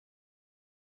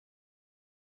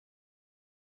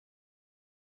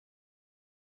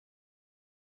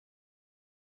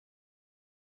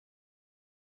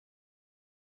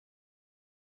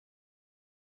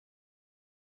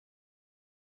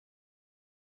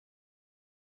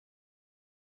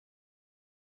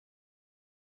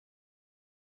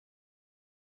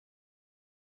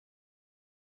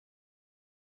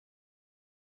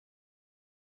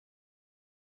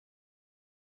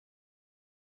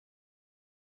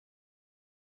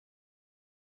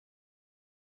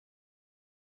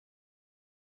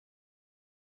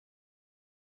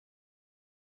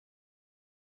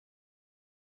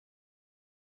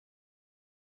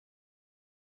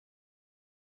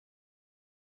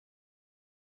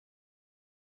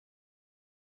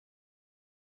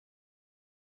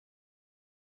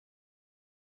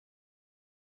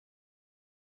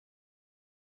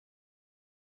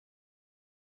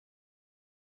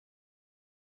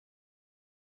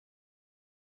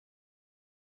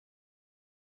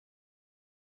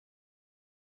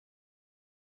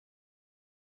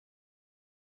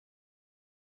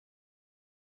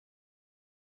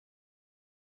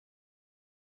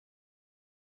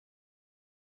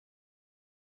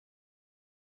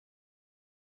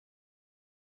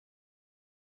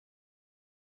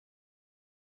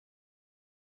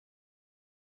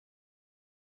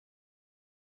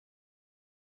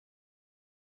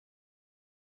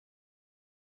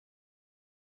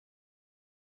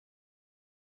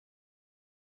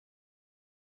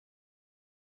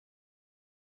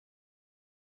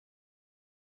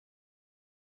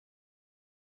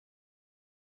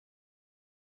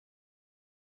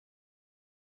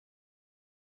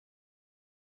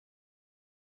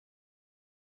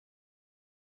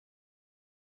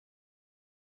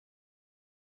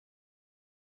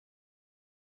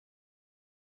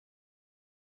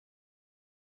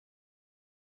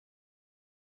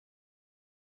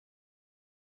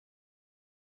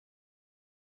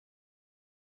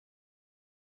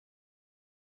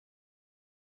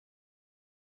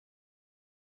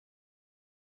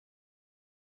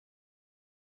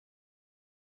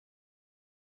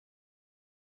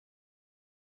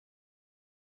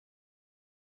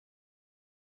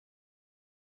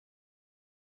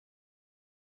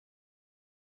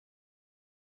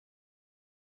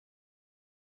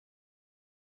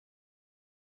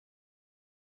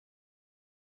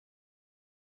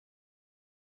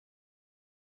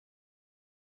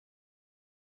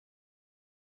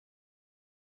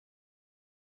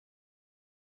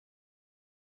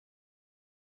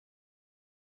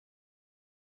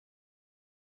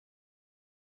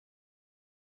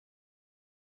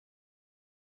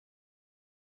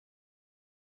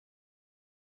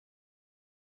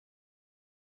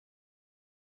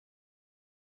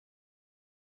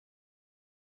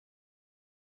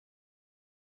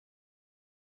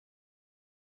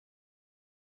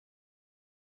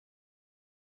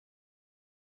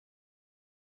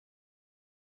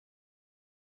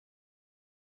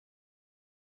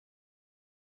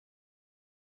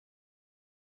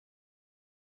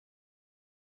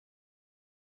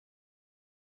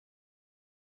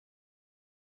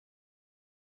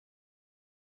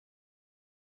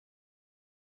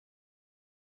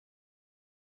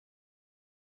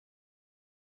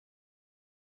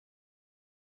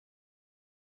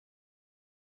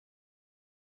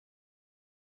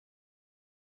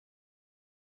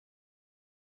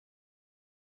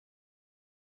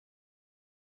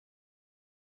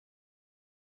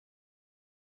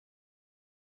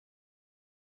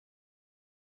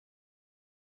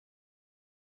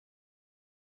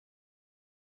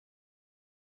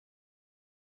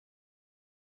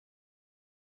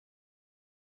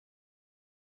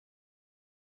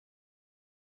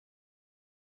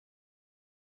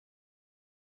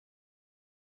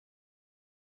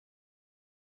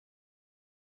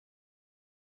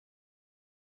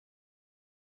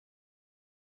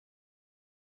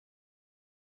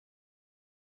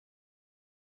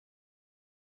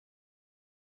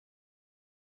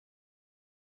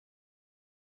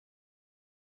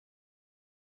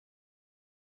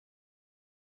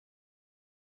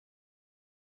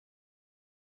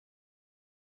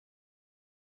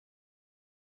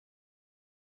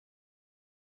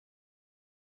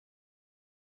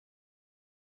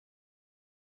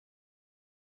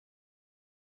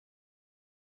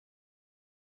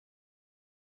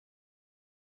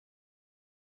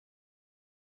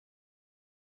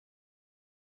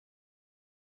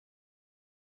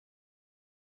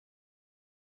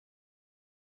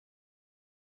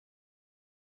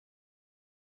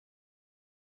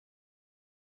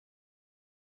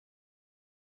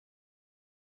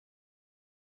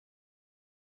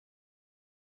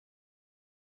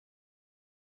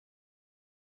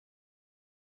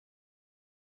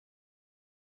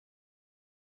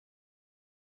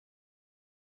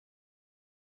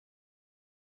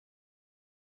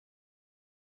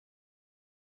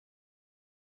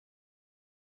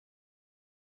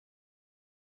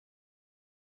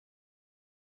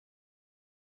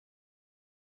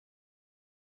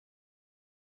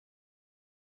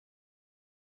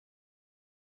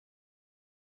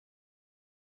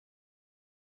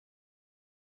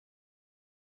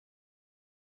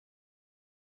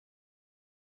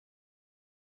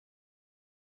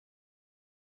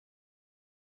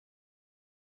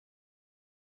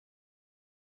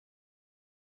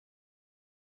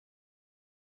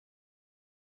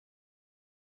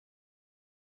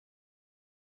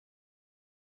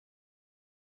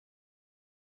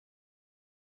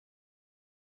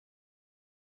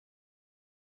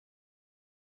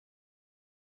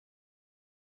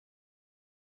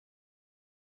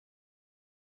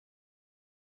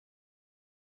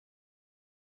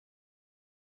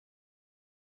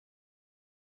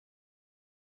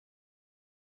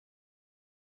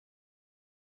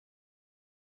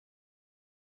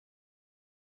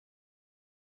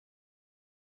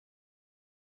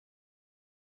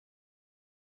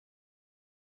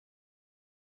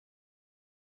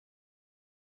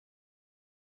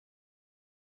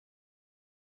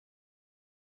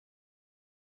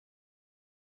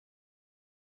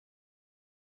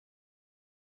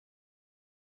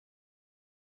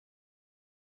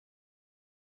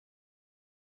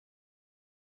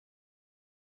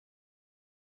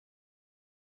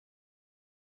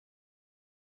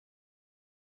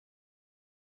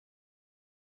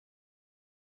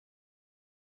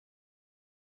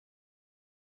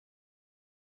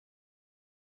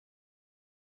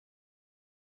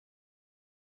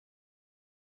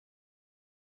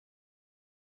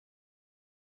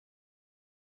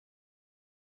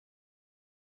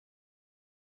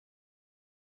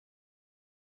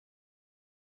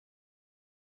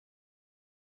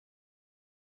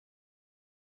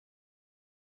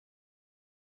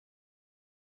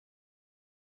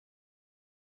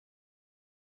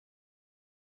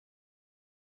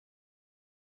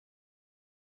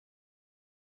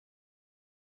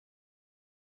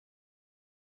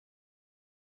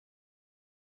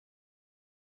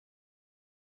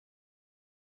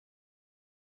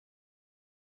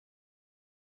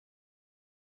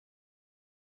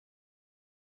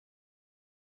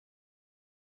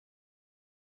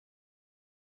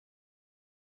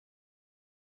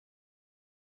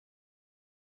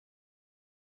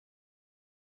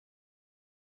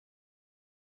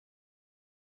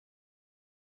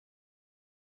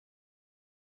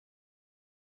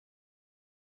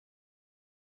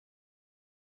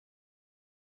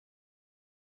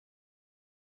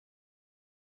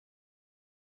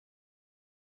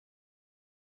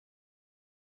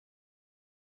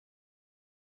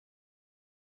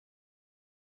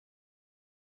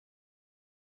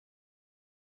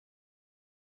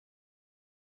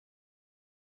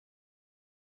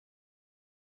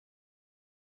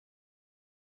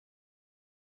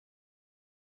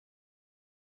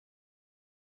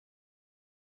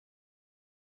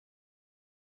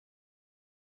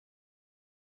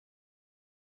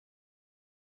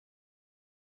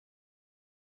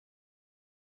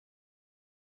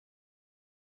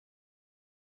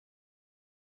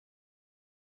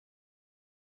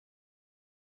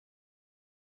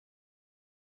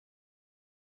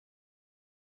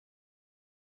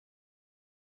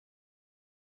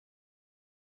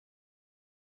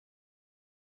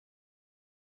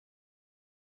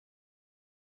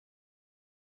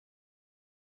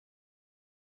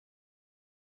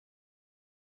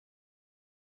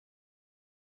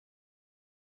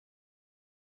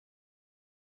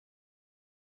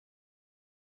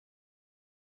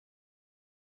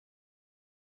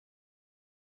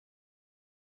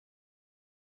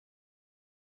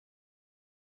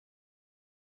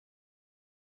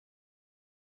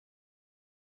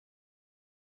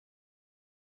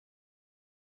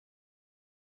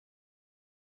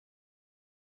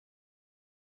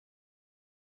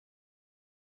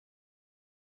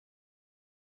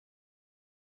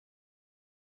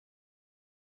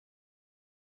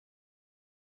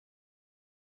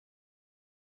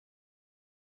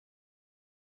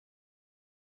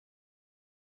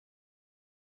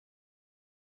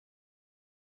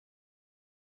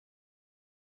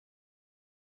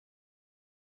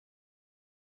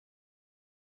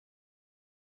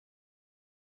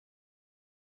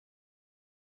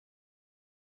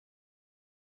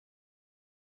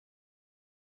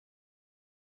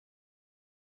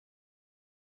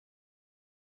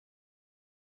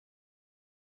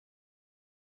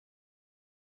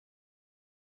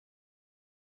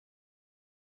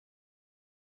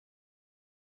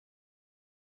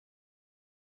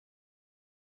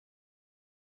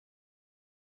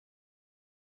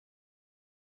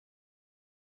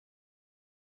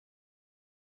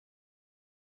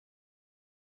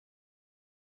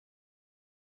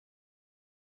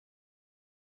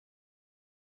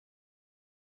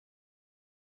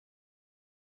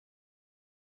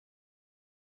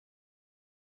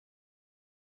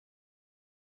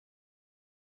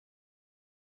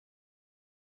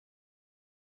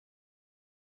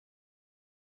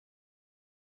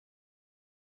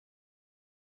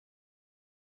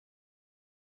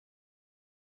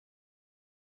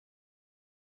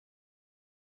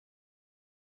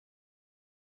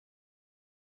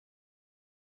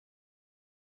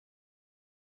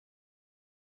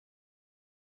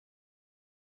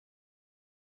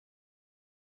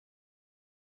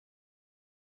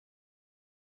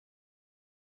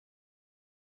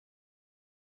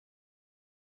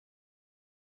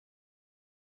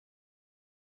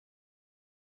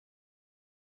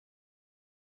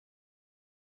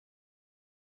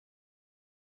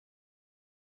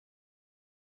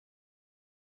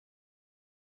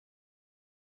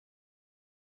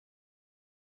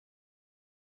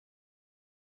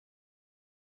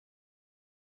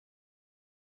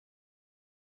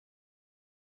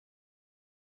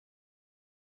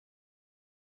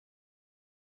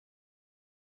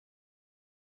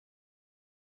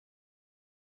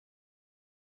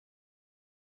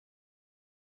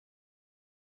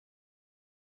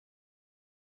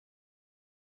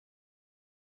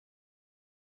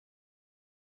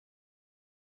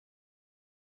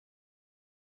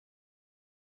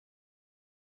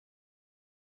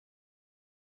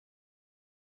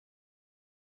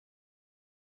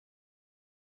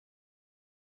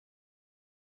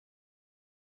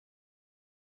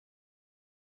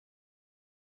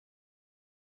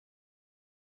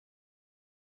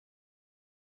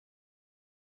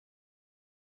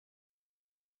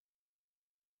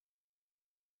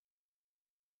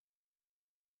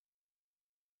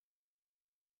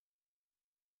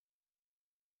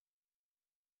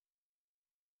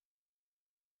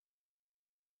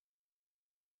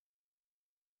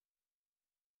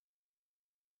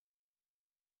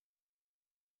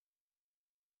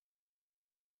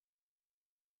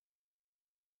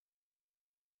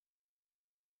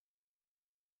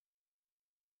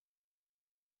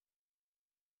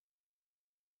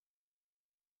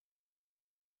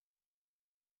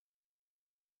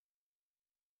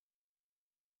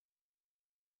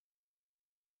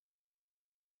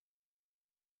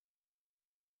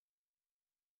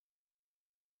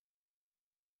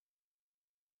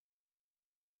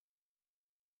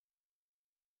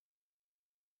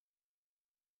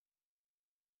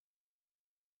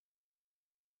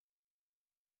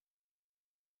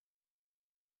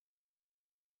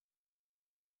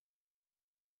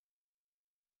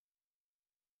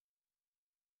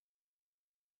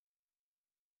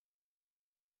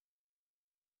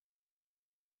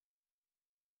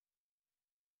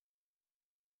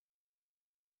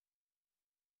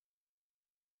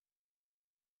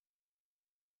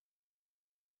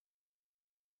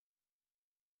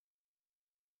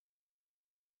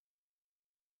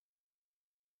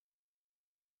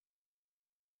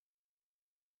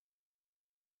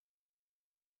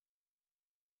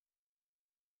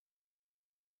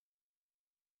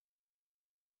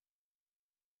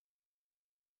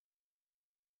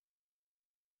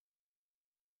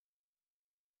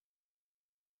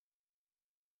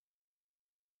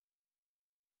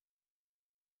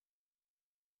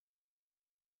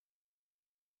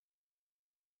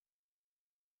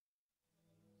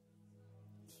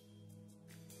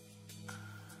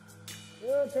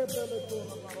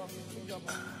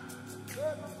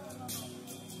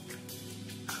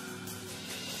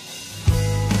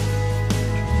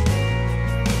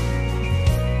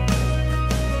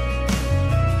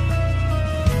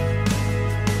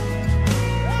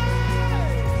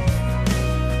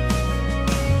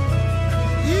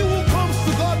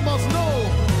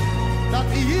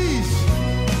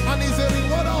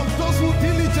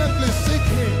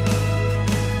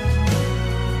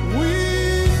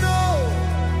We know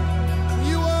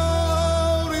you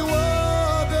are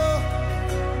rewarded.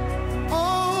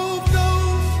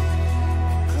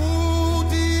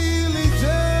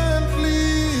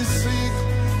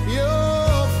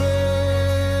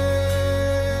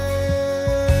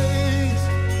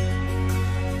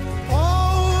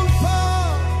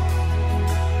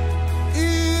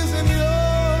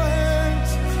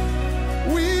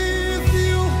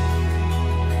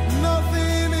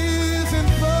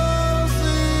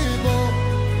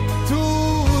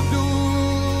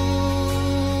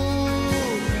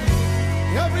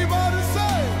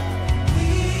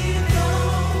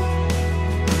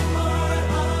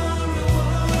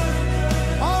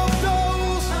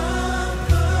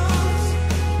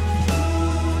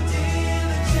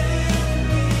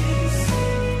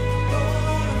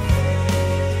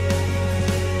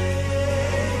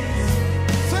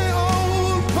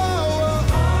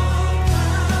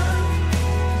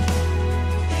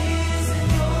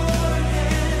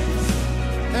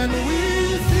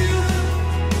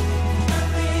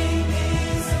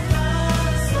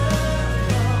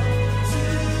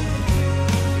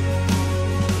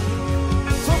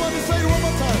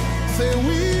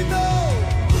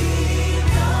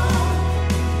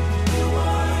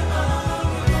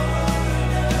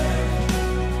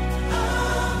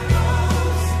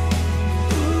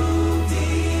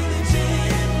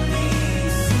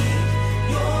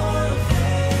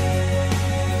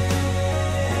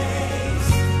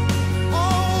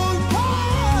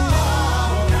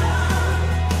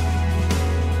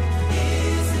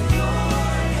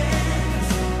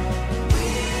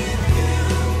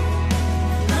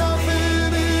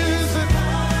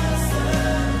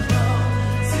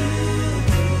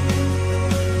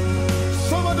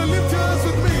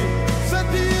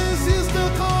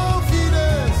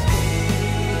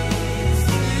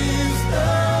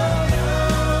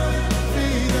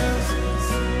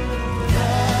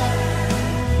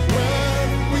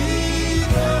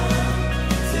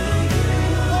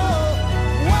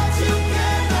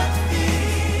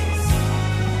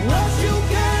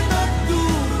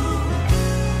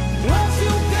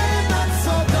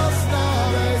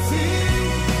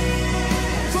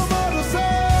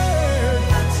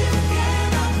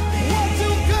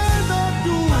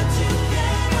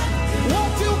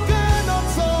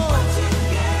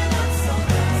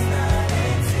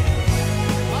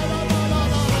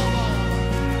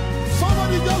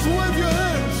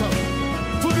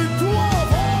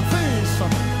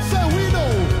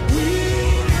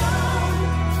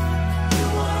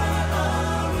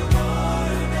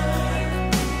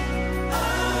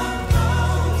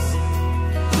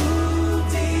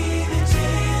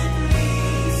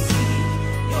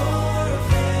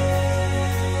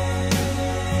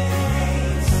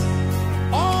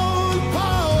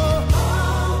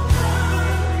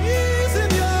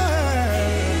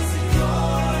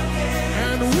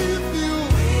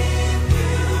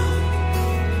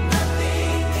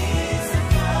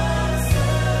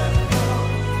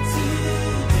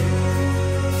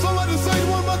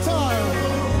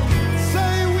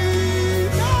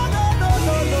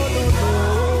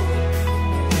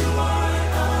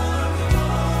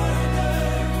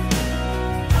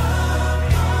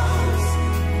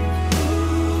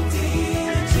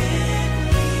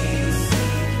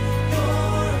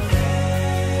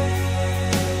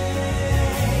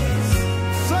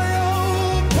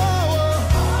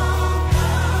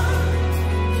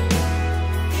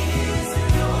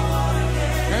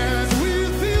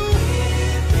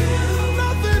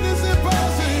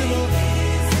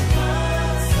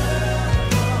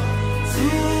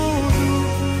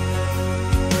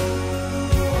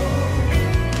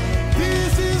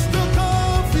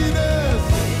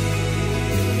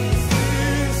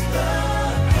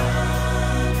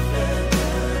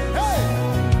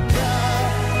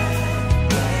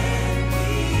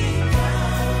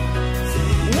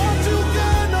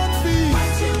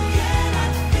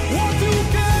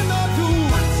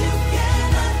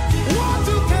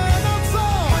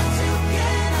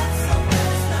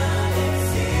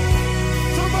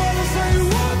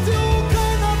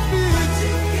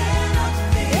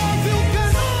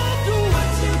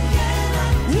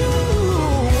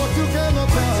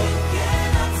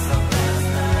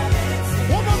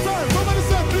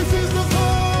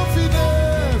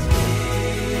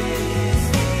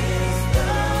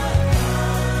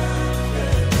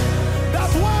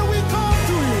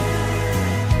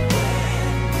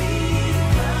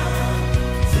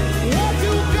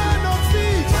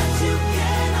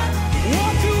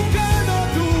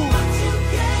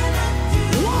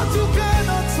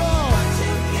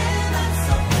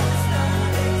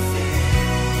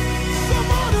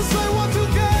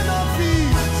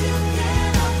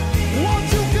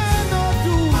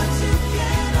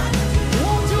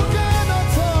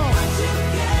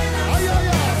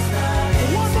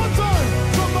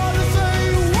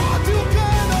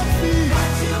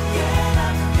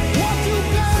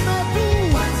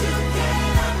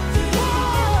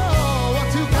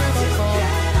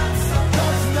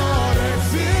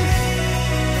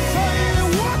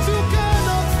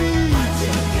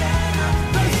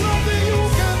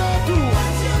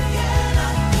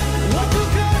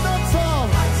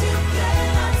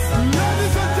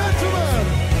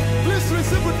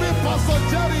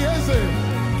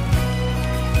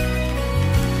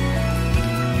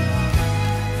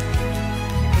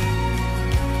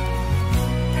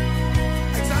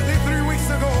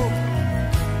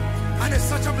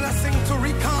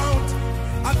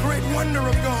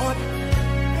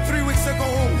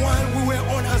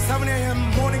 7 a.m.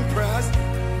 morning prayers,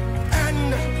 and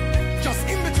just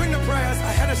in between the prayers,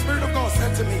 I had a Spirit of God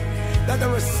said to me that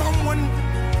there is someone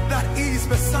that is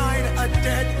beside a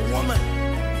dead woman.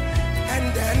 And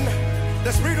then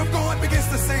the Spirit of God begins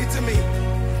to say to me,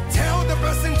 tell the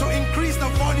person to increase the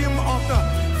volume of the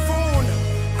phone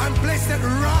and place it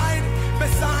right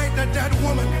beside the dead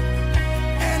woman.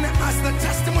 And as the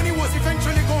testimony was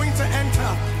eventually going to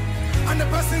enter, and the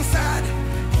person said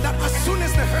that as soon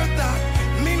as they heard that,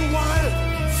 meanwhile,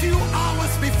 few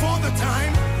hours before the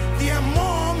time, their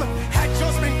mom had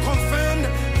just been confirmed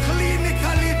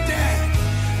clinically dead.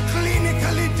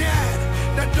 Clinically dead.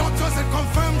 The doctors had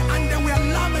confirmed, and they were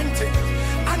lamenting.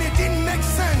 And it didn't make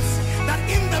sense that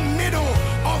in the middle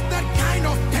of that kind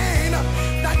of pain,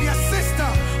 that their sister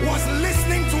was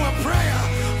listening to a prayer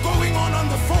going on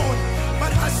the phone. But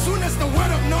as soon as the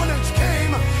word of knowledge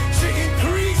came, she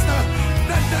increased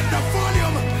the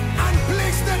volume and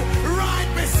placed it right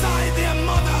beside their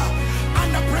mother. And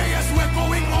the prayers were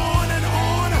going on and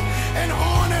on and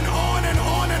on and on and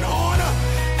on and on.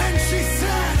 And she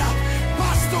said,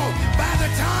 Pastor, by the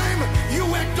time you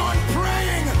were done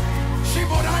praying,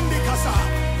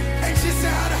 and she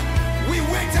said, we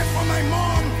waited for my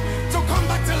mom to come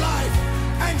back to life.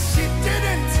 And she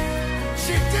didn't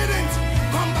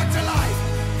come back to life.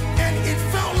 And it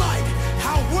felt like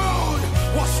her world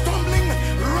was stumbling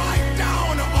right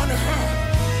down on her.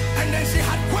 And then she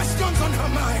had questions on her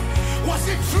mind. Was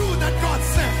it true that God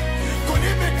said? Could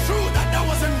it be true that that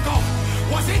wasn't God?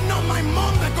 Was it not my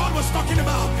mom that God was talking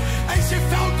about? And she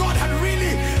felt God had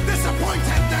really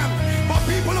disappointed them. But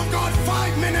people of God,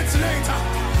 5 minutes later,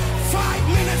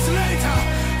 5 minutes later,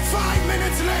 5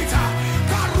 minutes later,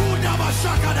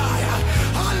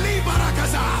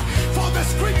 for the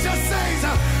scripture says,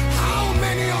 how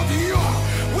many of you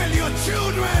will your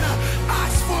children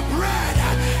ask for bread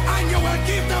and you will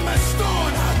give them a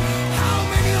stone? How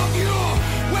many of you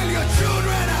will your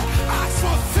children ask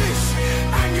for fish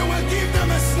and you will give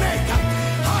them a snake?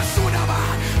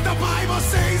 The Bible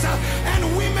says, and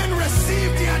women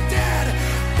receive their dead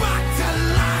back to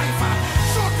life.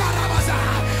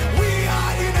 We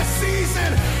are in a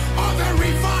season of a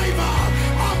revival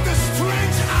of the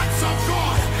strange acts of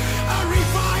God. A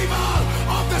revival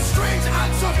of the strange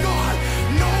acts of God.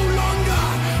 No longer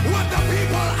what the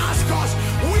people ask us,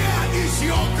 where is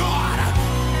your God?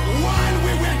 While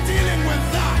we were dealing with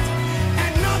that,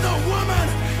 another woman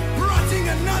brought in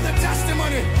another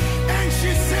testimony, and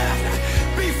she said,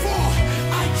 before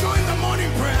I joined the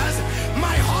morning prayers,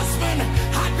 my husband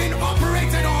had been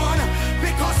operated on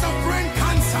because of brain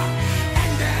cancer.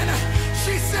 And then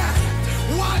she said,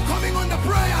 while coming on the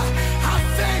prayer, her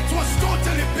faith was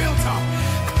totally built up.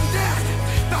 And then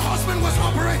the husband was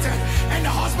operated, and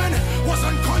the husband was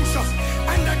unconscious.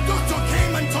 And the doctor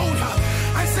came and told her,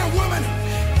 I said, woman,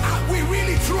 we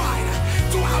really tried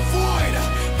to avoid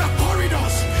the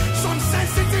corridors, some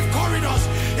sensitive corridors.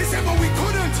 He said, but we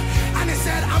couldn't. And he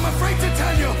said, I'm afraid to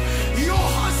tell you, your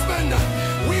husband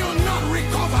will not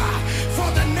recover for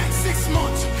the next 6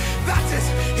 months. That is,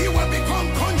 he will become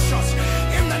conscious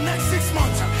in the next 6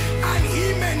 months. And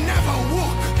he may never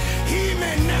walk. He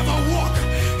may never walk.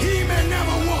 He may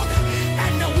never walk.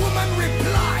 And the woman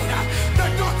replied, the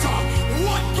doctor,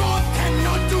 what God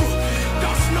cannot do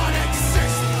does not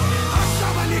exist.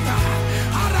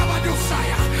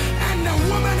 And the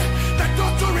woman, the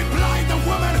doctor replied, the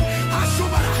woman,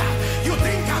 you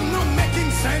think I'm not making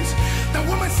sense? The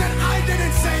woman said, I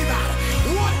didn't say that.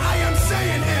 What I am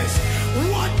saying is,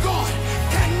 what God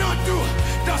cannot do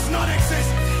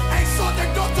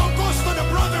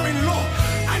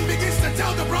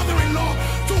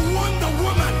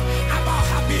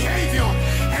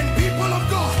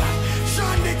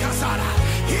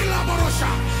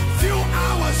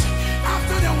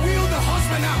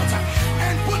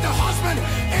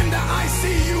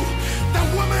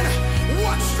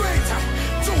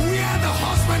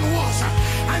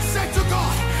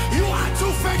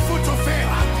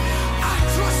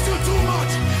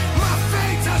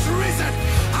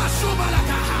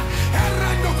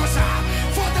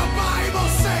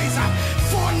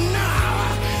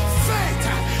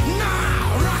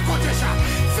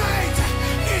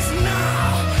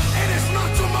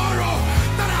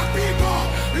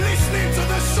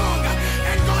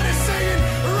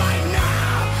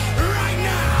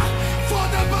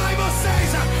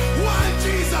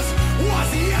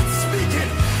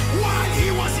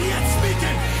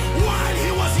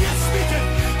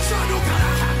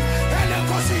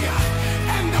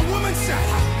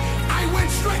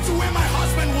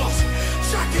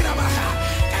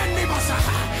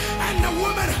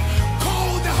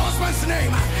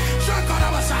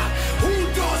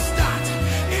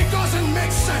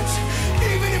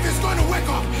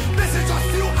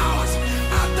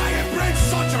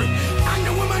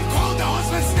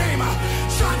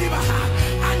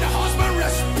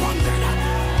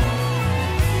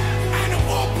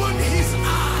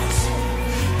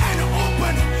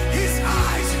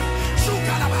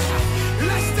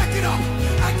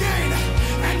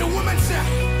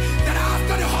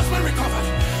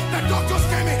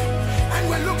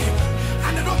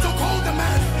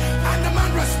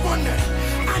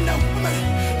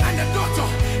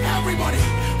Everybody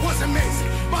was amazed.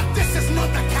 But this is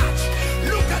not the catch.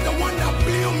 Look at the one that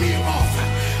blew me off.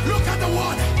 Look at the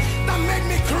one that made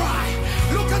me cry.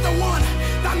 Look at the one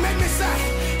that made me say,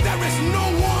 there is no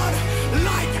one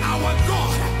like our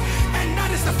God. And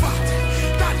that is the fact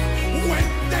that when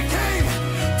they came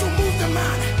to move the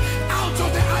man out of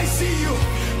the ICU,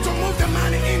 to move the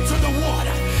man into the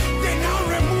ward, they now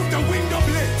removed the window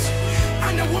blades.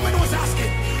 And the woman was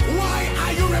asking, why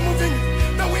are you removing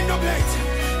the window blades?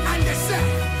 And they said,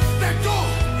 the door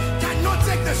cannot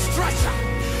take the stretcher.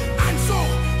 And so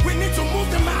we need to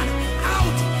move the man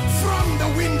out from the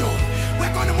window.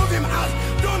 We're going to move him out.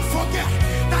 Don't forget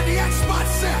that the expert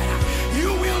said,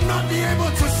 you will not be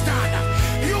able to stand.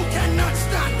 You cannot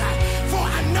stand for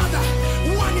another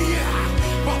 1 year.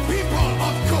 But people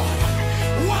of God,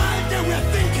 while they were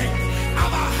thinking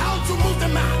about how to move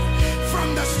the man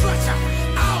from the stretcher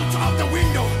out of the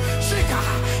window,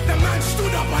 the man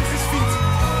stood up on his feet.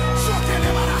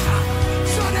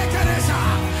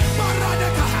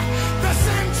 The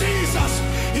same Jesus,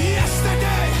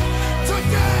 yesterday,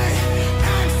 today,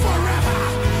 and forever.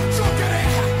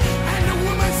 And the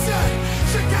woman said,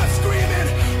 she kept screaming,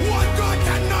 what God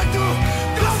cannot do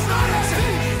does not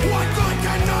exist. What God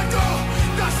cannot do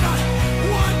does not.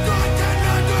 What God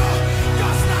cannot do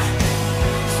does not.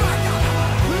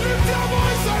 Lift your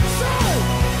voice and say,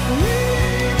 we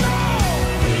know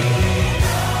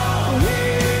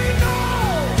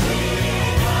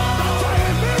that you're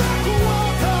a miracle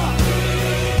worker,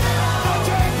 that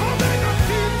you're a covenant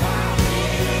keeper,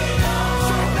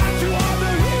 so that you are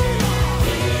the healer.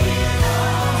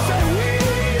 Say, we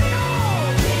know.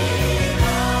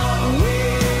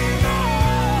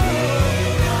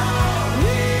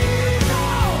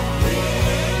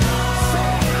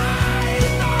 Say, I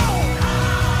know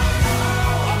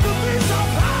of the things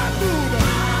I've handled,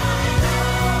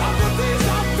 of the things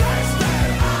I've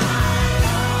tasted,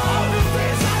 of the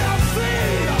things I have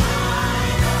seen.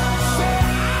 Say,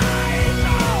 I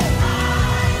know.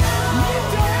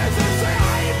 Lift your hands and say,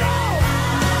 I know.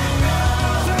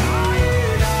 Say, I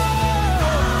know.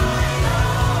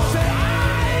 Say,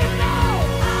 I know.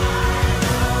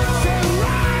 Say,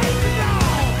 right now.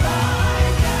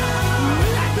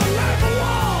 Let the lame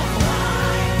walk.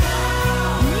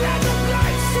 Let the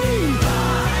blind see.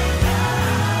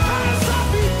 Cancer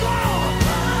be gone.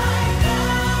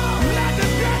 Let the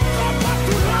dead come back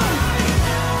to life.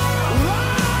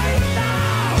 Right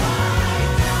now.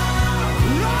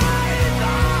 Right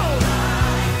now.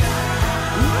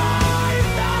 Right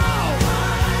now.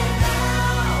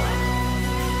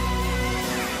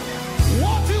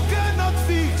 What you cannot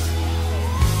fix,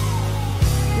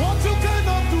 what you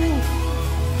cannot do,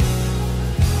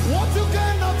 what you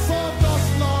cannot solve does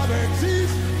not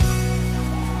exist.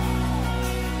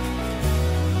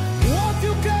 What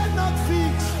you cannot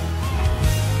fix,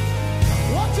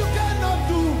 what you cannot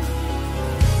do,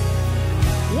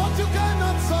 what you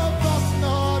cannot solve does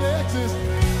not exist.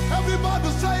 Everybody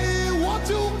say, what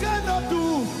you cannot do.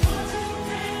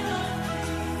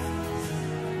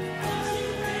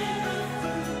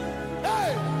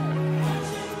 Hey!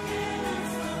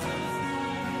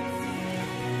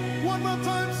 One more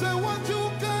time, say, what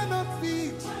you cannot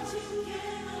fix,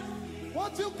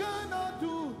 what you cannot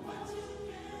do.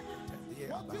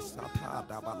 Sata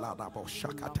da balada bo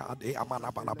shakata de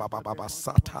amana bala baba baba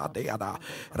sata de ada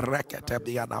rekete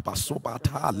biana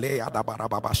basubata le ada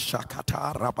barababa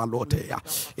shakata rabalote ya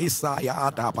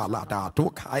Isaya da balada to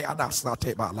kaya da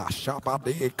sate bala shaba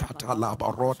de katala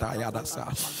barota ya da sa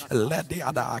ledi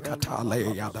ada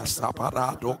katale ya da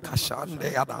sapara do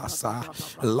kashande ya da sa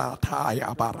lata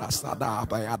ya barasa da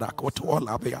bayada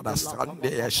kotola bayada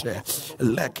sande she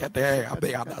lekede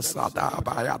bayada sada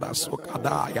bayada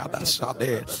sukada ya da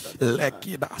sade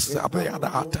lekida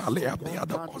sabayada talia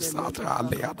biada osata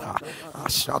leada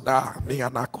ashada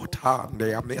miana kota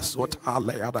ne amesota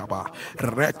leada ba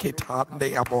rekita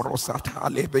ne aborosata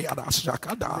lebiada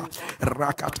shakada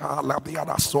rakata la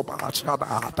biada soba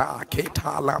chada da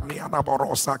kita la miana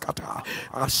borosakata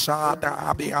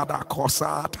ashada biada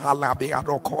kosata la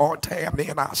biado kote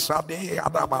mina shade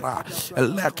adabara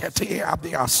lekete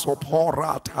abia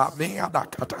soporata miana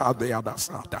kata biada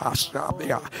sada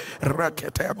shabia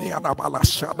rekete miana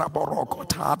balashada boroko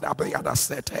tada biada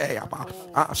sete aba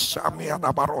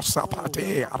ashamiana barosa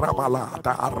pate arabala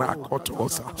da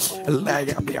arakotosa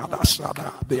leya biada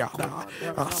shada biada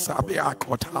asabia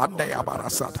kotande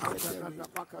abarasata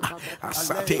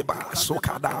asateba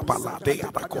sukada balade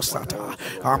abakosata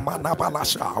amana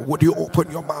balasha. Would you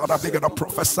open your mouth and begin to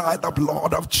prophesy the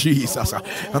blood of Jesus,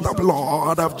 the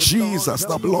blood of Jesus,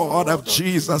 the blood of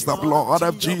Jesus, the blood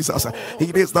of Jesus.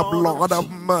 It is the blood of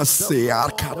mercy.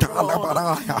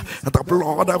 The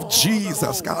blood of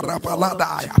Jesus.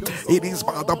 It is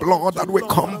by the blood that we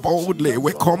come boldly.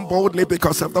 We come boldly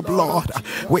because of the blood.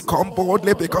 We come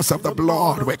boldly because of the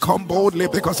blood. We come boldly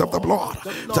because of the blood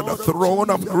to the throne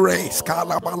of grace.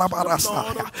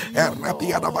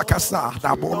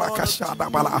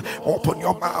 Open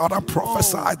your mouth and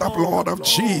prophesy the blood of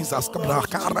Jesus.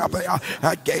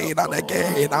 Again and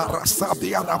again.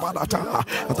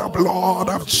 The blood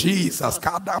of Jesus.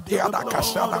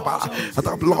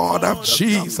 The blood of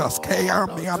Jesus.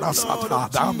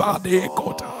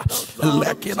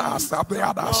 Lekina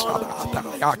Sabiana Shada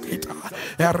Yakita,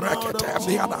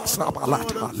 Ereketemiana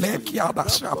Sabalata, Lekiana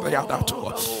Shabiana to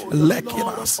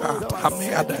Lekina Sat,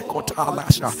 Amiade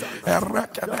Kotalasha,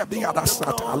 Erekemiana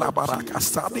Satala Baraka,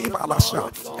 Sadi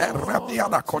Balasha,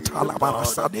 Erebiana Kotala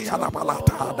Barasadi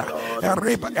Alabalatana,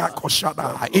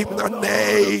 Erebayakoshada, in the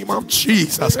name of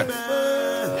Jesus.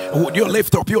 Would you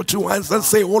lift up your two hands and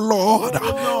say, oh Lord,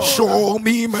 show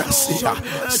me mercy.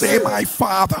 Say, my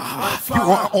Father, you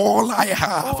are all I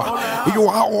have. You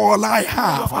are all I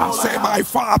have. Say, my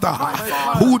Father,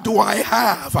 who do I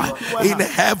have in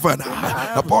heaven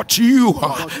but you?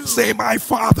 Say, my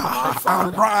Father,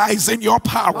 arise in your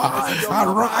power.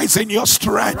 Arise in your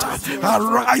strength.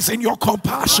 Arise in your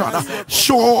compassion.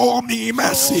 Show me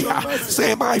mercy.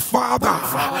 Say, my Father,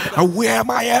 where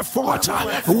my effort,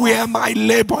 where my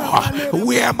labor,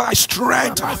 where my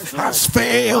strength has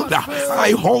failed,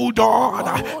 I hold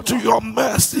on to your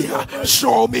mercy.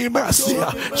 Show me mercy.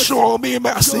 Show me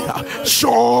mercy.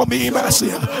 Show me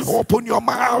mercy. Open your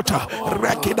mouth.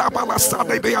 Rekida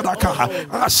balasade beadaka.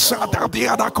 Ashada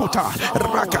beadakota.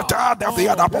 Rakata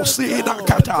beadabosida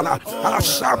katala.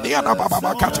 Ashamiana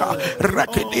babakata.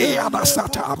 Rekidiana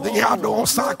sata. Beado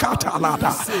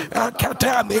sakatalada.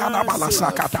 Katamiana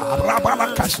balasakata.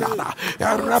 Rabana kashana.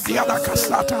 Rabiana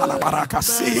kasata.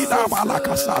 Alabarakasida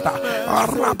balakasada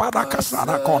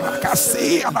arabarakasada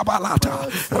korakasi alabalata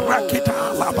rakita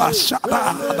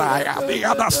labashada daya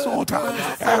biada sota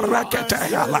rakete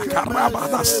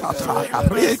alakarabana sata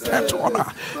riketona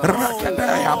rakete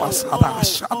basada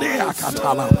shadia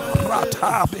katala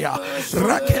ratabia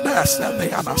rakete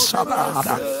semena shada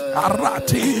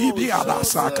arati biada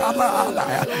sakala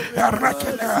daya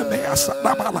rakete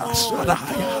asada balashada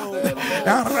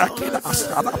rakita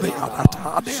asada biada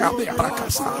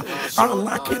Rakasa,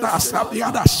 Alakina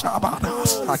Sabiana Shabana,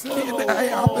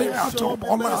 Sakina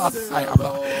Beatomola,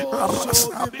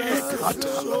 Arasabiat,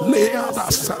 Leana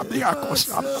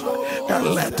Sabiakosana, and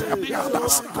let Biana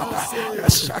Sada,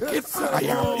 Shakita,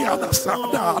 Biana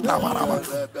Sada, Navarama.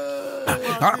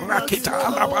 Rakita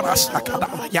Labana Sakada,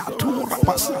 Yatura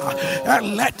Basa,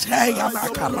 and let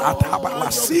Yanakarata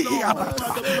Balasi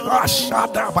Anata,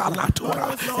 Ashada Balatura,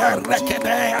 and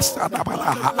Rekede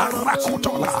Sadabala,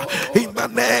 Arakutola, in the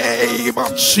name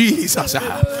of Jesus.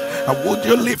 Would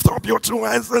you lift up your two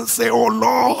hands and say, oh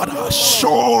Lord,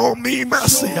 show me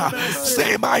mercy.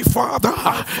 Say, my Father,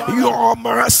 your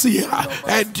mercy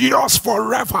endures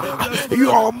forever.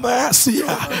 Your mercy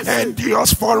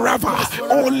endures forever.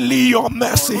 Only your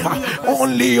mercy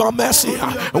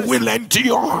will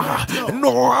endure.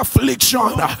 No affliction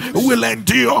will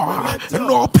endure.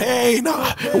 No pain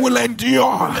will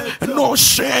endure. No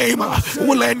shame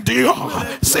will endure.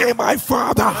 Say, my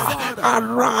Father,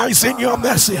 arise in your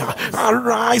mercy.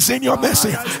 Arise in your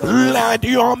mercy. Let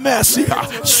your mercy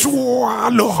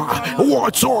swallow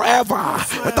whatsoever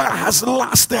that has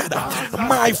lasted.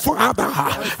 My Father,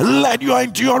 let your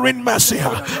enduring mercy,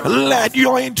 let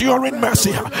your enduring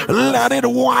mercy, let it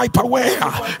wipe away.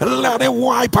 Let it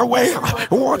wipe away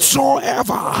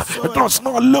whatsoever does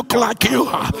not look like you.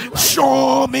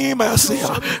 Show me mercy.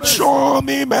 Show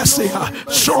me mercy.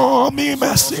 Show me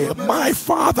mercy. My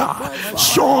Father,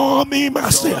 show me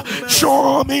mercy.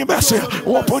 Show me mercy.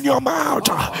 Open your mouth.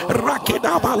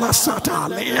 Rakida balasata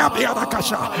leabiana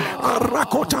kasha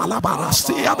rakota la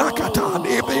barasia nakata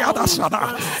lebiana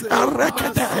sana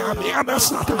rekede amiana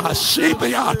sata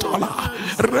shibiatola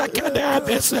rekede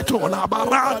besetola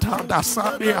barata da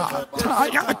sabia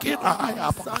tayakina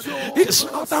yapa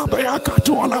isada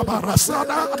beakatola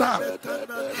barasada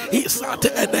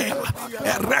isatene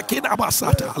rekida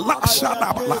basata la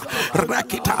shada bala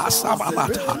rekita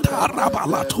sabalata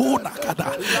tarabala tuna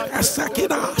kada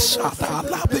Esekina Shata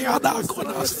Labiada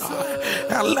Konasa,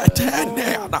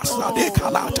 Eletene Anasade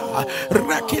Kalata,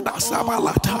 Rekina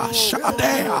Sabalata,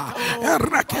 Shadea,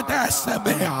 Erekede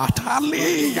Semea,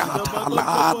 Talia,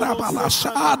 Talada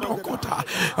Balashado Kota,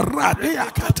 Radia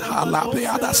Katala,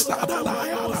 Biada Sadana,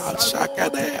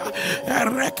 Shakadea,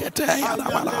 Erekete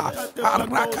Yadabala,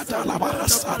 Arakatala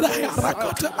Sadea,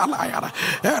 Rakata Alayana,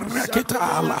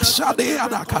 Erekita La Shadea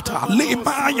Kata,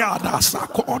 Limaya da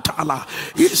Sakotala,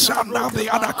 Ishana the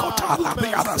other Kotala,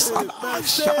 the other Sala,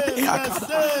 Shadea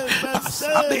Kata,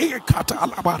 Sadea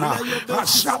Katalabara,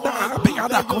 Ashada, the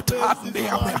other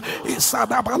Kotana,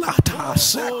 Isada Balata,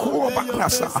 Seko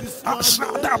Barasa,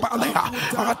 Ashada Balea,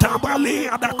 Atabali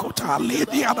Adakota,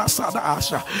 Lydia da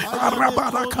Sadasha,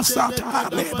 Arabada Kasata,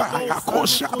 Leba,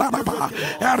 Koshadaba,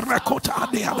 Erekota,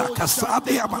 the other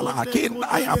Kasadia Malakin,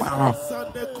 Ayama,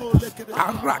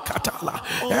 Arakatala,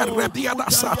 Erebiana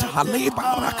Sata, Liba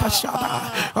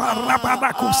Rakashada,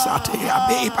 Rabanakusati,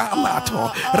 Abiba Lato,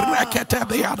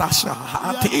 Reketebiadasha,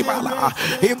 Atibala.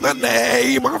 In the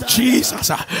name of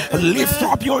Jesus, lift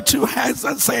up your two hands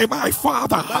and say, my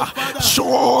Father,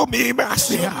 show me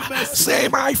mercy. Say,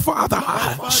 my Father,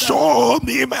 show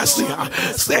me mercy.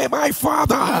 Say, my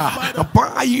Father,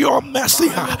 by your mercy,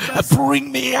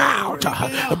 bring me out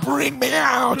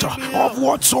of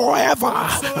whatsoever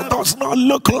does not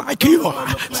look like you.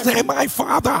 Say, my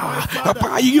Father,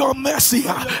 by your mercy,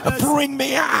 bring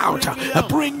me out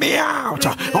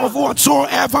of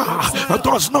whatsoever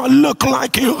does not look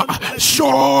like you.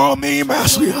 Show me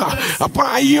mercy.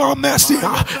 By your mercy,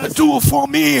 do for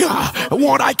me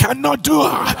what I cannot do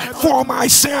for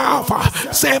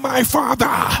myself. Say, my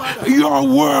Father, your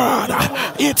word,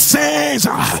 it says,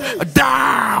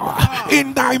 thou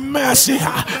in thy mercy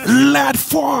led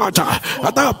forth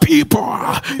the people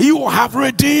you have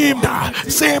redeemed.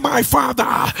 Say, my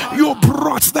Father, you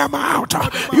brought them out.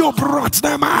 You brought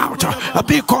them out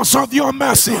because of your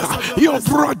mercy. You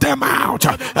brought them out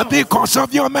because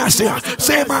of your mercy.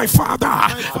 Say, my Father,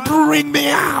 bring me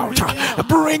out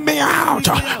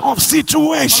of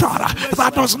situation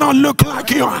that does not look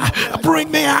like you.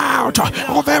 Bring me out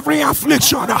of every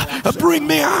affliction. Bring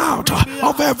me out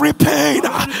of every pain.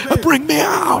 Bring me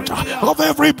out of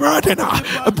every burden.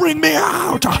 Bring me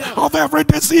out of every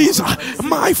disease.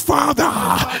 My Father,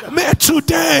 may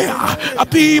today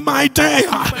be my day.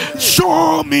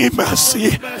 Show me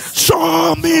mercy.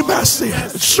 Show me mercy.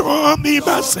 Show me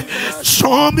mercy.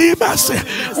 Show me mercy.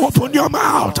 Open your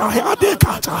mouth.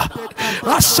 Ayadekata.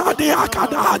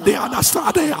 Asadeakada de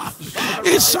anasadea.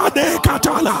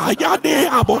 Isadekatala yade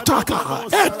abotaka.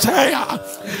 Etea.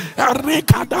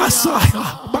 Erikadasaya.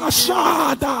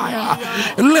 Bashadaya.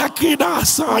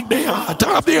 Lekidasadea.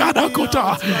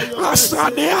 Tabiadakuta.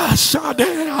 Asadea.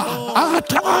 Shadea.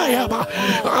 Atayaba.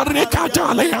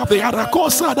 Arikatalea.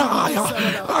 Biarakosadaya.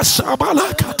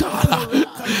 Ashabalakatala.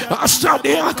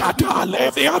 Asadea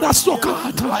katale.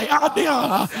 Biarasokata.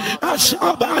 Yadea.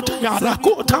 Ashabata.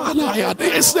 Rakotala.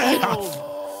 Yadesea.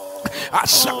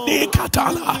 Ashadi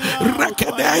katala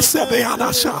rekedese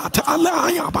beana shatala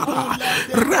yabara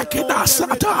rekedasa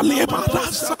tali bana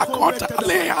sakota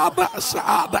le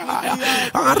abasada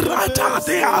arata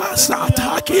de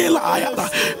asata kila yada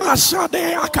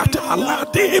ashade katala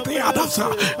de beana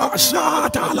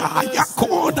ashatala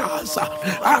yakodasa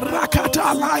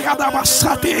arakatala yada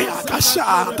basate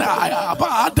akashada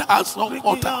yabada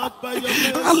sokota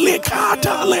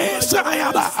alikatale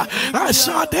sayada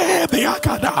ashade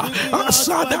beakada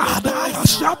Asada,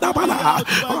 Shadabala,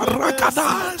 Rakada,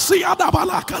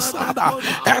 Siadabala, Casada,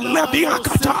 and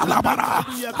Lebiakata Labara,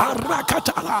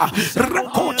 Arakatala,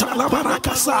 Rakota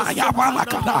Labarakasa,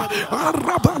 Yabalakada,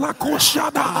 Arabala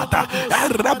Koshada,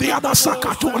 and Rabiada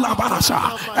Sakatula Barasa,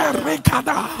 and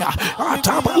Rekada,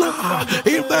 Atabala,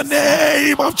 in the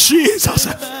name of Jesus.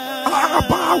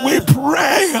 Abba, we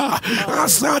pray,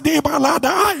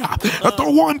 the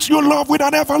ones you love with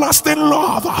an everlasting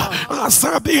love,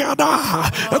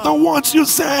 the ones you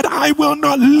said, I will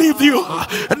not leave you,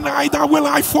 neither will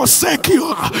I forsake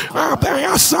you,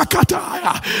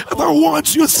 the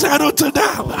ones you said unto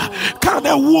them, can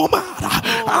a woman,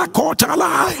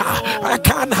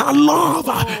 can her love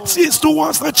cease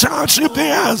towards the child she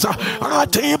bears,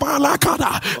 that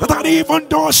even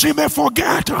though she may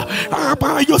forget,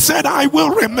 you said, I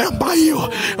will remember you.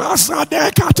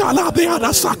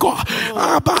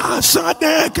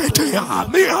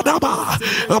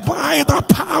 By the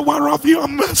power of your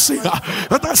mercy,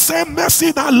 the same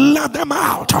mercy that led them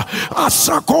out.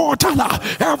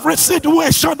 Every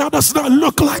situation that does not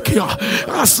look like you,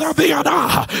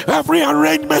 every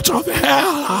arrangement of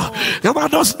hell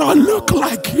that does not look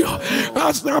like you,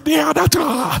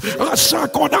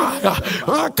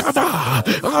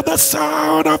 the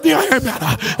sound of the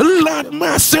amen. Let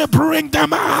mercy bring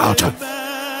them out.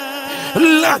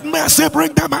 Let mercy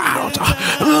bring them out.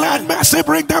 Let mercy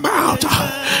bring them out.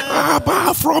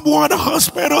 From one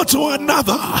hospital to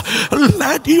another.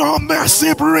 Let your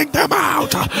mercy bring them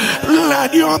out.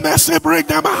 Let your mercy bring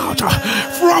them out.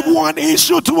 From one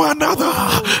issue to another.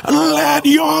 Let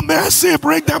your mercy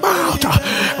bring them out.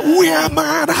 Where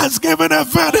man has given a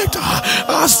verdict.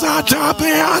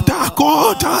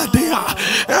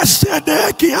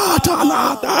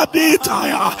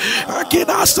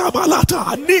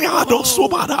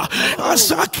 Subada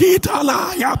Asakita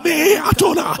la Yabe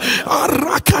Atola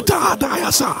Arakata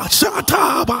Diasa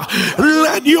Shataba.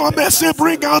 Let your mercy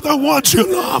bring out the ones you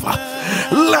love.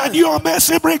 Let your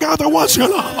mercy bring out the ones you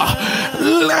love.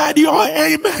 Let your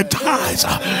amen ties.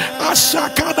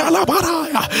 Asakada la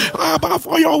Baraya.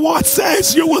 For your word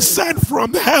says you will send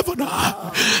from heaven.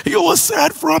 You will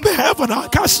send from heaven.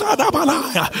 Kasada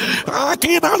Balaya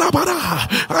Akina la Bara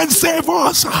and save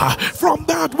us from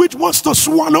that which wants to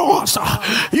swallow us.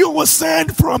 You will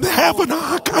send from heaven.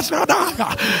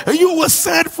 You will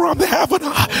send from heaven.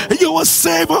 You will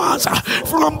save us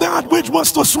from that which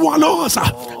wants to swallow us.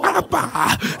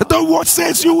 The word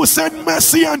says you will send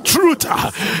mercy and truth.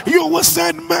 You will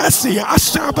send mercy.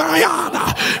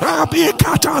 Ashabayana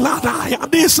Abikatalada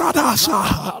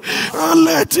Disadasa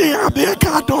Aletia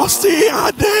Bikadosi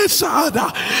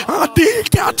Adesada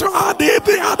Adikata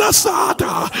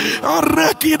Dibiadasada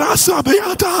Arekina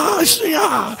Sabiata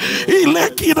Shia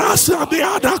Ilekina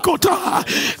Sabiada Kota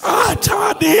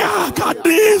Atadia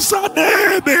Kadisa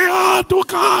Nebea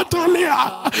Tukatalia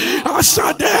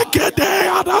Asadeke de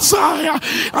Adasaya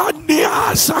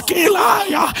Andia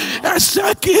Sakilaya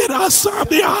Esekira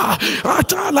Sabia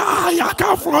Atalaya.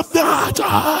 Come from that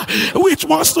which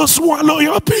wants to swallow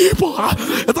your people,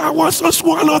 that wants to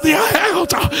swallow their health,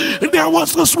 that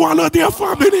wants to swallow their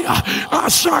family.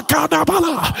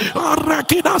 Ashakadabala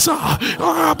Arakinasa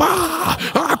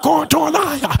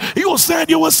Akotolaya. You said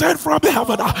you will send from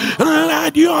heaven.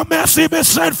 Let your mercy be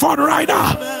sent forth right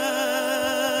now.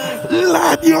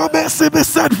 Let your mercy be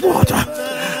sent forth.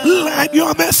 Let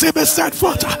your mercy be sent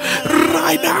forth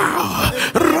right now,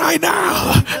 right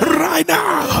now, right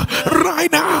now,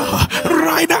 right now,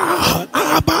 right now.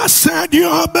 Abba, send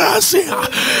your mercy.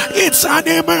 It's an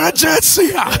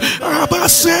emergency. Abba,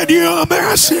 send your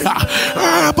mercy.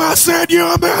 Abba, send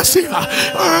your mercy.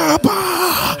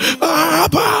 Abba,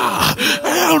 Abba,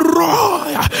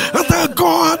 Elroy, the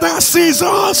God that sees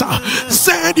us,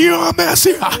 send your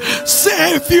mercy.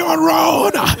 Save your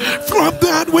road from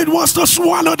that which wants to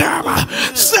swallow them.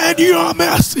 Send your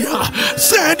mercy.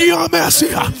 Send your mercy.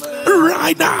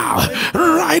 Right now.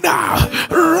 Right now.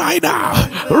 Right now.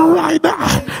 Right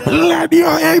now. Let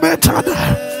your amen turn.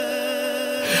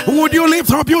 Would you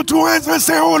lift up your two hands and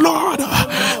say, oh Lord,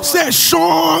 say,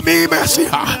 show me mercy.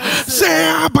 Say,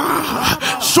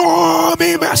 Abba, show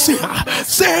me mercy.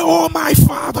 Say, oh my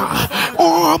Father,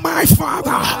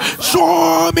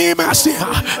 show me mercy.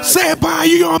 Say, by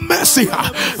your mercy,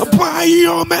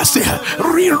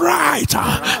 rewrite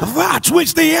that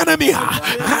which the enemy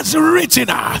has written.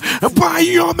 By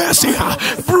your mercy,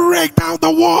 break down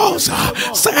the walls.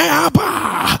 Say, Abba,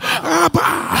 Abba,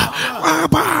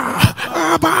 Abba,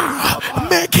 Abba,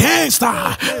 make haste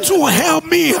to help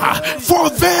me, for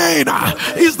vain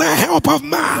is the help of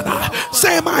man.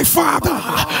 Say, my Father,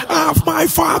 my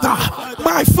Father,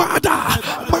 my Father,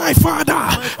 my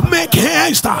Father, make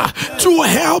haste to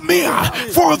help me,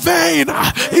 for vain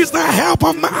is the help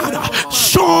of man.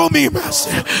 Show me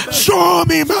mercy, show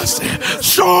me mercy,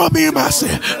 show me mercy,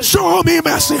 show me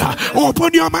mercy.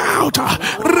 Open your mouth.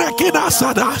 Rekina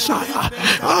Sadashaya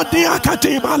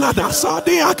Adiakati Baladasa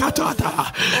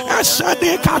Diakatata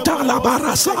Esadi Katala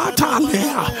Barasata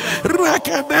Lea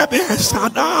Rekenebe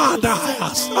Sanada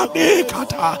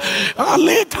Sadikata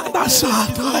Alikana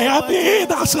Sataya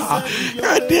Bidasa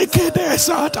Edikide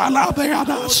Satala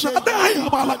Beada Sadaya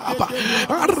Balaba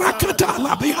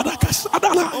Rakatala Beada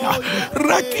Kasadalaya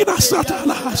Rekina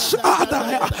Satala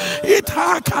Sadaya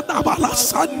Itakadabala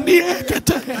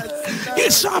Sandiekete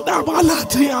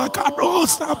Isadabalatia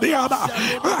Kanosa Beada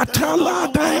Atala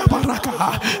Dea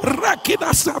Baraka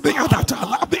Rakina Sabiada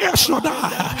Talabia Shoda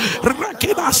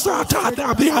Rakina Sata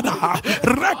Dabiana,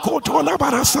 Rekotola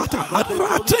Barasata,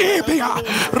 Ratebia,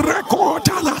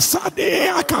 Rekota la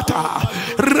Sadea Kata,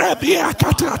 Rebia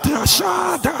Kata,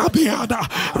 Shada Biana,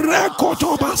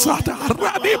 Rekoto Basata,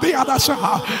 Radibiana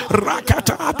Sha,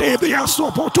 Rakata Debia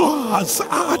Sopoto,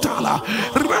 Satala,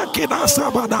 Rakina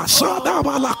Sabana, Shada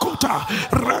Balakota,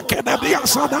 Rakena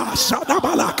Biasada, Shada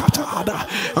Balakata,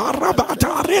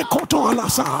 Arabata Rekoto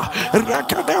Alasa,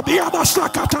 Rakana Biana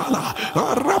Sakatala,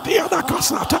 Rabiana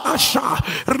Kasata Asha,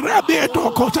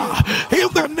 Rabedokota, in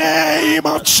the name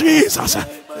of Jesus.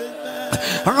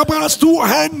 Abba's two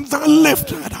hands are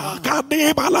lifted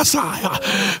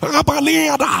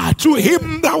to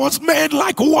him that was made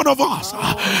like one of us,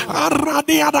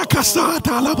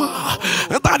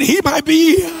 that he might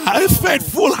be a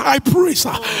faithful high priest.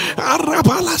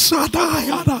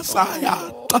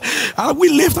 We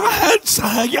lift our hands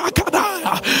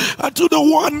to the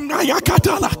one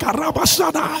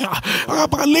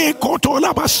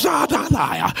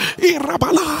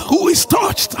who is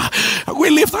touched. We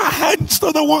lift our hands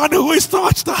to the one who is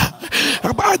touched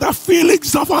by the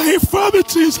feelings of our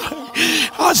infirmities.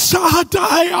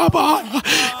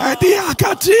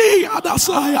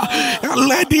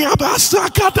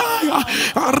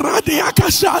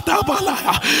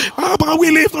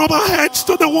 We lift up our hands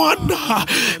to the one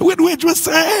with which we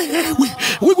say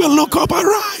we will look up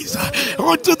our eyes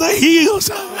onto the hills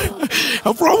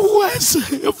from whence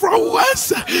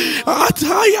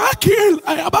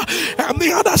and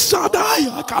the other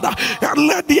Sadaya and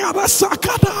let the other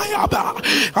Sakadaya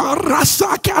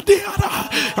Rasakadiana.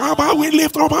 We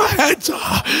lift up our heads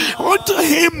unto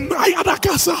him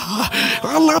Ayadakasa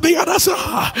Alabiadasa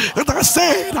that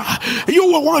said you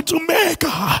will want to make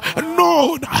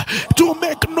known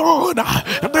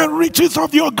the riches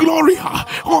of your glory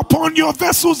upon your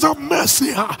vessels of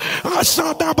mercy.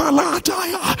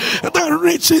 The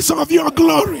riches of your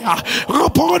glory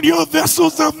upon your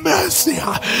vessels of mercy.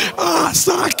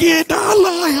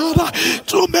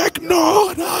 To make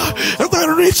known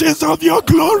the riches of your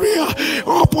glory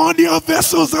upon your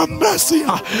vessels of mercy.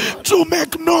 To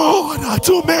make known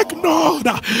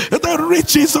the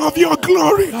riches of your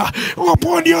glory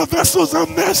upon your vessels of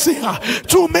mercy.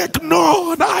 To make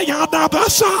known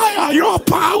your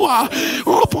power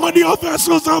upon your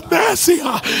vessels of mercy.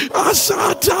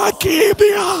 Asata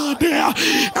Kibiade,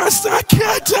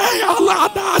 Asakete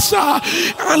Alanasa,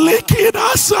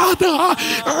 Alikina Sada,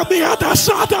 Amiada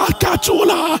Sada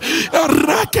Katula,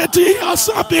 Raketi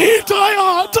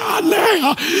Asabita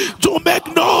Talea, to make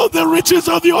known the riches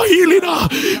of your healing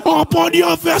upon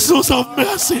your vessels of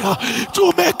mercy.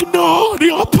 To make known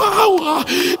your power,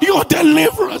 your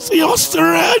deliverance, your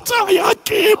strength,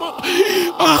 Yakima,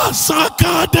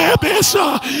 Asaka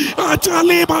Debesa,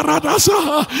 Atalima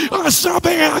Radasa,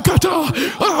 Asabeakata,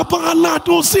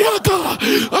 Abaladusiaka,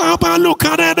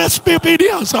 Abalukane Nsppd,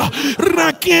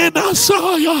 Rakena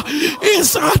Saya,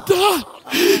 Isata.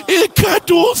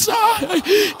 Ikadusa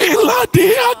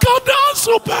iladia kada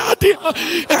supadia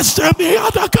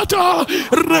estemiada kata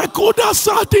rekuda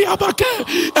satia bake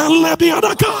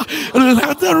elebiadaka.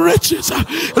 Let the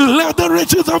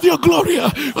riches of your glory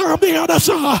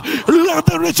amiadasa, let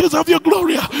the riches of your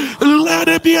glory let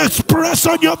it be expressed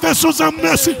on your vessels of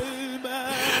mercy.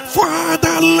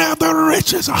 Father, let the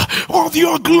riches of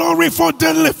your glory for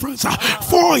deliverance,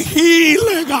 for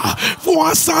healing, for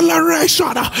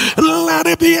acceleration, let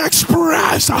it be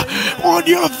expressed on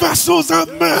your vessels of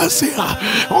mercy,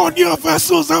 on your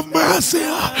vessels of mercy,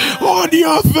 on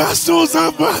your vessels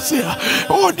of mercy,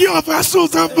 on your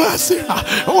vessels of mercy,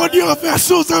 on your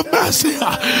vessels of mercy.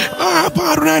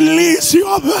 Abba, release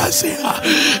your mercy.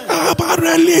 Abba,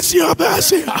 release your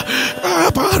mercy.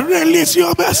 Abba, release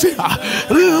your mercy.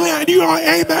 Let your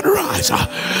amen rise.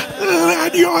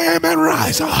 Let your amen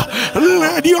rise.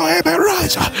 Let your amen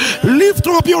rise. Lift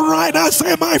up your right hand.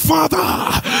 Say, my Father,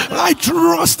 I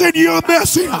trust in your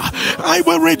mercy. I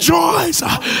will rejoice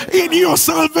in your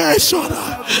salvation.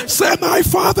 Say, my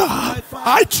Father,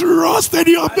 I trust in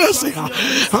your mercy.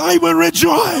 I will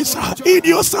rejoice in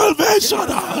your salvation.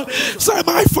 Say,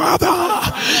 my Father,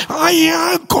 I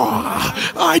anchor.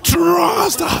 I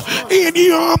trust in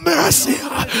your mercy.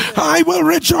 I will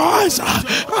rejoice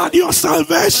at your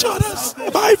salvation. Say,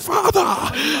 my Father,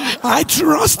 I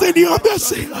trust in your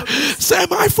mercy. Say,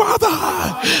 my Father,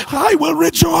 I will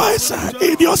rejoice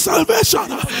in your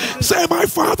salvation. Say, my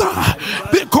Father,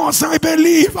 because I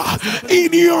believe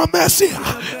in your mercy.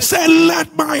 Say,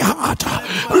 let my heart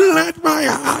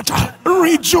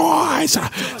rejoice.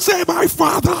 Say, my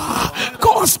Father,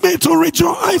 cause me to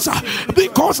rejoice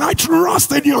because I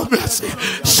trust in your mercy.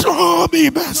 Show me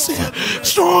mercy.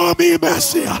 Show me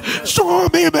mercy. Show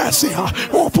me mercy.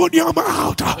 Open your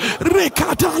mouth.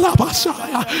 Rekatala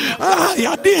basaya.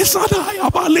 Ayadisadaya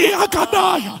balia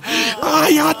kadaya.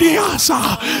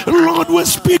 Ayadiasa. Lord, we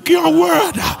speak your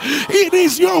word. It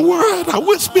is your word.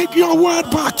 We speak your word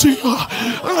back to you.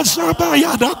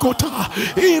 Asabaya dakota.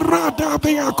 Irada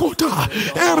beakota.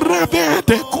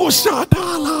 Erebede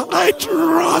kusadala. I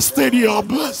trust in your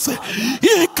mercy.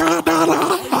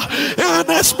 Ikadaraya. And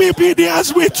Nsppd,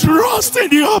 as we trust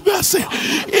in your mercy,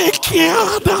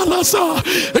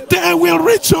 they will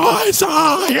rejoice. They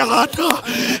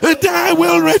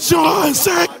will rejoice.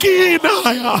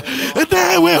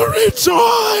 They will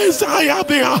rejoice.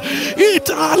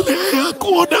 Italia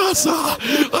Kodasa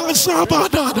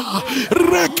Asabadada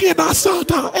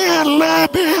Rekinasata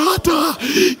Elebeata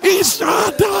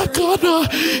Isada Kada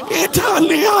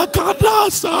Italia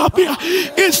Kadasabia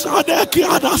Isada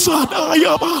Kiadasada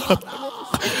Yama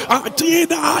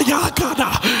Atina Yakada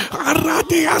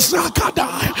Aradia Sakada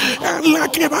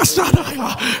Lakina Sadaya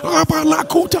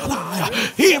Abalakutala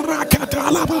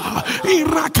Irakatalaba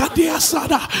Irakadia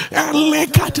Sada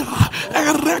Elekata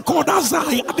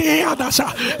Erekodazaya Deadasa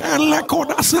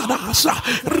Elekodasadasa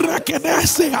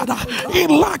Rekedesiada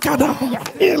Ilakada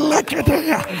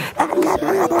Ilakadea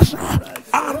Alabayadasa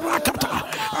Arakata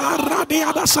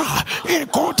Aradiadasa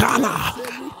Ekotala.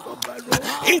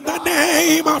 In the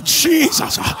name of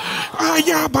Jesus, I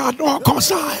am an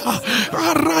Okosaya,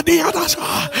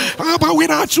 Aradiadasa,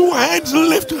 with our two hands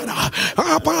lifted,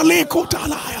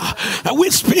 we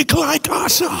speak like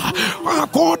Asha,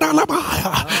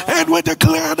 and we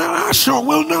declare that Asha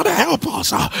will not help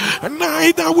us,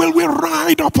 neither will we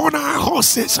ride upon our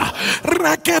horses,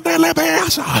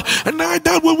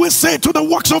 neither will we say to the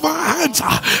works of our hands,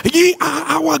 ye are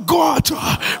our God,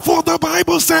 for the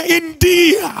Bible says,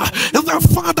 indeed, the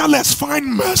fatherless find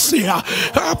mercy. Lord,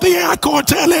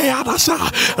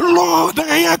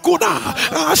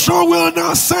 Asha will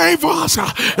not save us.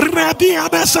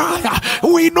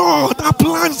 We know the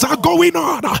plans are going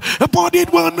on, but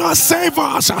it will not save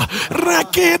us.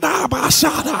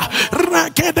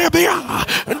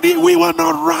 We will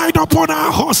not ride upon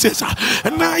our horses,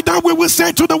 neither will we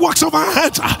say to the works of our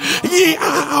hands, ye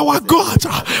are our God,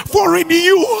 for in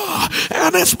you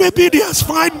and Nsppd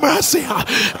find mercy.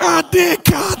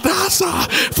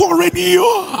 For in you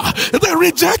the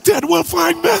rejected will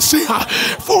find mercy.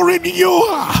 For in you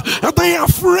the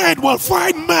afraid will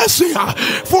find mercy.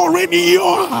 For in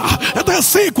you the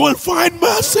sick will find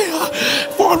mercy.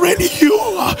 For in you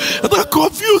the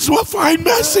confused will find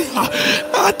mercy. For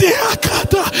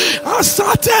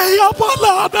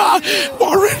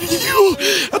in you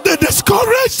the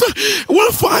discouraged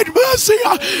will find mercy.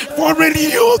 For in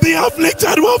you the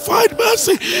afflicted will find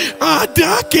mercy.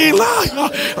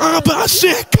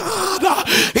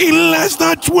 In less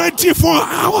than 24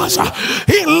 hours,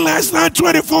 in less than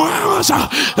 24 hours,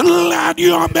 let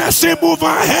your mercy move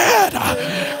ahead.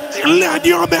 Let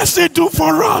your mercy do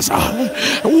for us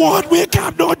what we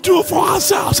cannot do for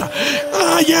ourselves.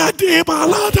 Let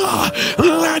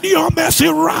your mercy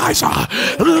rise.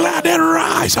 Let it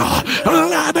rise.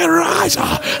 Let it rise.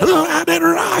 Let it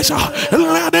rise.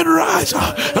 Let it rise.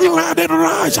 Let it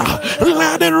rise.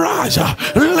 Let it rise.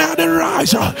 Let it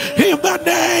rise. In the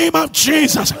name of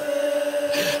Jesus.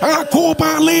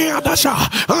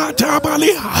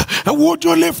 Would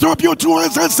you lift up your two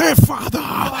hands and say, Father,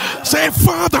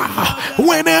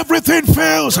 when everything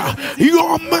fails,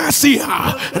 your mercy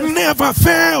never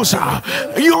fails.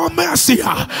 Your mercy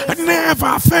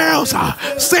never fails.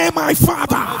 Say, my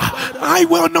Father, I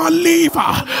will not leave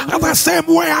the same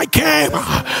way I came.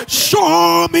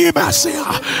 Show me mercy.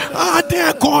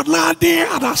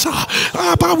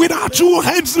 But with our two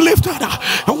hands lifted,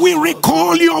 we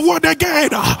recall your word again.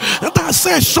 That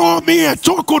says, show me a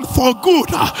token for good.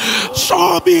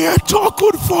 Show me a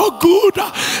token for good.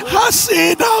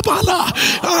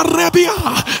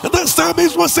 The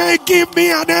psalmist was saying, give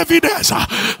me an evidence.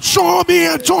 Show me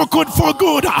a token for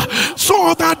good,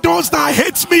 so that those that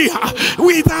hate me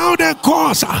without a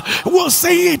cause will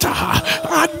see it.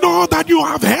 I know that you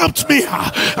have helped me.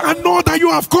 I know that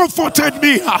you have comforted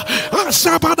me.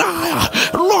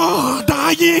 Lord, I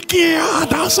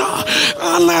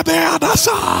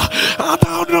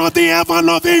thou not the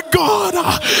ever-loving God,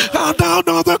 thou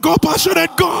not the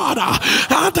compassionate God,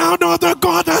 thou not the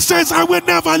God that says I will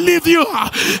never leave you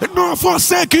nor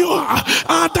forsake you,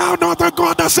 thou not the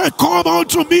God that said come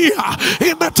unto me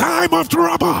in the time of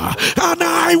trouble and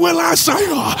I will answer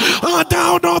you,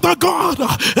 thou not the God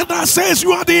that says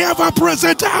you are the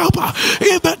ever-present help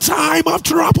in the time of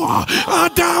trouble,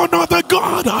 thou not the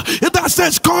God that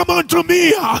says come unto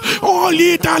me all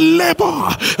ye that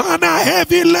labor and are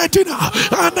heavy laden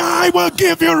and I will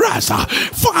give you rest.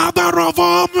 Father of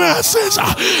all mercies,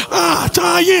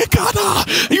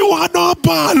 you are not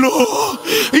Baal,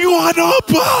 you are not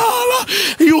Baal,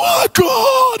 you are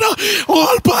God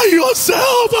all by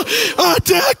yourself.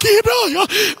 Atekina,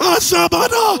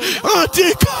 Asabada,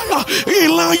 Atikaya,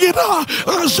 Ilayina,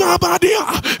 Asabadia,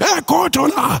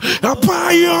 Ekotola,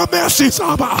 by your mercies,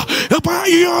 by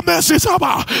your mercies,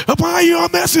 by your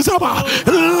mercies,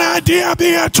 let there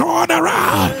be a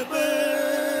turnaround.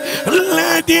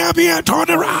 Let there be a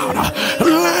turnaround.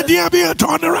 Let there be a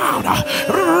turnaround.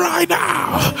 Right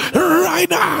now. Right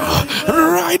now.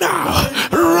 Right now.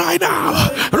 Right now.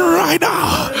 Right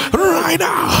now. Right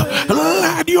now.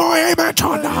 Let your amen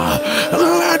turn.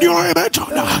 Let your amen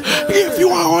turn. If you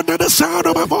are under the sound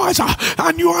of my voice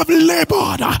and you have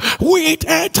labored with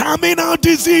a terminal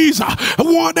disease,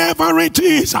 whatever it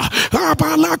is,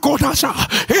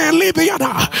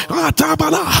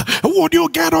 would you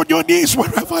get on your knees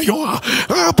wherever you are?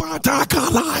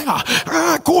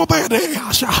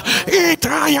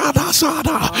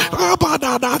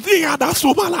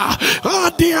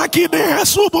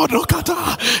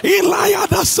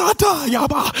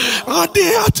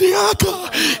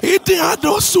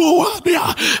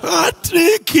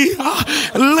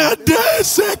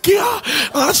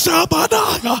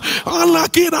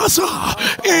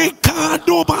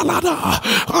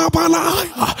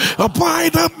 By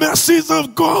the mercies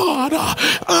of God, the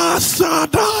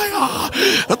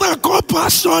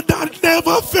compassion that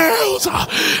never fails,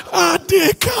 by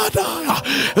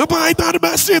that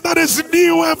mercy that is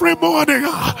new every morning,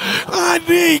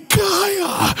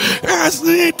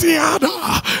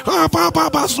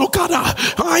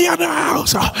 I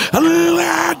announce,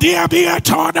 let there be a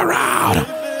turnaround.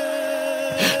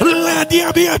 Let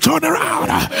there be a turnaround.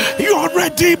 Your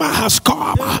Redeemer has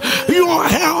come. Your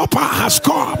Helper has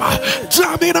come.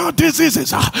 Terminal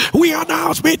diseases, we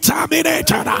announce be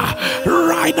terminated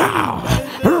right now.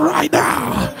 Right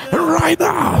now. Right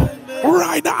now.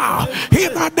 Right now,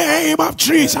 in the name of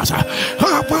Jesus.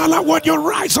 When you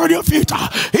rise on your feet,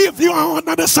 if you are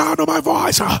under the sound of my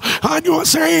voice and you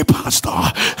say, Pastor,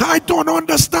 I don't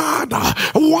understand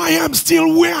why I'm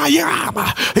still where I am.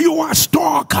 You are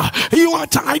stuck, you are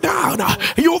tied down,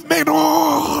 you've made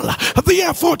all the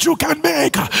effort you can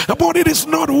make, but it is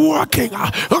not working.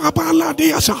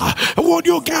 When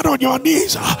you get on your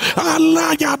knees,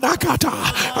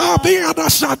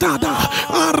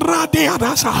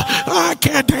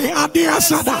 Akede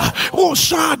Adiasada,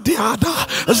 Oshadiada,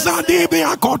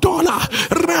 Zadibia Kotola,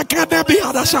 Rekede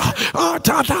Biadasa,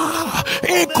 Atada,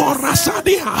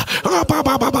 Ekorasadia,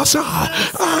 Abababasa,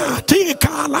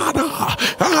 Tikalada,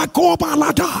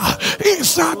 Akobalada,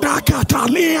 Isadakata,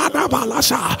 Liana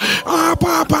Balasa,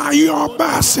 Ababa your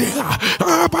mercy,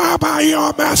 Ababa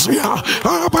your mercy,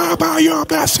 Ababa your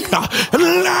mercy,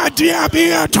 let there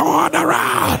be a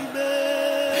turnaround.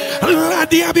 Let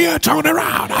there be a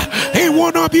turnaround. It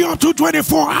will not be up to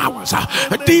 24 hours.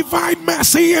 Divine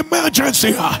mercy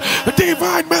emergency.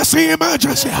 Divine mercy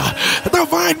emergency.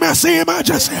 Divine mercy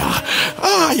emergency.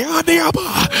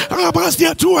 As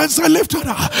their two hands are lifted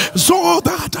so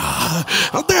that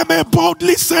they may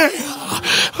boldly say,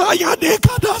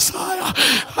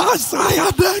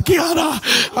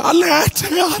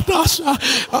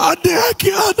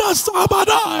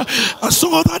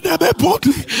 so that they may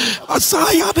boldly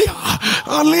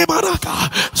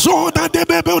so that they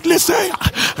may boldly say,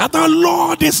 the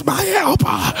Lord is my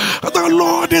helper. The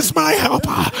Lord is my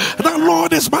helper. The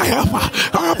Lord is my helper.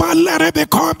 But let it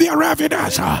become their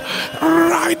evidence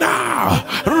right now.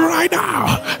 Right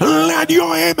now. Let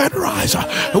your amen rise.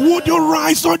 Would you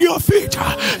rise on your feet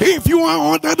if you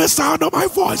are under the sound of my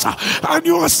voice and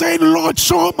you are saying, Lord,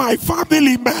 show my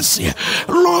family mercy.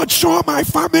 Lord, show my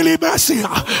family mercy.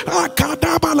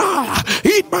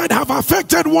 It might have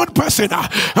affected one person,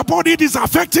 but it is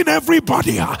affecting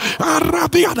everybody.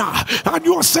 And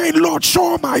you are saying, Lord,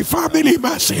 show my family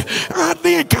mercy.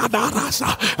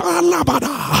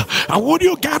 And would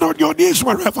you get on your knees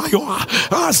wherever you are?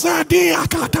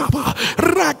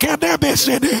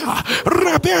 Rebesedea,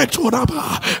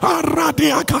 Rebetunaba,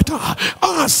 Aradiakata,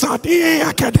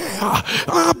 Asadia Kadea,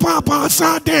 Ababa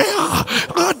Sadea,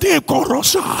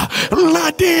 Adekorosa,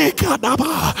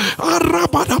 Ladekadaba,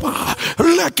 Arabadaba,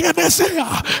 Lekenesea,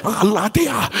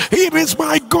 Aladia. It is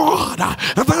my God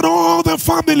that all the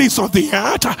families of the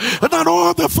earth, that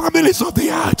all the families of the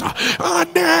earth are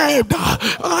named.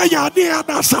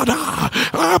 Ayaniana Sada,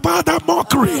 about the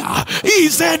mockery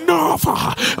is enough,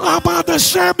 about the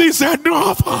shame is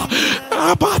enough,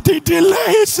 about the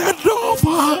delay is enough,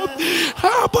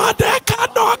 about they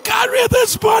cannot carry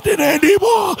this burden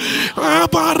anymore.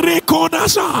 About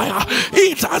Rekonasaya,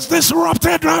 it has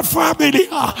disrupted their family.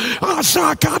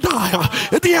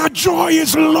 Their joy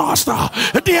is lost,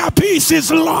 their peace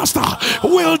is lost.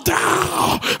 Will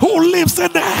thou who lives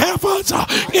in the heavens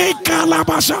in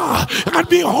Calabasha and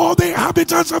behold the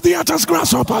inhabitants of the earth as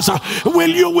grasshoppers, will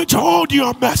you withhold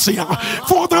your mercy?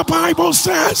 For the Bible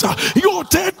says your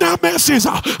tender mercies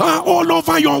are all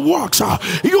over your works.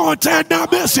 Your tender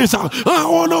mercies are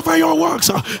all over your works.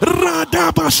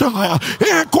 Radabashaya,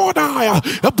 Ekodaya,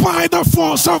 by the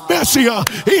force of mercy,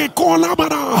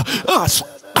 Ekolabara, us.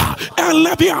 And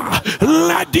let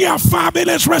their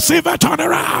families receive a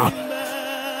turnaround.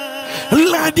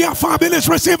 Let their families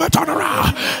receive a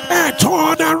turnaround. And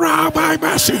turn around by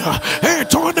mercy. And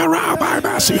turn around by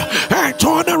mercy. And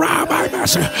turn around by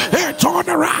mercy. And turn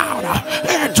around.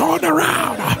 And turn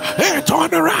around. And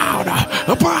turn around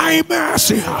by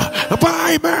mercy.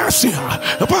 By mercy.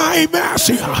 By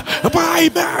mercy. By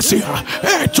mercy.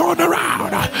 And turn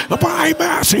around by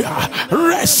mercy.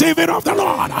 Receive it of the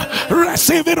Lord.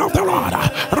 Receive it of the Lord.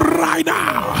 Right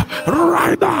now.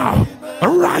 Right now.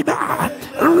 Right now.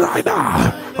 Right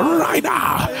now, right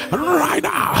now, right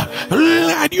now,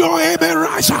 let your amen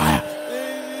rise.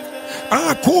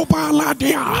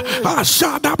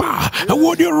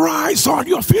 Would you rise on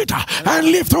your feet and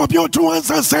lift up your two hands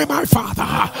and say, my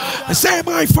Father, say,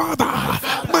 my Father,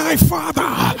 my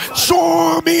Father,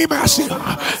 show me mercy,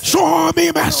 show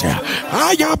me mercy.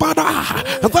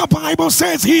 The Bible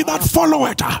says, he that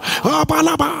followeth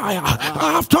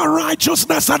after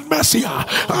righteousness and mercy,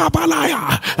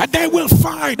 they will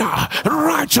find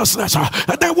righteousness,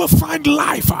 they will find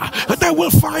life, they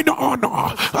will find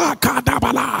honor.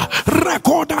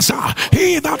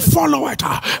 He that followeth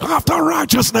after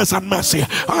righteousness and mercy,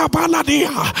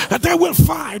 they will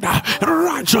find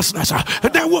righteousness,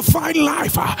 they will find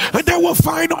life, they will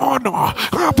find honor.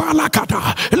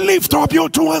 Lift up your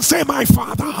two and say, my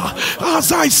Father,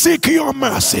 as I seek your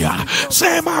mercy.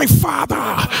 Say, my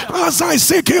Father, as I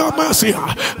seek your mercy.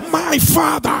 My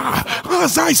Father,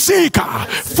 as I seek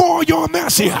for your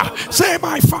mercy. Say,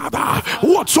 my Father,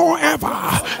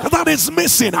 whatsoever that is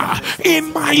missing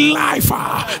in my life,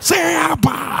 say,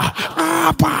 Abba,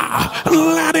 Abba,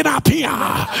 let it appear,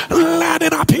 let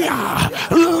it appear,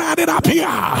 let it appear,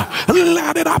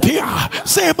 let it appear.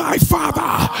 Say, my Father,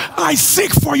 I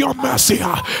seek for your mercy,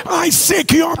 I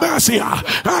seek your mercy,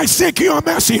 I seek your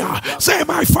mercy. Say,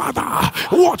 my Father,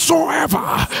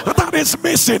 whatsoever that is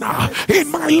missing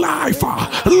in my life,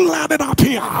 let it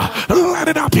appear, let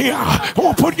it appear.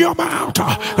 Open your mouth.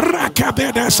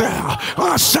 Rakabedese,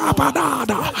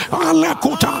 Asabadada,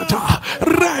 Alekutata,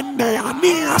 Rende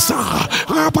Aniasa,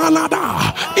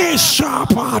 Abalada,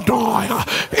 Ishapadoya,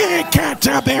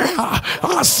 Eketebea,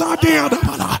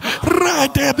 Asadiana,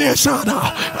 Redebesada,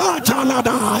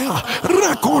 Ataladaya,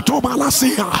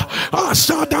 Rakotobalasia,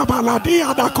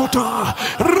 Asadabaladia Dakota,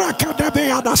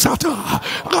 Rakadebeada Sata,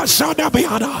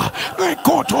 Asadabeada,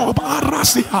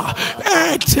 Ekotobarasia,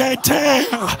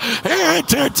 Etetea,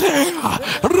 Etetea,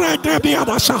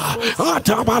 Redebiadasa,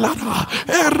 Atabalada,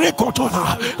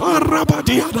 Erekotola,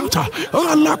 Arabadiadata,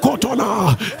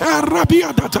 Alakotola,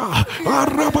 Arabiadata,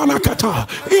 Arabalakata,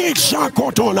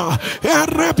 Ishakotola,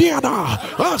 Arabiada,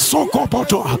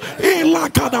 Asokopoto,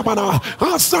 Ilakadabana,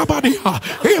 Asabadia,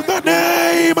 in the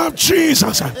name of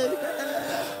Jesus.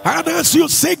 And as you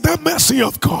seek the mercy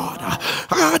of God,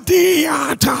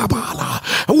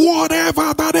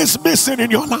 whatever that is missing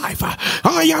in your life,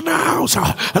 I announce,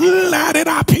 let it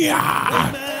appear.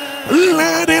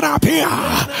 Let it appear.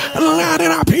 Let it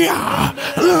appear.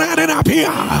 Let it appear.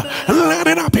 Let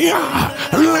it appear.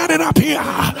 Let it appear.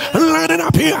 Let it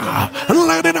appear.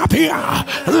 Let it appear.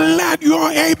 Let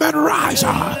your amen rise.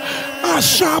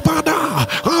 Ashabada.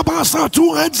 Abasa,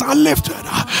 2 hands are lifted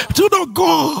to the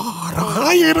God.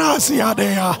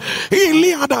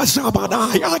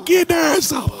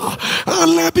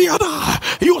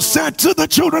 You said to the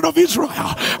children of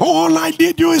Israel, all I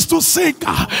need you is to sing,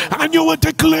 and you will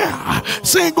declare,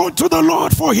 sing unto the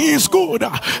Lord, for he is good,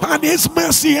 and his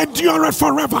mercy endureth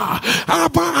forever.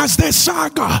 As they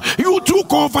sang, you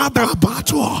took over the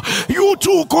battle. You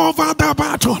took over the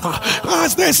battle.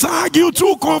 As they sang, you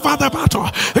took over the battle.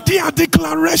 Their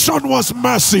declaration was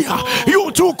mercy.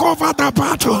 You took over the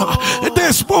battle.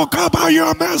 They spoke about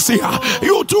your mercy.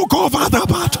 You took over the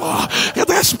battle.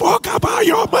 They spoke about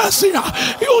your mercy.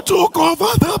 You took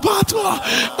over the battle.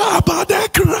 But they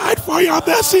cried for your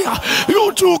mercy.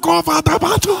 You took over the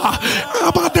battle.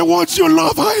 But the ones you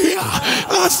love are here.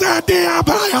 I said,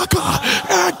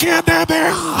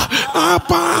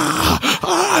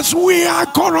 as we are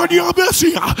calling on your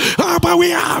mercy, but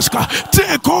we ask,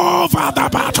 take over the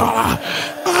battle.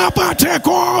 But take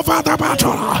over the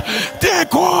battle.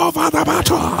 Take over the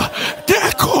battle.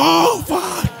 Take over.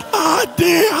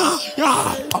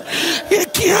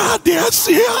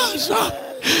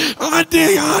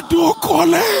 Adia do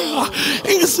kolea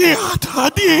isiata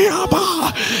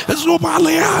diaba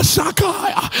zubalea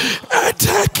sakaya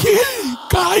eteki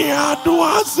kaya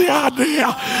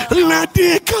duaziadia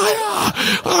ledikaya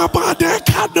but they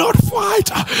cannot fight.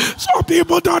 Some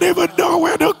people don't even know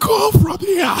where to go from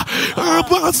here.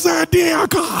 But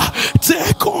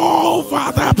take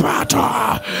over the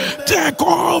battle. Take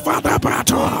over the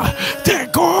battle.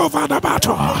 Take over the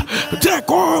battle.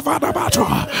 Take over the battle.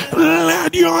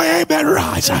 Let your amen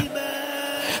rise.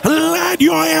 Let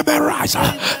your amen rise.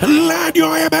 Let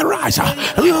your amen rise.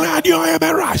 Let your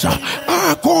amen rise. The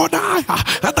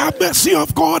mercy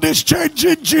of God is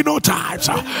changing genotypes.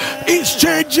 It's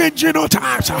changing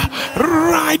genotypes.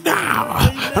 Right now.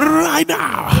 Right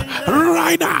now.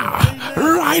 Right now.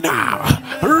 Right now.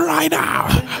 Right now.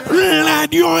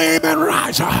 Let your amen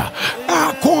rise.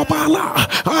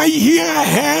 I hear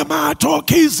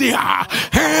hematokizia.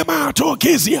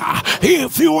 Hematokizia.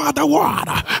 If you are the one,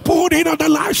 put it on the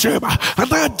live stream.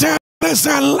 The devil is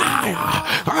a liar.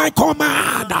 I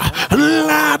command,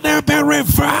 let it be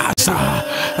reversed.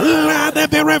 Let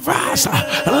it be reversed.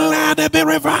 Let it be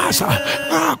reversed.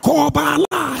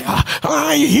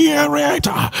 I hear it.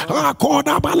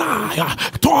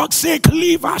 Toxic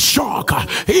liver shock.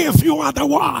 If you are the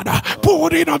one,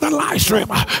 put it on the live stream.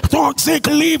 Toxic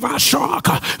liver shock.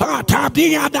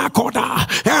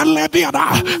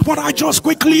 But I just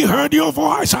quickly heard your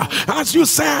voice as you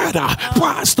said,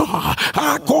 Pastor,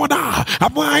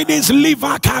 mine is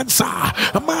liver cancer.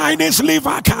 Mine is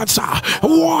liver cancer.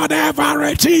 Whatever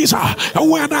it is,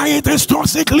 whether it is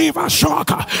toxic liver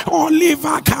shock or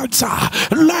liver cancer,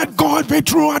 let God be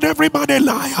true and every man a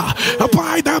liar.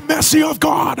 By the mercy of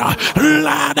God,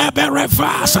 let it be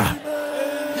reversed.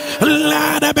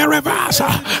 Let it be reversed.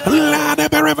 Let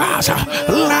it be reversed.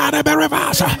 Let it be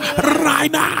reversed.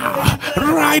 Right now.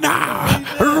 Right now.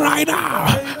 Right now.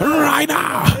 Right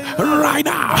now. Right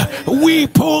now. We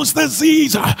pose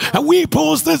disease. We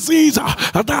pose disease.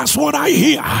 That's what I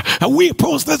hear. We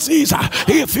pose disease.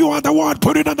 If you are the one,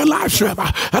 put it on the live stream.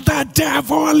 The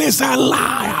devil is a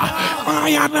liar. I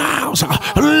announce,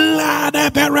 let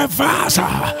it be reversed.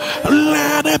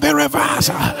 Let it be reversed.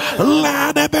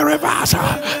 Let it be reversed.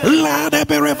 Let it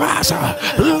be reversed.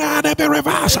 Let it be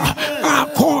reversed.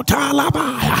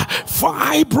 Akotalabaya,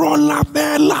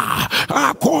 fibrolamella,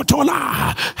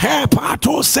 akotola,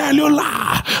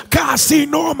 hepatocellular,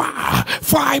 carcinoma,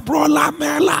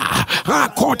 fibrolamella,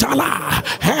 akotala,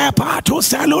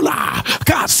 hepatocellular,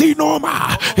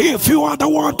 carcinoma. If you are the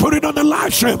one, put it on the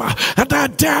live stream.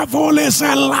 The devil is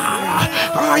a liar.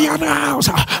 I announce,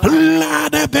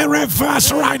 let it be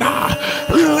reversed right now.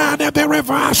 Let it be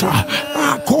reversed.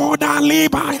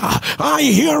 I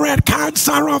hear it.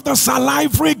 Cancer of the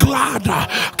salivary gland.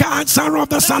 Cancer of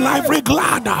the salivary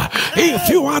gland. If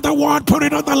you are the one, put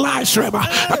it on the live stream.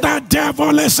 The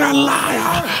devil is a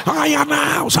liar. I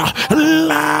announce,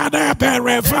 let it be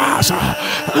reversed.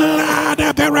 Let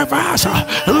it be reversed.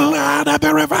 Let it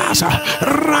be reversed.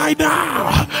 Right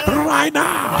now. Right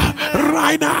now.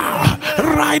 Right now.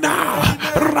 Right now.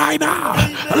 Right now.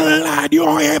 Let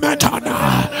your amen turn.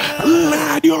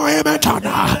 Let your amen turn.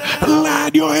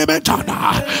 Let your amen turn.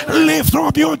 Lift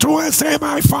up your two and say,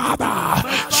 my Father,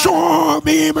 show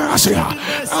me mercy.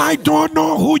 I don't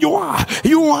know who you are.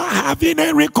 You are having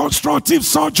a reconstructive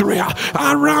surgery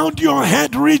around your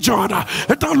head region.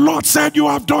 The Lord said you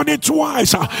have done it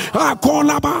twice.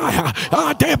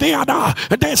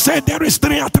 They said there is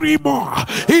three more.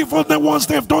 Even the ones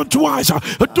they've done twice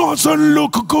doesn't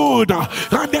look good.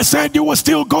 And they said you will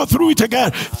still still go through it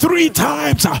again 3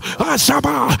 times.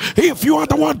 If you are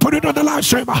the one putting on the live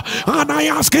stream, and I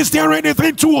ask, is there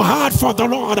anything too hard for the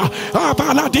Lord?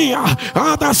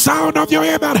 The sound of your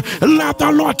amen. Let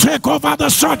the Lord take over the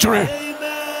surgery.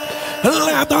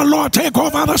 Let the Lord take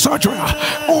over the surgery.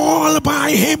 All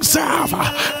by himself.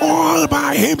 All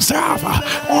by himself.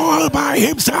 All by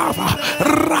himself.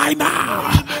 Right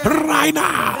now. Right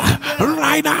now.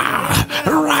 Right now.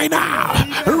 Right now.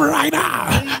 Right now.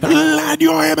 Let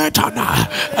your amen turn.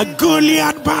 A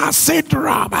Guillain-Barré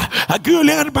syndrome. A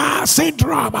Guillain-Barré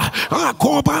syndrome.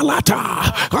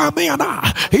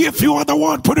 If you are the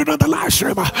one put it on the live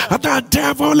stream, the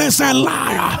devil is a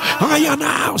liar. I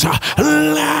announce,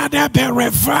 let it be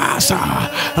reversed.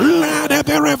 Let it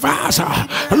be reversed.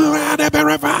 Let it be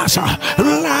reversed.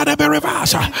 Let it be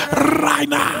reversed. Right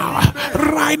now.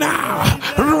 Right now.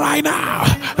 Right now.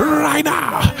 Right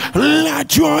now.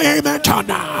 Let your amen turn.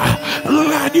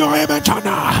 Let your amen turn.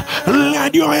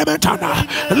 Let your amen turn.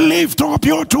 Lift up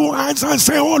your 2 hands and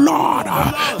say, oh Lord,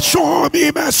 show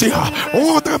me mercy.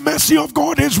 Oh, the mercy of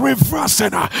God is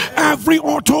reversing every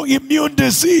autoimmune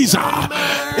disease.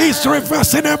 It's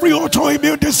reversing every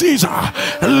autoimmune disease.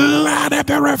 Let it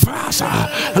be reversed.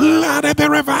 Let it be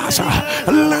reversed.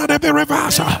 Let it be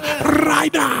reversed.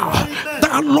 Right now.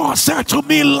 The Lord said to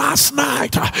me last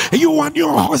night, you and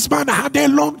your husband had a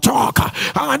long talk,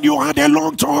 and you had a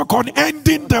long talk on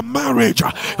ending the marriage.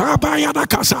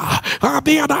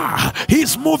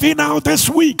 He's moving out this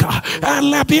week, but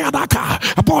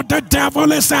the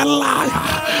devil is a liar.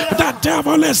 The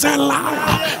devil is a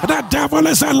liar. The devil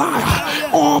is a liar.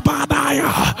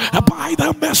 Obadiah, by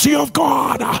the mercy of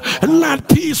God, let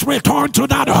peace return to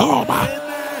that home.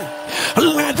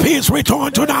 Let peace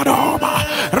return to that home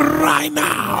right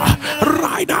now,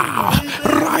 right now,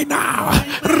 right now,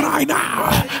 right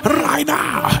now, right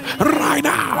now, right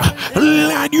now.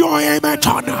 Let your amen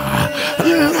turn.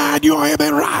 Let your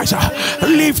amen rise.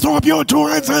 Lift up your 2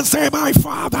 hands and say, my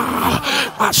Father,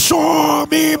 show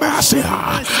me mercy.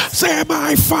 Say,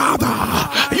 my Father,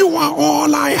 you are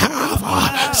all I have.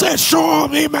 Say, show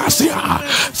me mercy.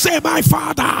 Say, my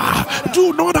Father,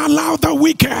 do not allow the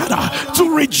wicked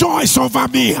to rejoice over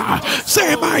me.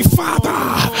 Say, my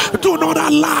Father, do not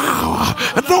allow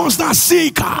those that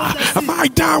seek my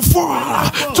downfall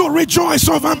to rejoice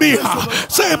over me.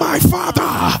 Say, my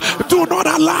Father, do not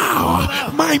allow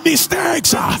my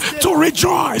mistakes to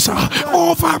rejoice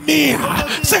over me.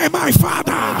 Say, my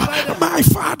Father, my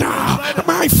Father,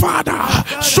 my Father,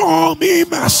 show me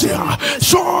mercy.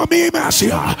 Show me mercy.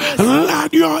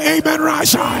 Let your amen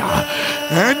rise higher.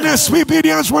 And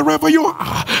Nsppd, wherever you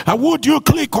are, would you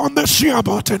click on the share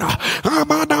button?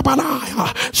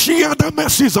 Share the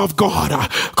message of God.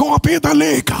 Copy the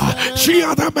link.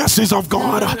 Share the message of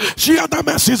God. Share the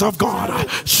message of God.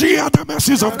 Share the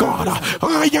message of God.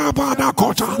 Ayabana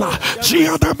Kotala.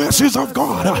 Share the message of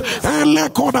God.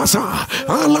 Elekodasa.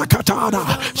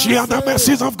 Alakatada. Share the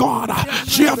message of God.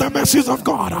 Share the message of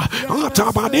God.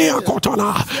 Atabania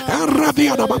Kotala.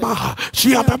 Arabiana Baba.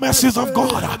 Share the message of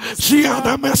God. Share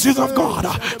the message of God.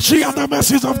 Share the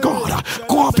message of God.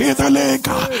 Copy the link.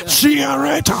 Share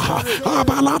it.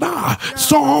 Abalada.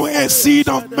 Sow a seed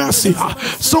of mercy.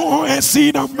 Sow a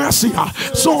seed of mercy.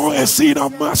 Sow a seed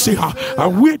of mercy.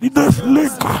 With this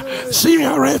link.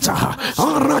 Share it.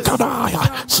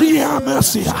 Arakadaya. Share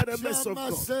mercy. Share the message of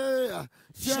God.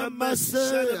 Share the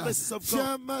message of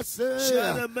God.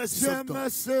 Share the message of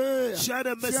God. Share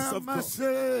the message of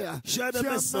God. Share the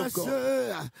message of God.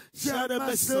 Share the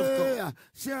message of God.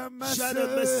 Share the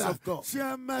message of God.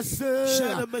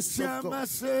 Share the message of God.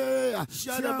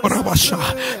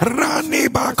 Rani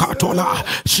Bakatola.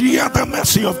 Share the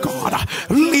mercy of God.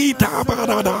 Lita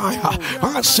Badadaya.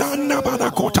 Ashana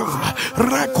Badakota.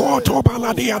 Rakoto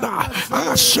Baladiana.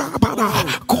 Ashabana.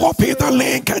 Copy the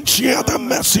link and share the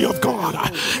mercy of God.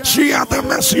 Share the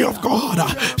mercy of God.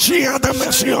 Share the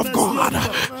mercy of God.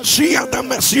 Share the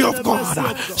mercy of God.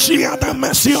 Share the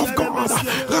mercy of God.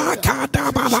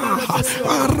 Akadabala.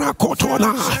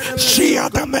 Arakotola. Share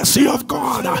the mercy of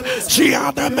God.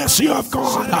 Share the mercy of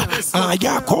God.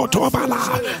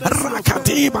 Ayakotobala.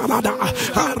 Rakatibalada.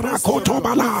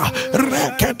 Arakotobala.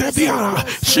 Rekedebiara.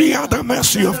 Share the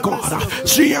mercy of God.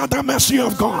 Share the mercy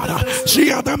of God.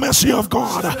 Share the mercy of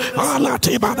God.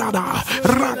 Alatibadada.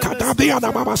 Rakadabiara. Share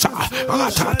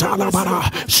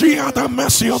the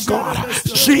mercy of God.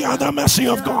 Share the mercy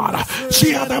of God.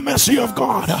 Share the mercy of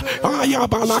God.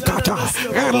 Ayabalakata.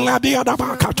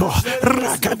 Elabiadabakato.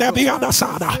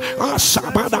 Rakadebiadasada.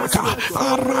 Asabadaka.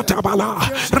 Aratabala.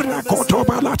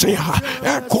 Rakotobalatia.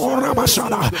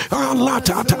 Ekorabasada.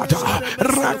 Alatata.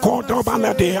 Rakotoba.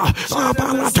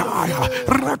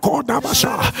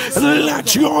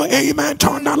 Let your amen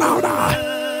turn louder.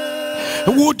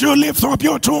 Would you lift up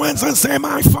your two hands and say,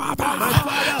 my Father?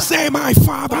 Say, my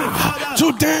Father,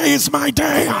 today is my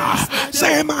day.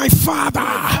 Say, my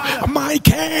Father, my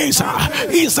case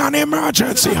is an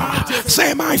emergency.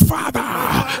 Say, my Father,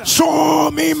 show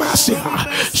me mercy.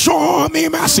 Show me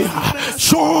mercy.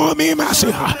 Show me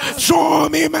mercy. Show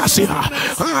me mercy. For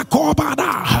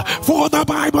the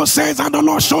Bible says, and the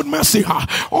Lord showed mercy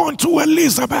unto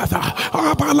Elizabeth,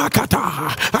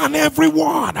 and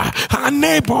everyone, her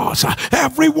neighbors,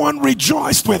 everyone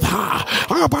rejoiced with her.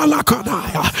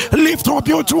 Lift up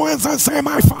your two hands and say,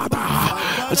 my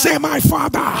Father, say, my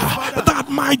Father, that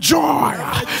my joy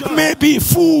may be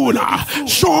full.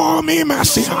 Show me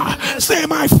mercy. Say,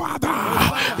 my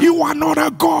Father, you are not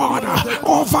a God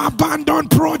of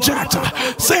abandoned project.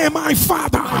 Say, my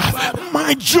Father,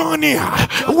 my journey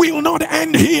will not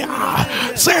end here.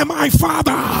 Say, my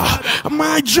Father,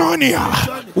 my journey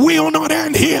will not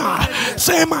end here.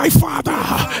 Say, my Father,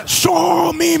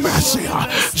 show me mercy.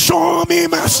 Show me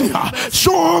mercy.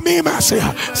 Show me mercy.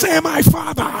 Say, my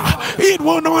Father, it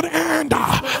will not end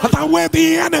the way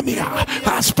the enemy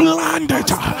has planned it.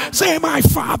 Say, my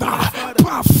Father,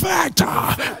 perfect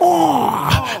all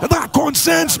that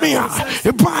concerns me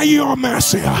by your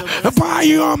mercy. By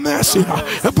your mercy.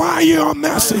 By your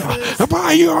mercy.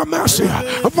 By your mercy.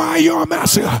 By your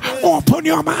mercy. Open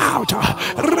your mouth.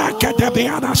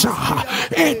 Rakadebiadasa.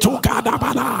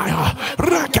 Etukadabalaya.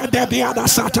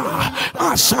 Rakadebiadasata.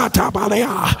 Asata balea.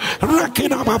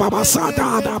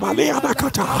 Rakinababasata.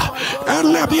 Dabaleadakata.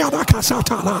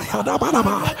 Elebiadakasata.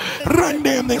 Dabalaba.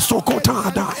 Rende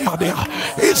Mesokota. Dayadea.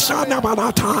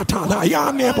 Isanabalatata.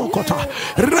 Yanebokota.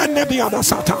 Rende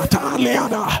Biadasata.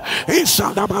 Leada.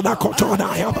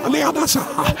 Isanabakotona. Yabaleadasa.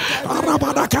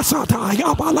 Arabadakasata.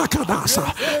 Yabalakadasa.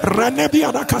 Rende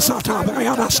Biadakasata.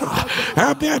 Bayadasa.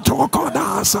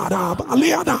 Ebetokodasa.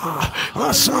 Baliada.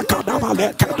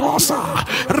 Asakadabalekadosa.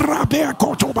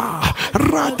 Rabekotoba.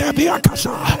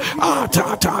 Randebiakasa.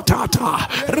 Atatata.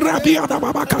 Rabiada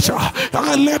Babakasa.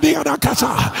 Alebiada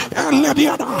Kasa.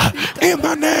 Alebiada. In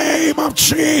the name of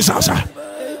Jesus.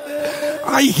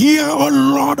 I hear a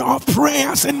lot of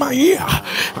prayers in my ear,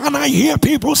 and I hear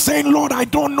people saying, Lord, I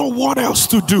don't know what else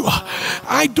to do.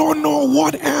 I don't know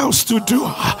what else to do.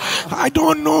 I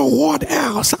don't know what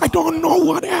else. I don't know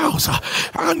what else.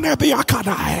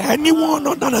 Anyone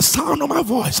under the sound of my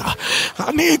voice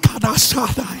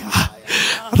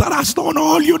that has done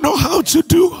all you know how to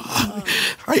do,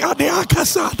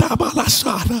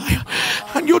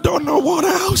 and you don't know what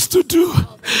else to do.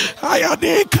 By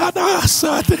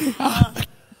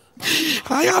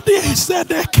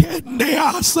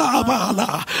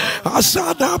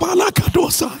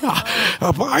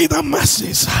the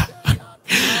mercies,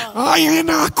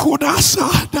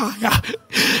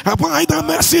 by the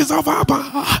mercies of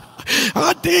Abba.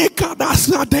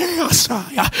 Adekadasa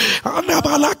deasaya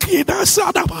anabalakida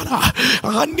sadabara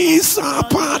anisa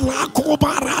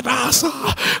palakobaradasa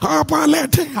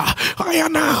abaletea. I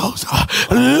announce,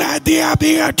 let there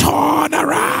be a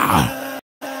turnaround.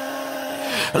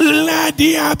 Let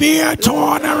there be a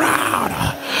turnaround.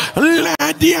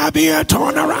 Let there be a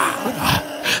turnaround.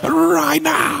 Right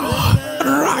now.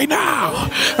 Right now.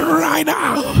 Right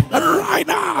now. Right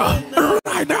now.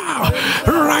 Right now.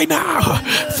 Right now.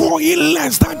 For in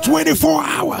less than 24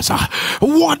 hours,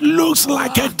 what looks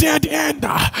like a dead end,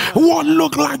 what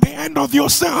look like the end of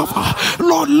yourself,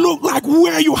 Lord, look like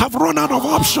where you have run out of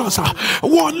options,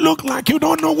 what look like you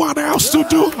don't know what else to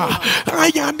do.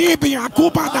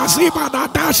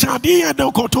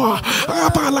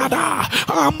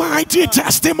 A mighty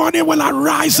testimony will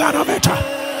arise out of it.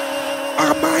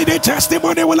 A mighty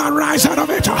testimony will arise out of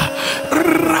it.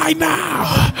 Right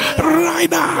now. Right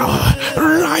now.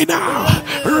 Right now.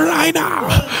 Right now.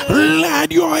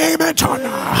 Let your amen turn.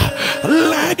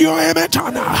 Let your amen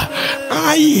turn.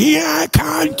 I hear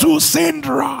Cantu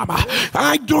syndrome.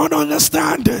 I don't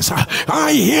understand this.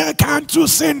 I hear Cantu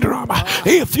syndrome.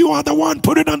 If you are the one,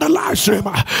 put it on the live stream.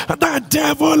 The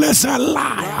devil is a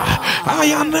liar. I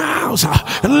announce,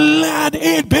 let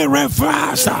it be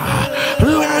reversed.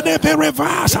 Let it be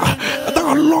reversed.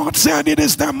 The Lord said it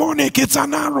is demonic. It's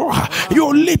an arrow.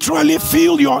 You literally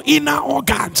feel your inner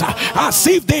organs as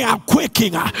if they are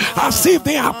quaking. As if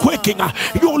they are quaking.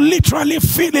 You literally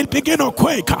feel it begin to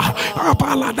quake.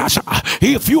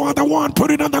 If you are the one,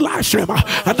 put it on the live stream.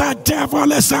 The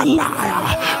devil is a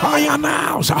liar. I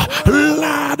announce,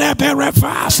 let it be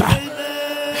reversed.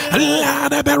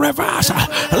 Let it be reversed.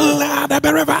 Let it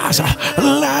be reversed.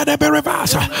 Let it be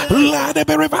reversed. Let it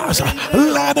be reversed.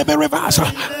 Let it be reversed.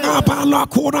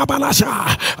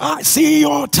 I see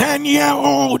your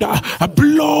 10-year-old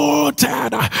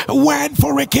bloated, went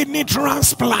for a kidney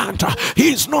transplant.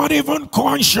 He's not even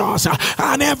conscious,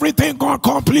 and everything got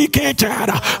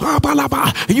complicated.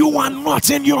 You are not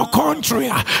in your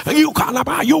country.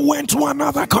 You went to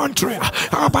another country.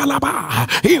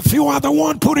 If you are the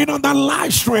one putting on the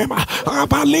live stream,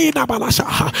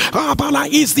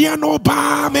 is there no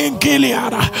balm in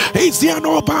Gilead? Is there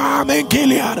no balm in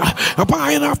Gilead?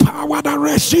 By the power that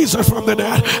raised Jesus from the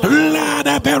dead, let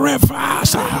it be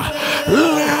reversed.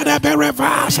 Let it be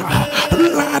reversed.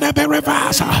 Let it be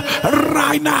reversed.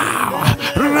 Right now.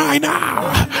 Right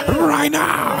now. Right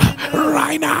now.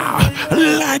 Right now.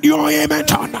 Let your amen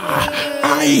turn.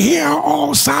 I hear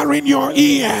ulcer in your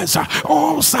ears.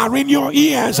 Ulcer in your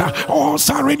ears.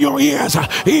 Ulcer in your ears.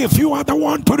 If you are the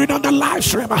one put it on the live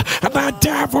stream, the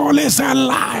devil is a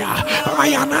liar. I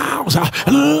announce,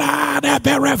 let it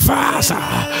be reversed.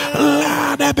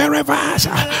 Let it be reversed.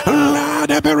 Let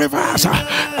it be reversed.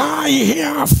 I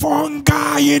hear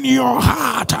fungi in your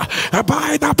heart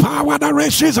by the power that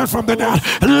raised Jesus from the dead.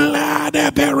 Let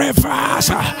it be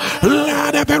reversed.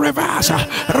 Let it be reversed.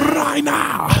 Right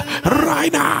now.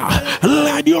 Right now.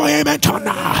 Let your amen turn.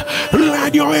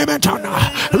 Let your amen turn.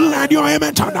 Let your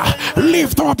amen turn.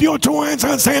 Lift up your two hands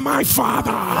and say, my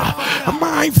Father,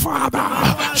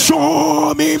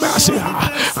 show me mercy.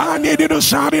 I need you to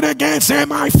shout it again. Say,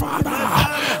 my Father,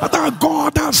 the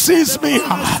God that sees me.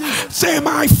 Say,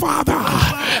 my Father,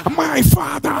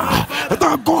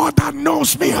 the God that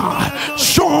knows me.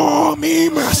 Show me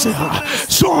mercy.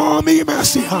 Show me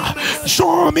mercy.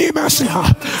 Show me mercy.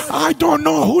 I don't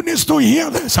know who needs to hear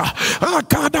this.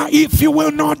 If you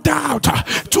will not doubt,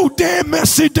 today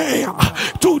mercy day.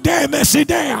 Today mercy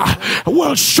day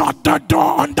will shut the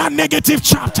door on that negative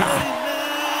chapter.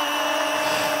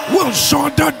 We'll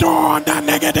shut the door on that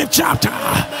negative chapter.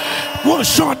 We'll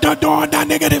shut the door on that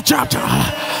negative chapter.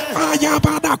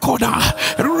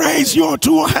 Raise your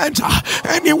two hands.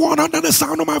 Anyone under the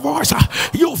sound of my voice,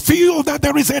 you feel that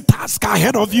there is a task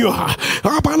ahead of you.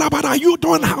 You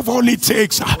don't have all it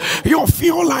takes. You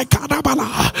feel like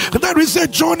there is a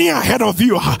journey ahead of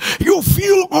you. You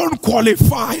feel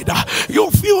unqualified.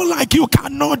 You feel like you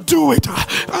cannot do it.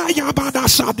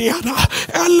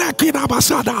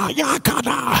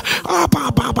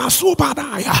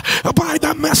 By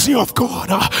the mercy of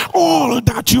God, all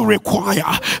that you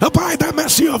require, by the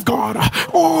mercy of God,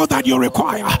 all that you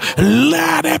require,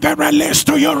 let it be released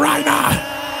to you right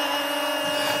now.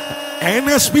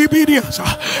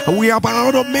 Nsppd, we are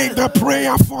about to make the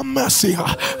prayer for mercy.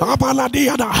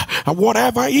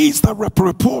 Whatever is the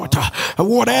report,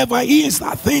 whatever is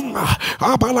that thing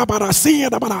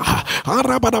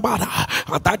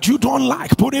that you don't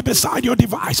like, put it beside your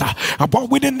device. But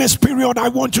within this period, I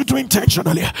want you to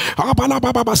intentionally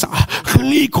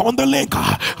click on the link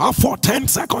for 10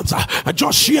 seconds.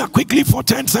 Just share quickly for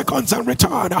 10 seconds and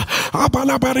return.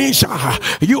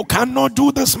 You cannot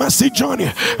do this mercy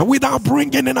journey without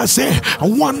bringing in, I say,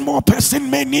 one more person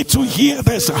may need to hear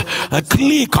this.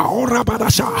 Click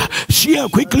share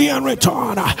quickly and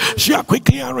return. Share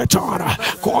quickly and return.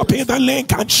 Copy the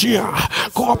link and share.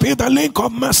 Copy the link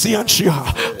of mercy and share.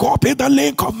 Copy the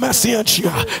link of mercy and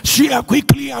share. Share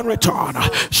quickly and return.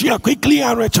 Share quickly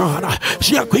and return.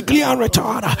 Share quickly and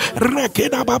return.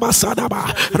 Rekeda baba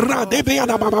sadaba.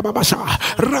 Radebeana baba babasha.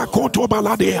 Rakoto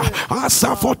baladea.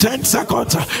 Asa for 10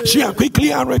 seconds. Share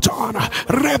quickly and return.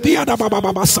 Rebiana baba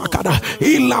baba sakada.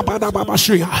 Ilabada baba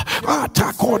shia.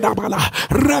 Atakoda bala.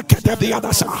 Rekete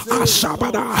biadasa.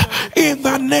 Ashabada. In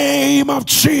the name of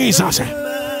Jesus.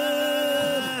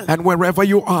 And wherever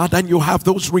you are, then you have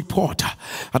those reports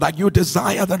that you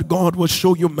desire that God will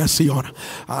show you mercy on.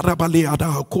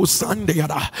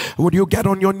 Would you get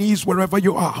on your knees wherever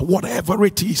you are, whatever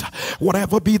it is,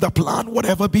 whatever be the plan,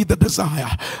 whatever be the desire.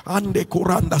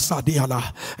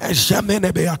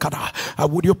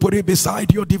 Would you put it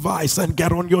beside your device and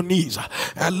get on your knees?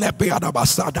 I'm going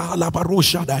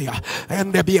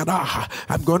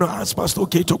to ask Pastor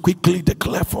K to quickly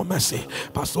declare for mercy.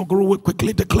 Pastor Guru will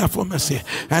quickly declare for mercy.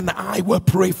 And I will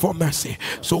pray for mercy.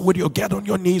 So would you get on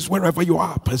your knees wherever you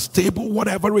are, stable,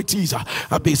 whatever it is,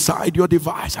 beside your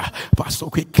device. Pastor,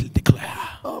 quickly declare.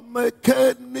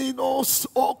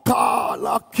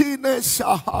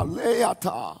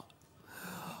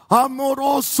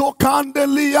 Amoroso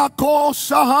candelia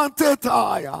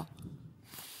koshahantetaya.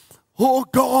 Oh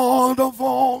God of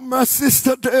all mercies,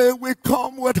 today we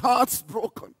come with hearts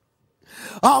broken.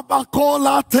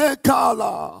 Abakola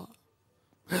tekala.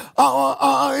 Our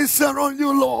eyes are on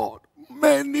you, Lord.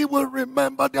 Many will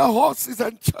remember their horses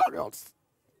and chariots.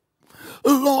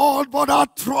 Lord, but our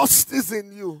trust is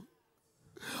in you.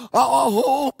 Our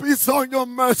hope is on your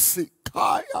mercy.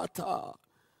 Kayata.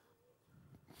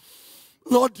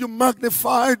 Lord, you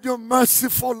magnified your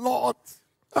merciful Lord,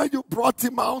 and you brought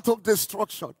him out of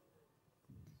destruction.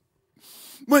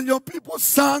 When your people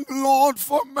sang, Lord,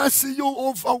 for mercy, you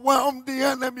overwhelmed the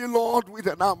enemy, Lord, with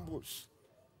an ambush.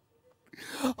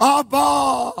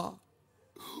 Abba,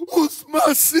 whose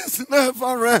mercies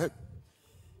never end.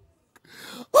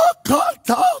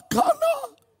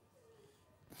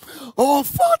 Oh,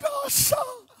 Father,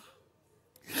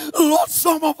 Lord,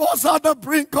 some of us are at the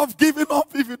brink of giving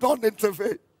up if you don't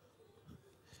intervene.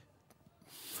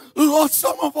 Lord,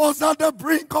 some of us are at the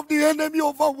brink of the enemy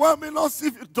overwhelming us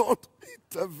if you don't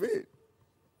intervene.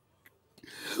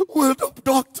 Will the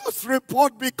doctor's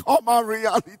report become a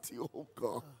reality, oh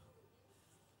God?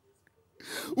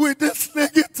 Will this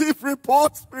negative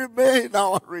reports remain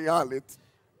our reality?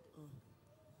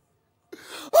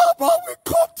 But we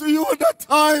come to you in a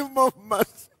time of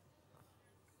mercy.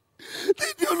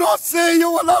 Did you not say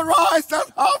you will arise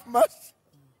and have mercy?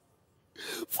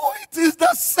 For it is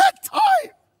the set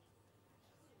time.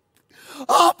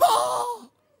 Abba!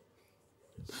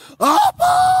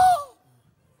 Abba!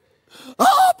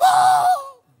 Abba!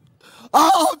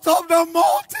 Out of the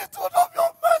multitude of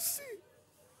your mercy.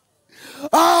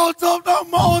 Out of the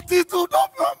multitude of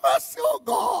your mercy, oh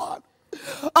God.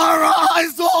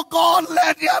 Arise, oh God,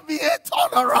 let there be a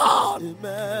turnaround.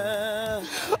 Amen.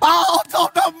 Out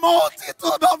of the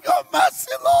multitude of your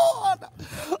mercy, Lord.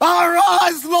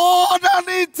 Arise, Lord, and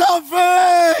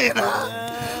intervene.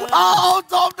 Amen.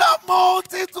 Out of the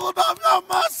multitude of your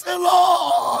mercy,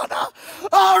 Lord.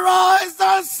 Arise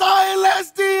and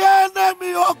silence the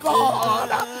enemy, oh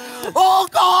God. Amen. Oh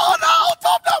God, out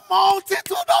of the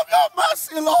multitude of your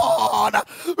mercy, Lord.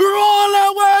 Roll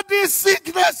away these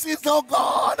sicknesses, oh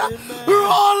God. Amen.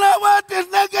 Roll away the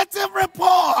negative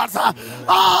reports.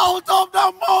 Out of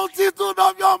the multitude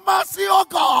of your mercy, oh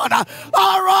God.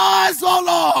 Arise, oh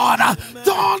Lord.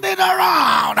 Turn it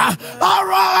around.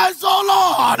 Arise, oh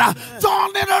Lord.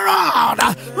 Turn it around.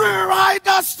 Rewrite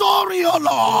the story, oh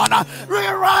Lord.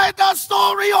 Rewrite the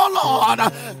story, oh Lord.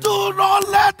 Do not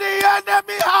let the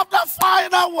enemy have the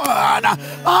final word.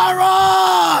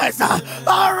 Arise.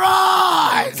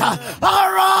 Arise.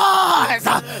 Arise.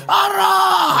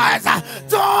 Arise.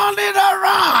 Turn it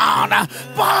around.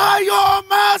 By your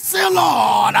mercy,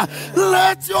 Lord.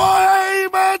 Let your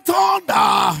amen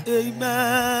thunder.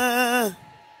 Amen.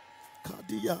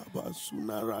 Kadiyaba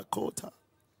sunarakota.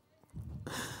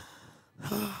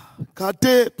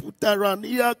 Kade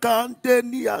putarania kante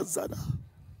niazana.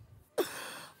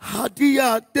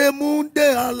 Hadia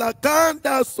demunde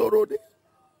alakanda sorode.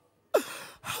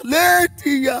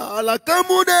 Letia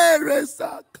alakamude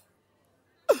resaka.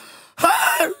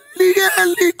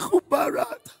 Halieli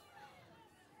kubarata.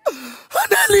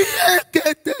 Haneli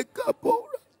ekete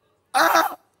kapora.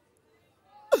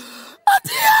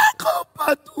 Adiako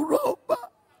paturoba.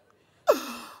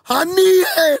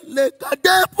 Haniele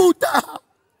kadeputa.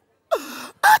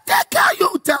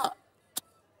 Atekayuta.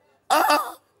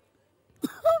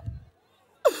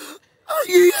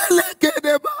 Ayele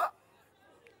kedeba.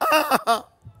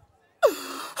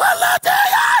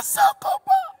 Haladeya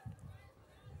sokoba.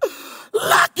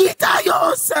 Lakita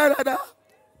yo sarada.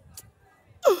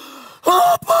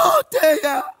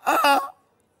 Opoteya.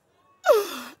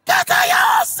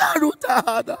 Kataya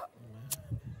sarutahada.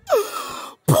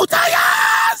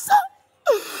 Putayasa.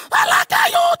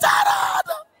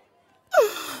 Alakayutarada.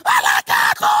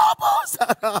 Alakakobo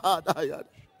sarada.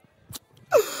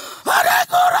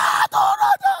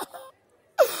 Areguradorada.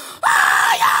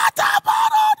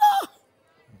 Ayatabarada.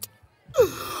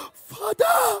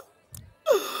 Father,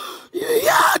 you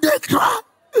hear the cry.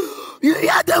 You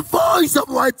hear the voice of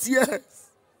my tears.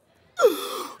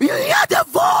 You hear the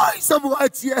voice of my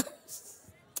tears.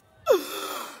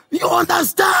 You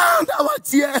understand our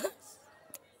tears.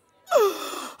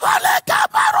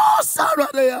 Alekabarosa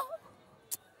radea.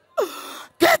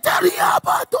 Keteria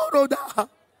batoroda.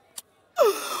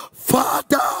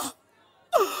 Father,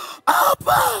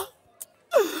 Abba,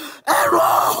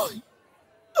 Eroi,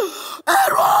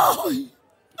 Eroi,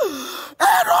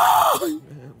 Eroi,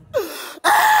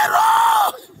 Eroi,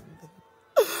 Eroi,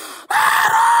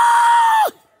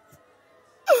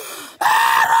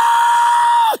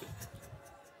 Eroi,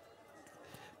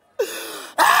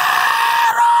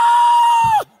 Eroi,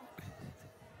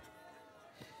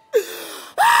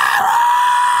 Eroi.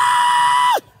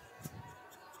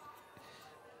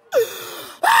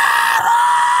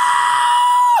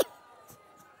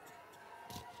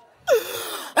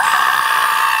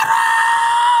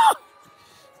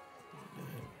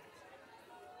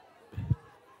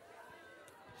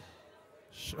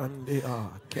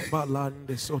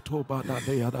 Balande Sotobada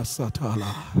Deada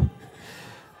Satala.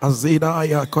 Azida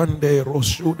Yakonde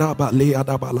Roshuda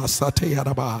Baleada Balasate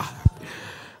Adaba.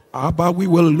 Abba, we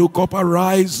will look up,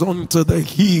 arise unto the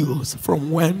hills,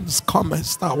 from whence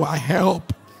cometh our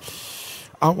help.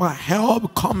 Our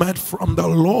help cometh from the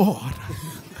Lord.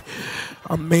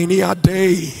 And many a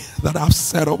day that I've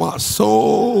said of our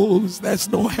souls, there's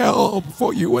no help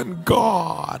for you in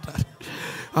God.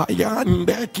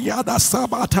 Ayande kiada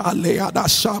sabata leada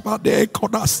shabade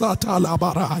kodasata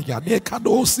labaraya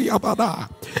nekadosi abada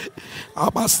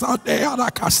abasade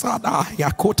adakasada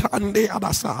yakotande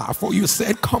adasa. For you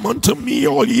said, come unto me,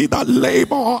 all ye that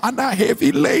labor and are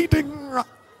heavy laden,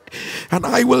 and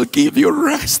I will give you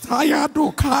rest.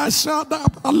 As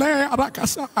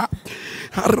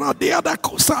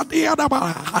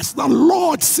the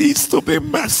Lord sees to be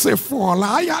merciful,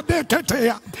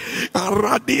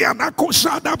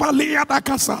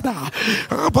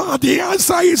 the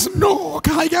answer is no.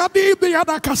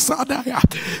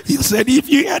 He said, if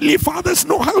you earthly fathers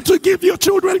know how to give your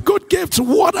children good gifts,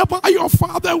 what about your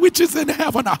Father which is in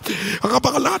heaven?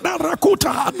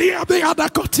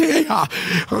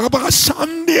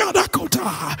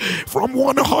 From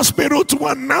one hospital to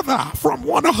another, from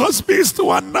one hospice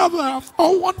to another,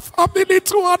 from one family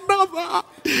to another,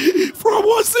 from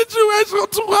one situation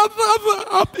to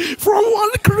another, from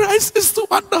one crisis to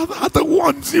another. The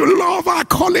ones you love are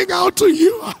calling out to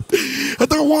you.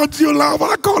 The ones you love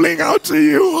are calling out to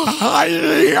you.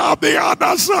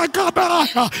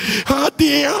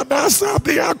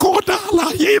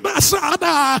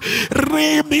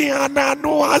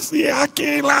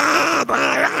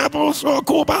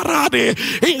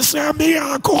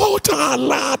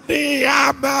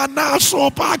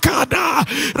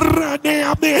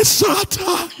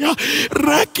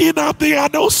 Rakina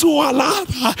Piano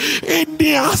Sualada,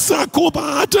 India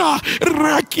Sakubata,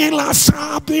 Rakila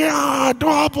Sabia,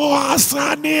 Dobo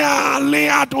Asania,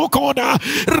 Lea Dukoda,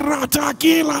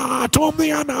 Ratakila,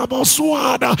 Tomiana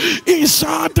Bosuada,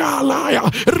 Isada Laya,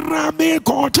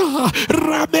 Ramekota,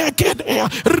 Ramekene,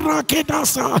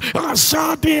 Rakidasa,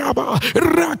 Asadiaba,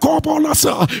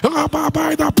 Rakobolasa,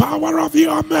 by the power of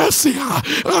your mercy,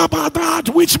 about that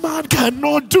which man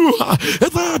cannot do,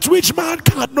 that which man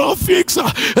cannot fix,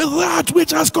 that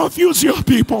which has confused your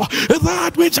people,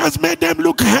 that which has made them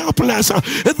look helpless,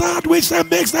 that which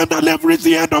makes them leverage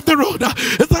the end of the road,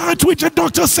 that which the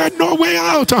doctor said no way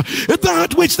out,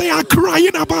 that which they are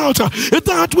crying about,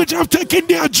 that which have taken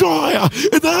their joy,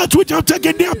 that which have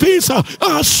taken their peace.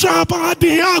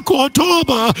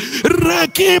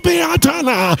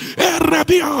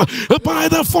 By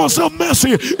the force of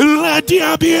mercy, let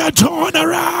there be a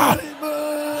turnaround.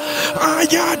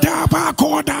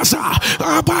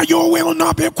 But you will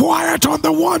not be quiet on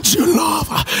the ones you love.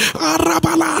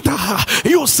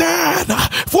 You said,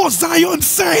 for Zion's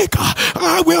sake,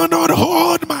 I will not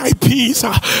hold my peace.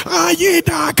 But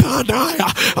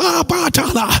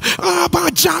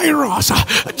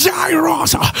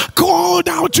Jairus called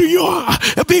out to you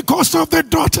because of the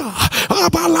daughter.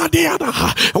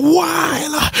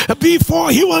 While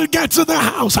before he will get to the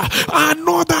house,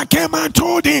 another came and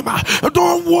told him,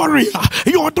 don't worry,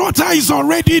 your daughter is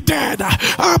already dead.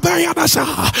 But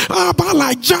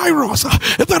like Jairus,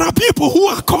 there are people who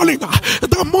are calling her.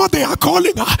 The more they are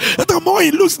calling her, the more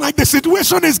it looks like the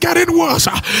situation is getting worse.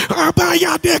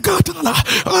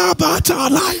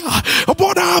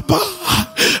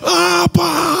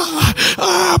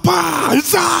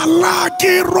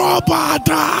 Zalaki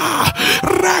Robada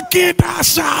Rakida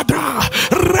Sada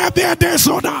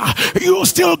Rebedesoda. You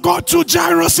still got to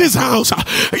Jairus' house.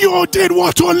 You did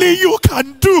what only you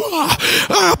can do.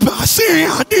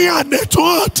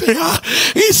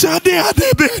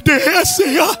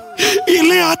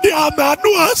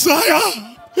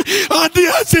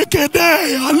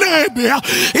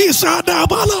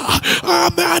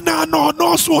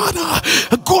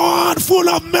 God full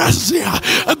of mercy,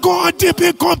 God deep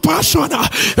in compassion, and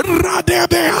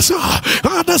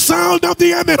the sound of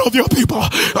the amen of your people.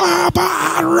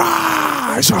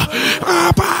 Arise,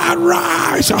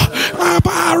 arise,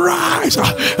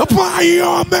 by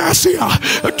your mercy,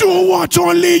 do what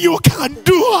only you can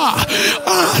do.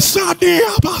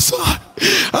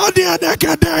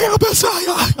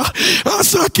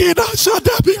 Asakina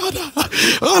Shadabiana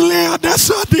Alea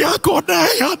Sadia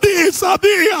Kodea de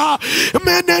Sabia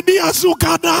Menedia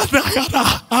Sukanada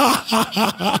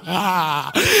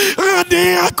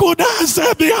Adea Kuda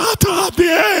Sabiata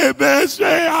de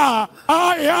Besea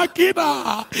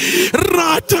Ayakina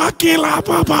Ratakila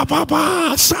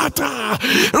Papa Sata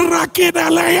Rakina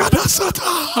Leada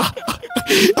Sata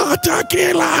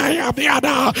Atakila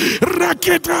Yabiada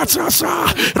Raketa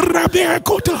Sasa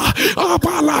Rabekota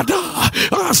Abalada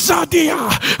Asadia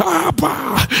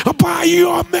Abba. By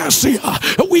your mercy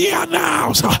we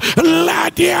announce,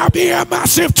 let there be a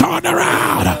massive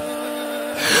turnaround.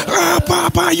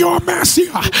 By your mercy,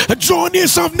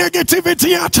 journeys of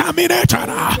negativity are terminated.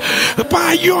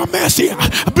 By your mercy,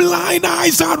 blind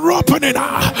eyes are opening.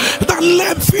 The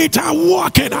lame feet are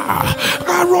walking.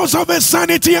 Arrows of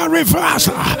insanity are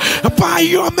reversed. By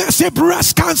your mercy,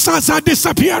 breast cancers are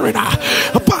disappearing.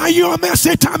 By your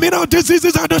mercy, terminal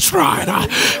diseases are destroyed.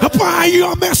 By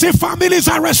your mercy, families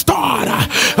are restored.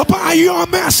 By your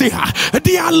mercy,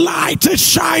 their light is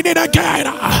shining again.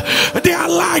 Their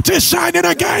light is shining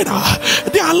again.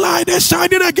 Their light is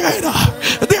shining again.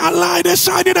 Their light is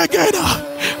shining again.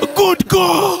 Good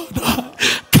God,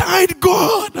 kind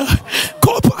God,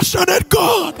 compassionate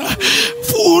God,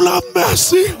 full of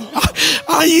mercy.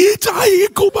 Aita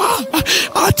ikuba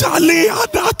atali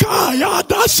adaka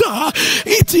yadasa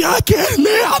itiake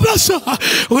le adasa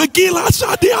wegila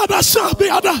sadi adasa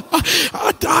biada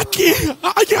ataki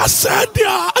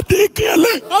ayasadia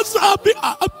adikele asabi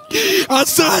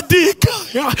asadika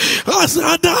ya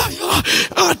asadaya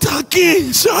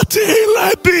ataki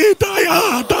satile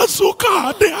bidaya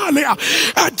dasuka de alea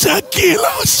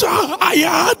atakila sa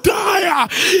ayadaya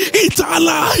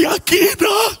italaya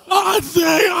kida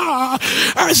azea.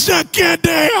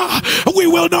 We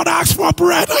will not ask for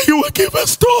bread and you will give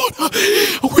us stone.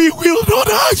 We will not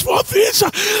ask for fish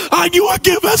and you will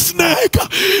give us snake.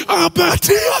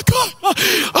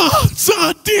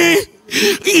 Sadi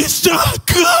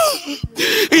Isaka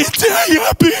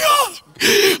Itayabia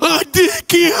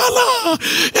Adikiala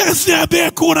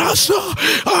Esebe Kurasa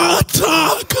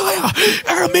Atakaya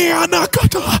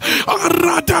Amianakata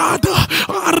Aradada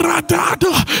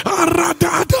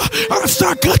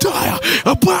Asakataya.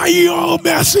 By your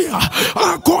mercy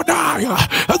Akodaya,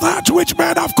 that which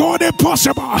men have called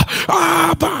impossible,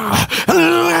 Abba,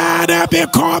 let it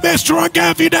become a strong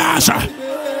evidence.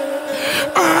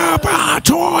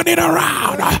 Turn it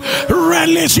around.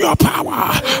 Release your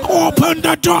power. Open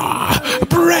the door.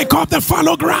 Break up the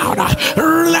fallow ground.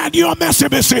 Let your mercy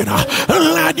be seen.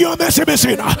 Let your mercy be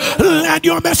seen. Let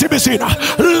your mercy be seen.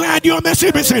 Let your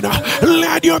mercy be seen.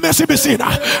 Let your mercy be seen.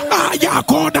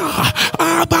 Ayakoda.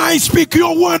 I speak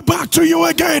your word back to you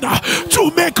again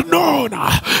to make known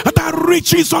the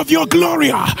riches of your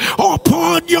glory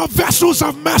upon your vessels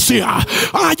of mercy.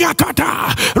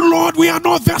 Ayakata. Lord, we are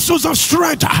not vessels of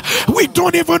strength. We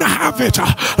don't even have it.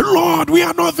 Lord, we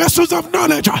are not vessels of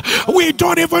knowledge. We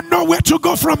don't even know where to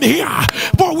go from here.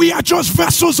 But we are just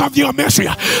vessels of your mercy.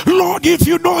 Lord, if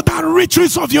you know the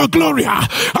riches of your glory,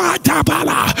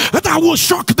 that will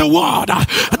shock the world.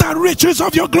 The riches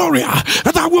of your glory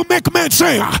that will make men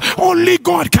say, only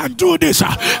God can do this.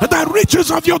 The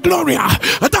riches of your glory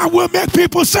that will make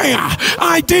people say,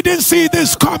 I didn't see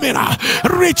this coming.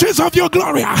 Riches of your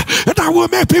glory that will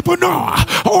make people know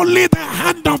only the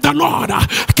hand of the Lord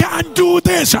can do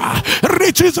this.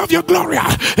 Riches of your glory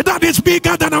that is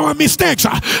bigger than our mistakes.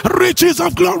 Riches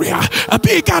of glory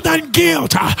bigger than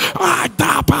guilt.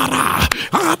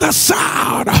 The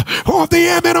sound of the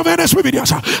amen of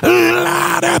Nsppd.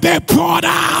 Let it be poured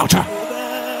out.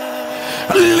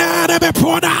 Let it be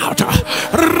poured out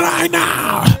right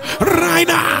now, right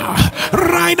now,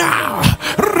 right now,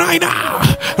 right now,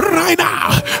 right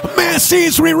now. Mercy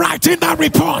is rewriting that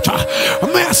report.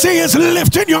 Mercy is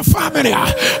lifting your family.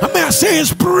 Mercy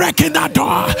is breaking that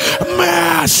door.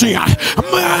 Mercy,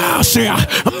 mercy,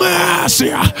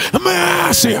 mercy,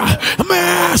 mercy,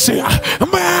 mercy,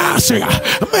 mercy,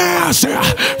 mercy.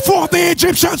 For the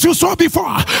Egyptians you saw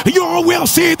before, you will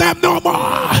see them no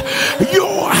more. You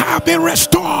have been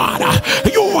restored.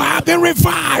 You have been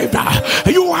revived.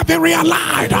 You have been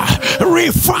realigned,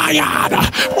 refired,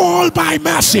 all by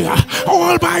mercy,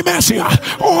 all by mercy,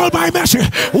 all by mercy.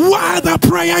 While the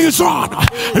prayer is on,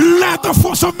 let the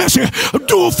force of mercy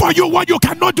do for you what you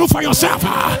cannot do for yourself.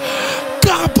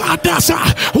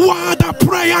 While the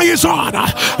prayer is on,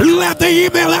 let the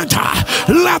email enter,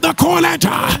 let the call enter,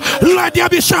 let there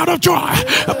be a shout of joy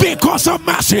because of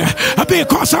mercy,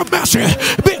 because of mercy,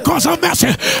 because of mercy.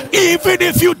 Even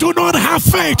if you do not have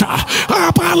faith,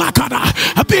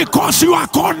 because you are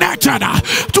connected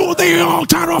to the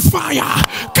altar of fire.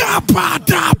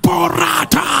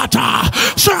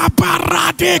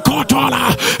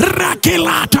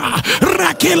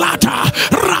 Rakilata,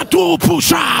 Ratu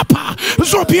Pushapa,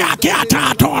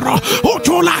 Zopiakiata Toro,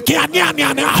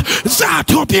 Utulakianyana,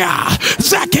 Zatopia,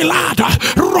 Zakilata,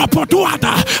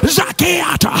 Ropotuata,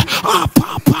 Zakiata,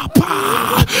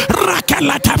 Papa, Raket.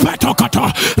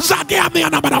 Eletepetokoto,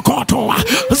 Zadiamianamanakoto,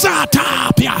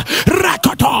 Zatapia,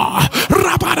 Rekoto,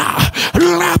 Rabada.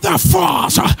 Let the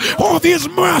force of His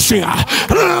mercy,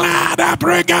 let it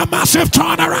bring a massive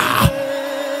turnaround.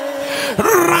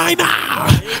 Right now,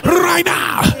 right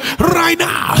now, right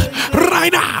now,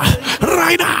 right now,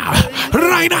 right now,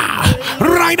 right now,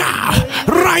 right now,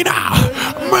 right now.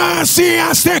 Mercy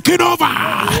has taken over.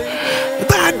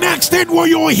 The next thing what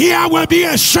you hear will be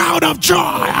a shout of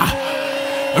joy.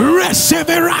 Receive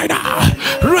it right now.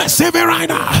 Receive it right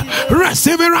now.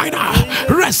 Receive it right now.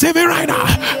 Receive it right now.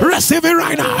 Receive it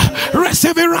right now.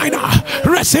 Receive it right now.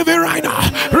 Receive it right now.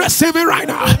 Receive it right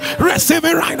now. Receive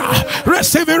it right now.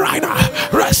 Receive it right now.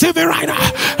 Receive it right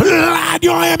now. Let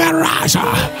your amen rise.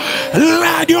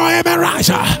 Let your amen rise.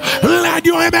 Let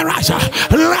your amen rise.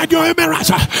 Let your amen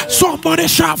rise. Somebody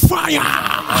shall fire.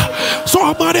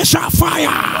 Somebody shall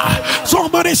fire.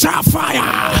 Somebody shall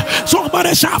fire.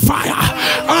 Somebody shall fire.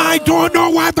 I don't know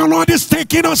why the Lord is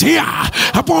taking us here,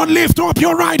 but lift up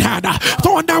your right hand.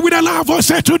 Thunder with a loud voice.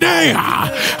 Say, today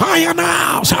I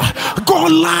announce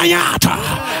Goliath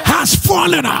has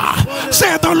fallen.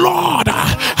 Say, the Lord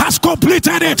has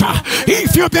completed it.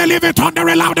 If you believe it, thunder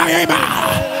a loud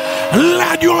amen.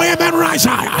 Let your amen rise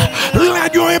higher.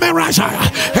 Let your amen rise higher.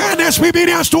 And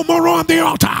Nsppd tomorrow on the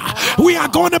altar, we are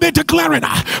going to be declaring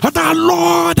the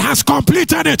Lord has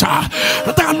completed it.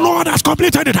 The Lord has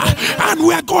completed it. And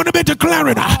we are going to be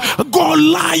declaring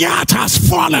Goliath has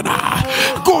fallen.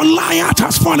 Goliath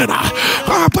has fallen.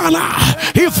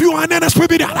 If you are an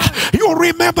Nsppd, you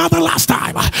remember the last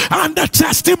time and the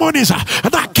testimonies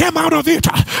that came out of it.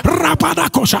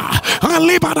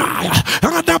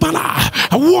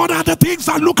 What are the things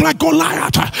that look like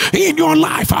Goliath in your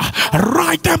life?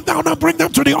 Write them down and bring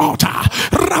them to the altar.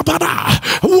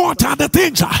 What are the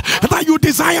things that you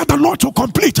desire the Lord to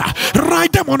complete?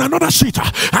 Write them on another sheet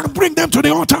and bring them to the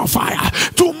altar of fire.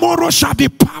 Tomorrow shall be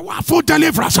powerful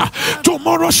deliverance.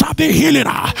 Tomorrow shall be healing.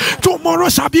 Tomorrow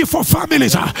shall be for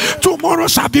families. Tomorrow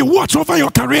shall be watch over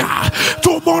your career.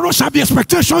 Tomorrow shall be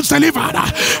expectations delivered.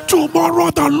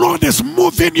 Tomorrow the Lord is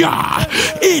moving you.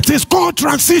 It is called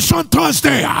Transition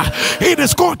Thursday. It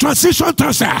is called Transition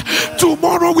Thursday.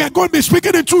 Tomorrow we are going to be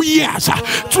speaking in 2 years,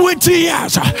 20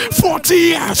 years, 40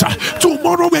 years.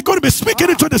 Tomorrow we are going to be speaking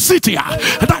into the city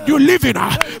that you live in.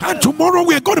 And tomorrow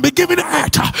we are going to be giving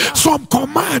it some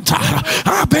command.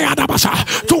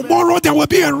 Tomorrow there will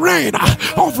be a rain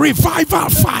of revival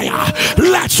fire.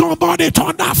 Let somebody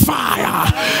turn that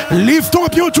fire. Lift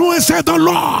up your two and say, the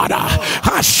Lord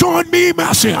has shown me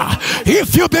mercy.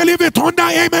 If you believe it, turn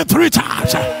that amen 3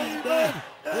 times.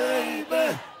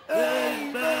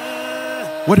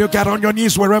 When you get on your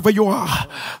knees wherever you are,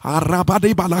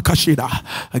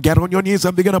 get on your knees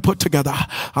and begin to put together.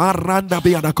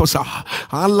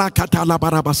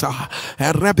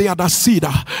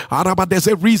 There's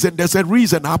a reason. There's a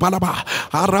reason.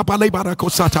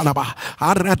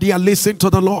 Listen to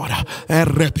the Lord.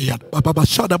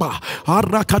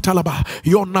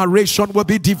 Your narration will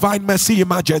be divine mercy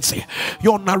emergency.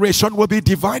 Your narration will be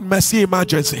divine mercy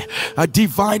emergency. A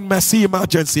divine mercy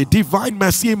emergency. Divine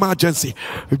mercy emergency.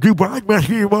 Divine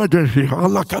mercy emergency.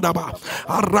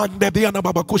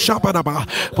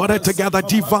 Put it together.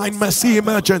 Divine mercy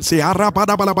emergency.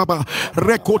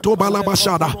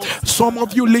 Some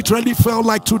of you literally felt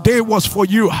like today was for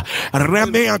you.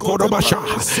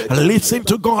 Listen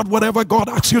to God. Whatever God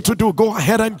asks you to do, go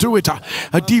ahead and do it.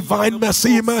 A divine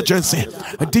mercy emergency.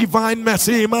 A divine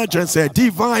mercy emergency.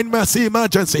 Divine mercy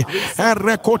emergency. And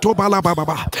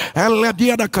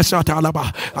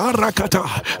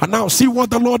now see what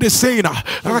the Lord is saying.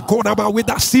 With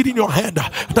that seed in your hand,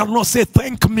 the Lord said,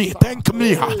 thank me, thank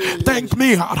me, thank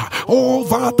me.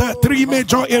 Over the 3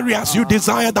 major areas you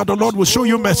desire that the Lord will show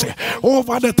you mercy.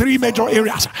 Over the 3 major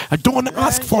areas. Don't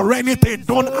ask for anything.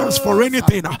 Don't ask for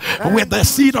anything. With the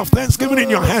seed of thanksgiving in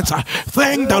your hands,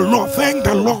 thank the Lord. Thank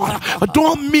the Lord.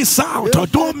 Don't miss out.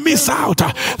 Don't miss out.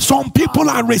 Some people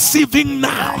are receiving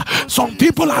now. Some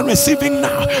people are receiving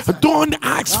now. Don't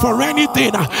ask for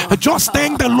anything. Just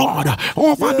thank the Lord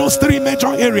over those 3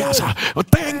 major areas.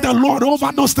 Thank the Lord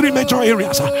over those 3 major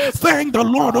areas. Thank the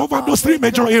Lord over those 3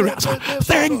 major areas.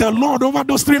 Thank the Lord over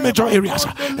those 3 major areas.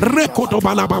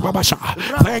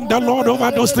 Thank the Lord over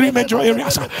those 3 major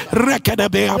areas.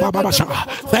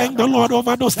 Thank the Lord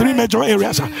over those 3 major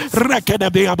areas.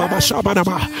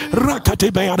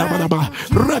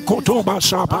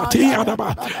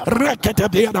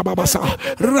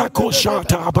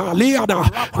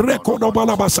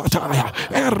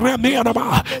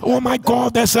 Oh my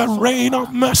God, there's a rain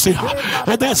of mercy.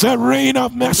 mercy. There's a rain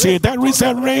of mercy. There is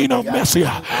a rain of mercy.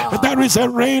 There is a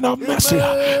rain of mercy.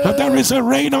 There is a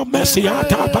rain of mercy. There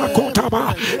is a rain of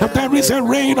mercy. There is a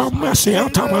rain of mercy. A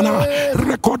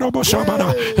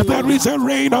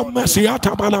rain of mercy. A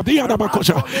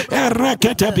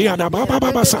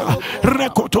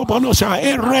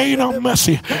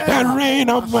rain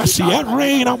of mercy. A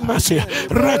rain of mercy.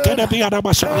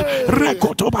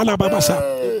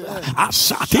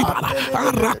 Asatibala,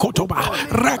 Arakotoba,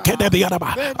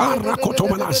 Rakedebianaba,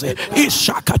 Arakotobalase,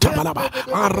 Ishakatabalaba,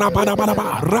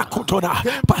 Arabanabanaba, Rakotoda.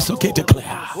 Pasuke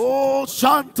declare. Oh,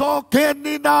 Shanto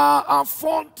Kenina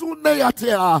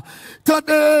Afontuneatia.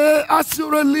 Today, as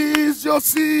you release your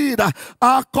seed,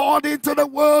 according to the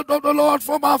word of the Lord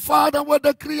from our Father, we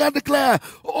decree and declare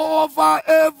over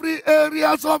every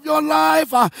areas of your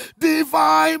life,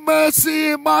 divine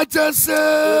mercy, majesty,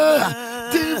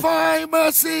 divine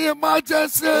mercy,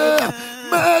 majesty.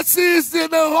 Mercy is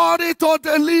in a hurry to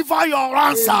deliver your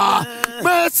answer.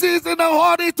 Mercy is in a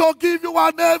hurry to give you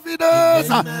an evidence.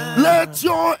 Let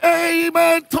your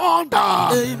amen thunder.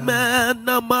 Amen.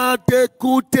 Namade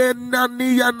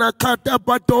kutenani yanakata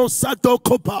bato sato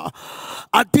kopa.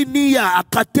 Adinia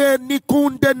akate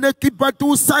nikunde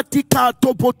nekibatu satika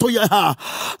topoto yaha.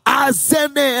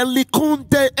 Azene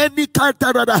likunde eni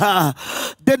katarada.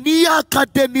 Denia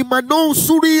kate ni manon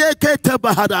suriye kete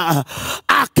bahada.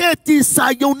 Aketi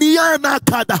sayoniana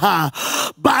kadaha.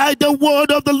 By the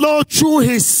word of the Lord through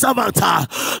his servant,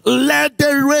 let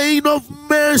the rain of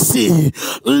mercy,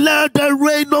 let the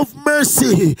rain of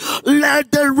mercy,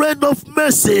 let the rain of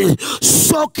mercy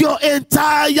soak your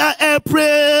entire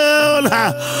April.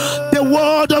 The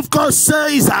word of God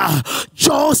says,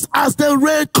 just as the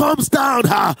rain comes down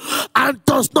and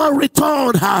does not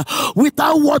return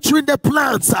without watering the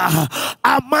plants,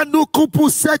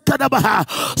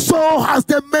 so has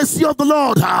the mercy of the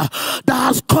Lord that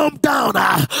has come down.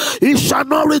 It shall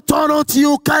not return unto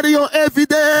you. Carry your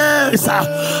evidence.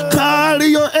 Carry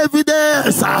your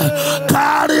evidence.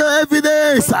 Carry your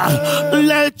evidence.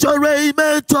 Let your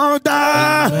amen thunder.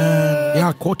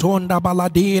 Yakotonda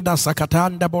baladida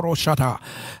sakatanda boroshata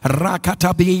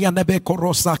rakatabi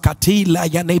yanebekorosa katila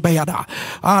yanebeyada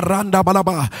aranda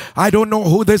balaba. I don't know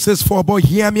who this is for, but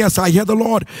hear me as I hear the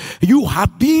Lord. You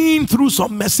have been through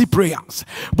some messy prayers,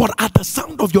 but at the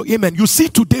sound of your amen, you see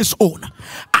today's own.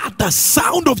 At the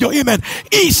sound of your amen,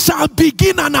 it shall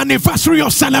begin an anniversary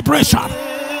of celebration.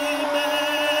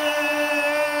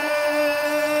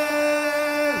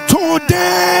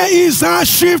 Today is a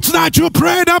shift that you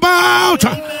prayed about.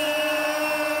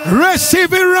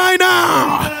 Receive it right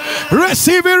now.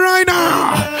 Receive it right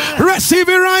now. Receive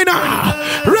it right now.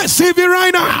 Receive it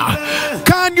right now.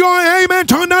 Can your amen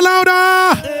thunder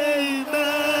louder?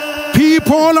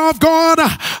 People of God,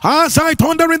 as I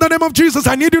thunder in the name of Jesus,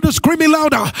 I need you to scream it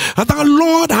louder. The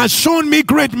Lord has shown me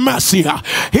great mercy.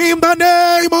 In the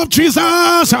name of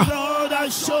Jesus. Lord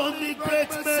has shown me great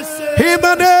mercy. In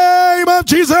the name of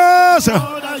Jesus.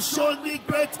 Lord has shown me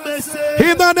great mercy.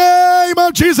 In the name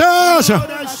of Jesus. Lord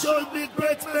has shown me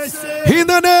great mercy. In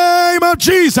the name of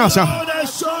Jesus. Lord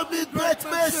has shown me great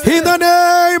mercy. In the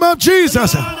name of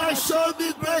Jesus. Lord has shown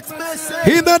me great mercy.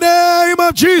 In the name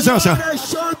of Jesus. Lord has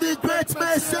shown me great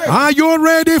mercy. Are you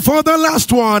ready for the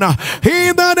last one?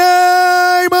 In the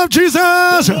name of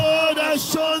Jesus. Lord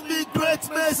has shown me great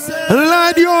mercy.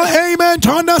 Let your amen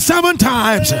thunder 7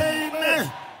 times.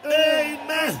 Amen.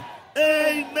 Amen.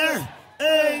 Amen.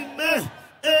 Amen.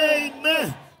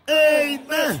 Amen.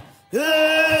 Amen.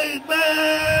 Amen.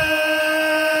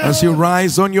 As you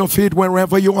rise on your feet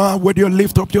wherever you are, would you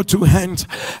lift up your 2 hands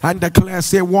and declare,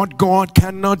 say, what God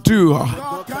cannot do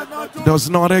does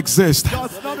not exist.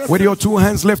 With your 2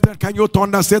 hands lifted, can you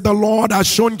thunder, say, the Lord has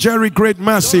shown Jerry great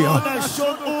mercy.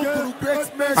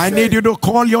 I need you to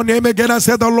call your name again and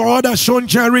say, the Lord has shown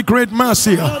Jerry great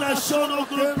mercy.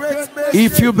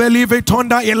 If you believe it,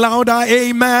 thunder it louder.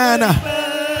 Amen.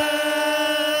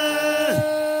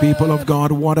 People of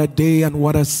God, what a day and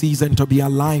what a season to be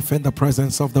alive in the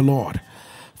presence of the Lord.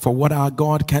 For what our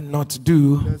God cannot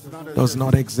do does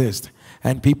not exist.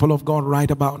 And people of God, right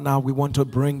about now, we want to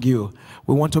bring you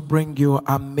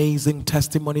amazing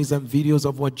testimonies and videos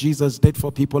of what Jesus did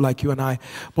for people like you and I.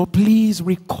 But please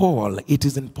recall, it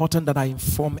is important that I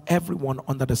inform everyone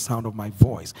under the sound of my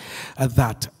voice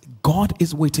that God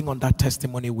is waiting on that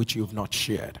testimony which you have not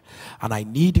shared. And I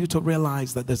need you to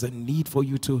realize that there's a need for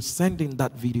you to send in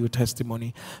that video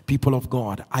testimony. People of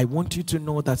God, I want you to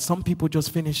know that some people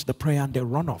just finish the prayer and they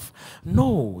run off.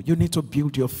 No, you need to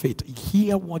build your faith.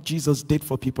 Hear what Jesus did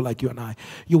for people like you and I.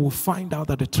 You will find out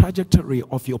that the trajectory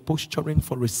of your posturing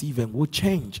for receiving will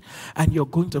change. And you're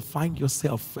going to find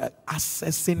yourself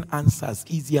accessing answers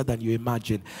easier than you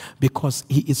imagine, because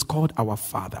he is called our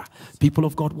Father. People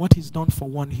of God, what he's done for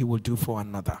one, he will do for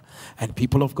another. And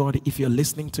people of God, if you're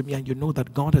listening to me and you know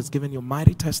that God has given you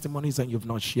mighty testimonies and you've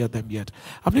not shared them yet,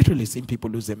 I've literally seen people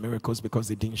lose their miracles because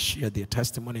they didn't share their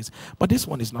testimonies. But this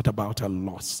one is not about a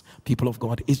loss. People of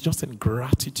God, it's just in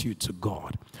gratitude to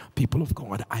God. People of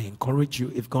God, I encourage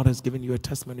you, if God has given you a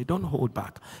testimony, don't hold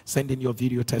back. Send in your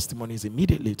video testimonies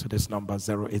immediately to this number,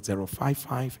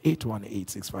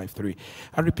 08055-818-653.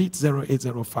 I repeat,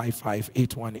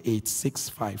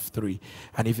 08055-818-653.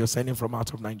 And if you're sending from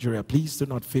out of Nigeria, please do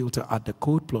not fail to add the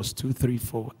code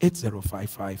 +234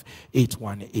 8055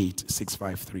 818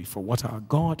 653. For what our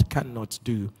God cannot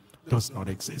do does not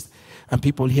exist. And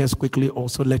people, here's quickly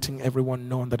also letting everyone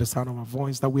know under the sound of our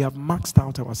voice that we have maxed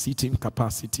out our seating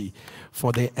capacity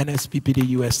for the Nsppd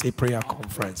USA Prayer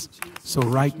Conference. So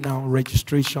right now,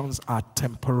 registrations are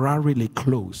temporarily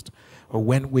closed.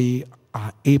 When we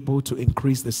are able to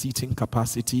increase the seating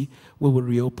capacity, we will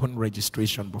reopen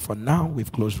registration. But for now,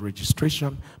 we've closed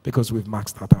registration because we've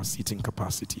maxed out our seating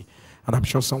capacity. And I'm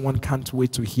sure someone can't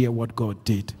wait to hear what God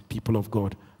did. People of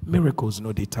God, miracles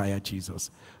no dey tire Jesus.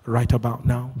 Right about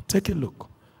now, take a look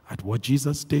at what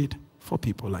Jesus did for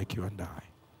people like you and I.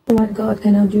 What God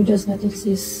cannot do does not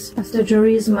exist. Pastor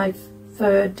Jory is my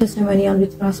third testimony on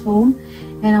this platform,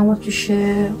 and I want to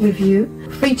share with you.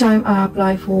 Free time I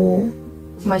applied for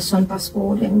my son's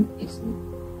passport, and it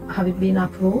haven't been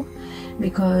approved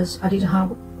because I didn't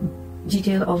have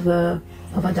detail of a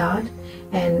dad,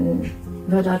 and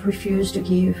the dad refused to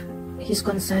give his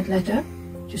consent letter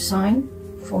to sign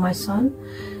for my son.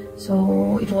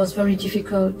 So it was very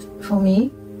difficult for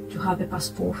me to have a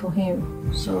passport for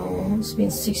him. So it's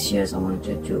been 6 years I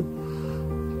wanted to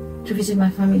visit my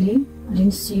family. I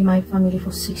didn't see my family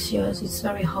for 6 years. It's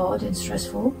very hard and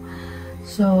stressful.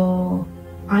 So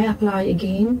I applied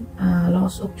again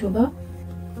last October.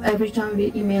 Every time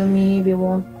they email me, they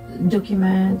want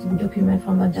document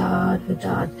from my dad, the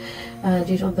dad,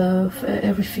 date of birth.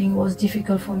 Everything was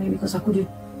difficult for me because I couldn't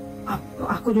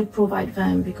provide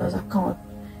them, because I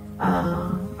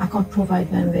can't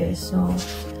provide them there. So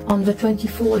on the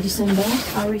 24th of December,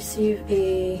 I received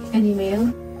an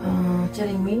email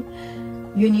telling me,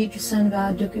 you need to send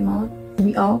that document.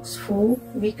 We asked for,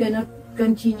 we cannot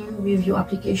continue with your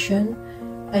application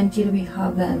until we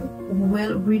have them. We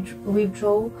will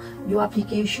withdraw your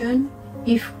application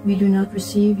if we do not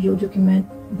receive your document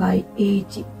by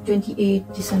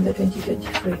 28 December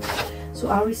 2023. So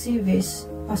I received this,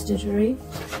 Pastor Jory,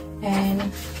 and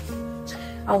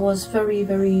I was very,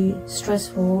 very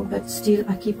stressful, but still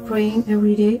I keep praying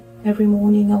every day. Every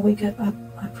morning I wake up, I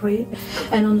pray.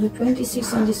 And on the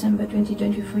 26th of December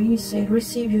 2023, he said,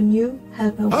 receive your new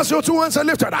helper. As your two hands are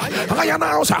lifted, I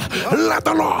announce, let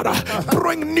the Lord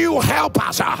bring new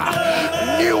helpers.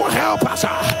 New helpers.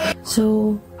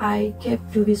 So I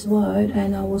kept to his word,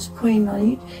 and I was praying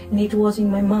on it, and it was in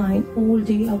my mind all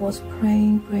day. I was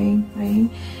praying.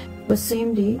 The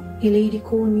same day, a lady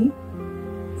called me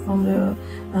from the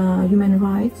human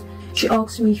rights. She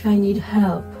asked me if I need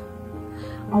help.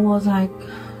 I was like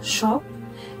shocked,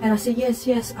 and I said yes.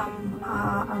 I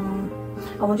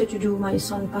wanted to do my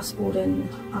son's passport, and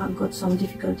I got some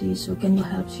difficulties, so can you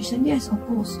help? She said yes, of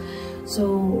course.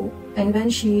 So, and then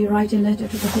she write a letter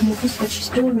to the Home Office, but she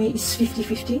told me it's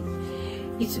 50-50.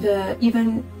 It's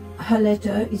even her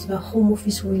letter is the Home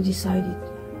Office who will decide it.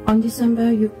 On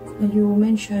December, you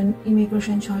mentioned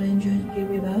immigration challenges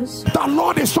with us. The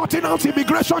Lord is sorting out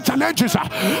immigration challenges.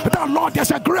 The Lord, there's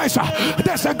a grace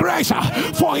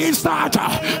for instant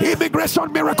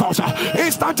immigration miracles.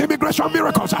 Instant immigration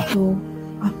miracles. So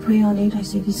I pray on it. I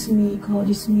say, this is me, God,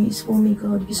 this is me, it's for me,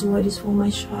 God, this word is for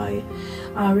my child.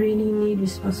 I really need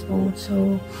this passport.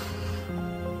 So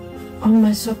on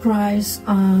my surprise,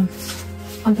 on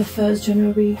the 1st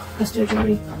January, Pastor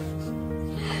Jory,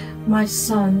 my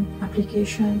son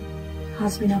application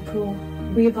has been approved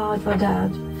without the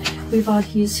dad, without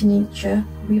his signature,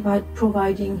 without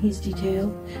providing his detail,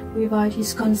 without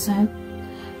his consent.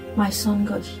 My son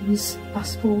got his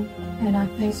passport, and I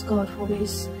thank God for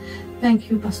this.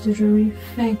 Thank you, Pastor Jory.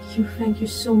 Thank you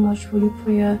so much for your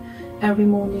prayer every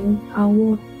morning. I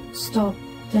won't stop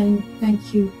telling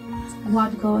thank you.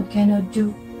 What God cannot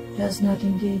do does not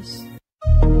exist.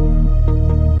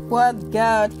 What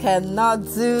God cannot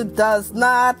do does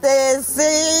not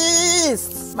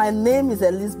exist. My name is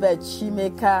Elizabeth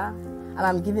Chimeka, and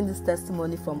I'm giving this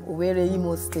testimony from Owerri,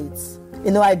 Imo State.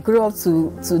 You know, I grew up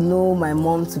to know my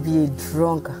mom to be a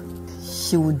drunk.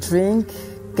 She would drink,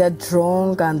 get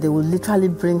drunk, and they would literally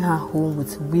bring her home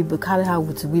carry her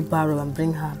with wheelbarrow and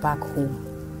bring her back home.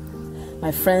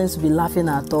 My friends would be laughing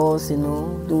at us, you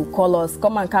know. They would call us,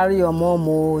 come and carry your mom,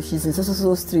 oh, she's in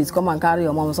so streets, come and carry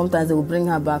your mom. Sometimes they would bring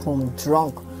her back home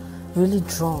drunk, really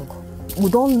drunk. We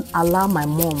don't allow my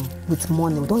mom with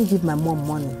money. We don't give my mom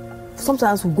money.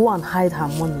 Sometimes we go and hide her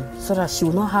money so that she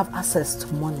will not have access to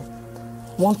money.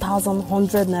 1,000,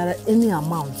 100 naira, any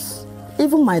amount.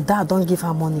 Even my dad don't give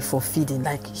her money for feeding.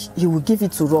 Like, he would give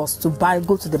it to us to buy,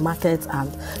 go to the market,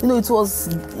 and you know, it was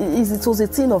a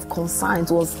thing of concern. It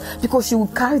was because she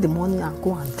would carry the money and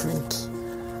go and drink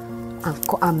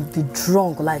and be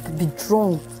drunk,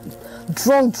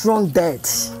 drunk dead.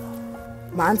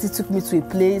 My auntie took me to a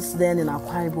place then in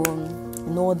Akwa Ibom.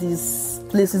 You know, these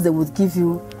places they would give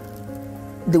you,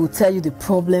 they would tell you the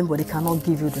problem, but they cannot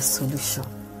give you the solution.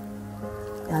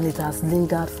 And it has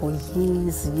lingered for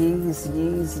years.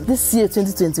 This year,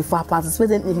 2024, I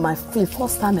participated in my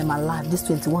first time in my life, this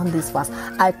 21 days fast.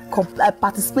 I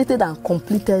participated and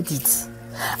completed it.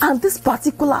 And this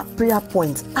particular prayer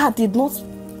point, I did not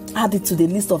add it to the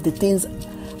list of the things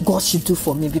God should do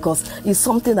for me, because it's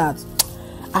something that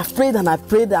I've prayed and I've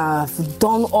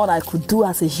done all I could do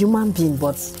as a human being.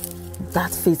 But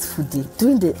that faithful day,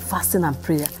 during the fasting and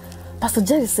prayer, Pastor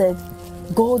Jerry said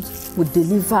God would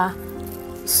deliver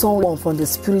someone from the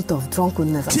spirit of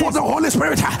drunkenness. For the Holy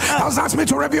Spirit has asked me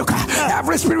to rebuke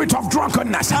every spirit of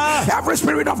drunkenness. Every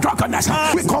spirit of drunkenness,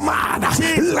 we command,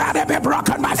 let it be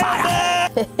broken by fire.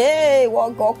 Hey,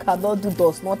 what God cannot do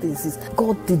does not exist.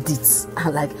 God did it.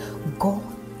 And God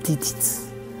did it.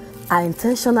 I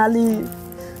intentionally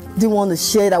didn't want to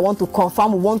share it. I want to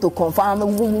confirm.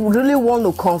 We really want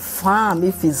to confirm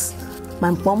if it's. My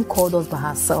mom called us by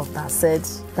herself that said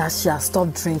that she has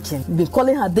stopped drinking. We've been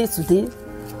calling her day to day.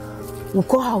 We'll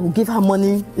call her, we'll give her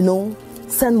money, you know,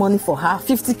 send money for her,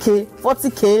 50K,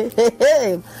 40K.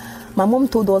 Hey. My mom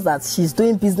told us that she's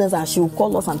doing business and she will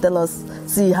call us and tell us,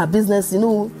 see, her business, you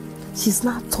know, she's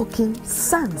not talking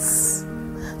sense.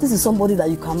 This is somebody that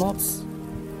you cannot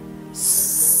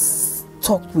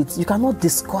talk with. You cannot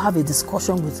have a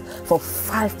discussion with for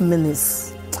 5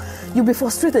 minutes. You'll be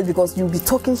frustrated because you'll be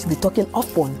talking, she'll be talking off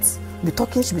point.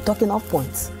 She'll be talking off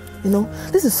point. You know,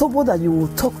 this is somebody that you will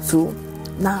talk to.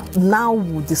 Now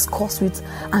we'll discuss with,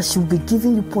 and she'll be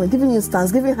giving you points, giving you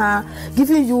instance, giving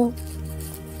you,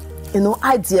 you know,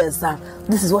 ideas that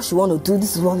this is what she want to do,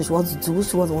 this is what she wants to do, what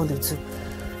she want to do.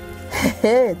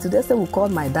 Hey, today we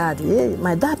called my dad. Hey,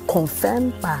 my dad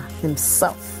confirmed by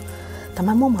himself that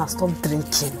my mom has stopped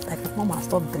drinking.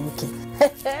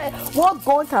 What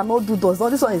God cannot do does not.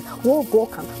 This one is what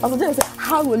God can. Pastor James said,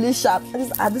 how will he shout?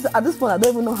 At this point, I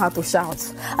don't even know how to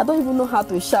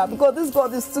shout. Because this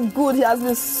God is too good. He has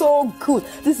been so good.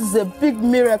 This is a big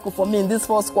miracle for me in this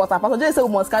first quarter. Pastor James said we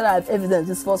must carry our evidence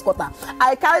this first quarter.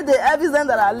 I carry the evidence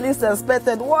that I least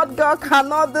expected. What God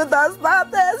cannot do does not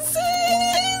exist.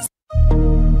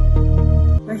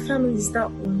 My family is that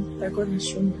one that God has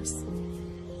shown us.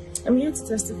 I'm here to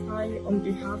testify on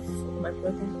behalf of my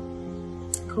brother.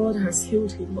 God has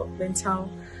healed him of mental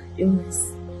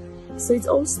illness. So it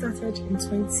all started in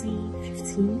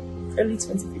 2015, early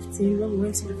 2015, when we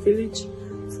went to the village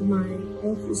for my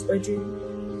uncle's wedding.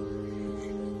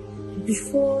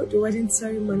 Before the wedding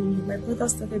ceremony, my brother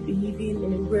started behaving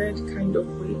in a weird kind of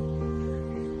way.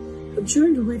 But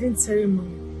during the wedding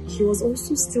ceremony, he was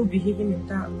also still behaving in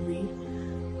that way.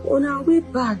 On our way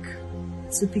back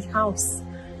to the house,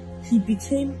 he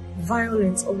became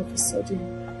violent all of a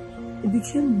sudden. It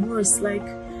became worse, like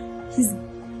his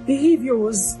behavior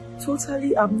was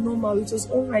totally abnormal. It was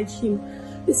unlike him.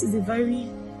 This is a very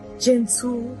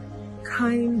gentle,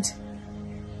 kind,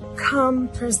 calm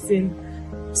person.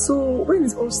 So when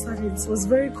it all started, it was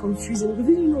very confusing. We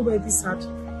didn't know where this had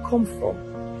come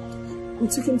from. We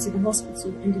took him to the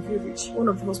hospital in the village, one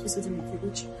of the hospitals in the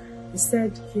village. They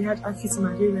said he had acute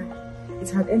malaria.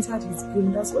 It had entered his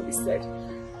brain. That's what they said.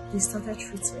 They started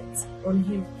treatment on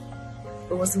him.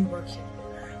 It wasn't working.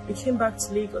 We came back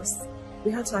to Lagos.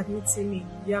 We had to admit him in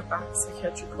Yaba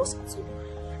Psychiatric Hospital,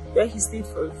 where he stayed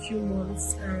for a few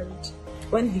months, and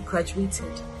when he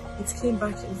graduated, it came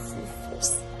back in full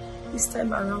force. This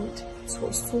time around, it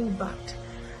was so bad.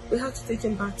 We had to take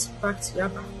him back to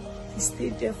Yaba. He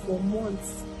stayed there for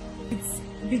months.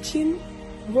 It became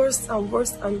worse and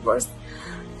worse and worse.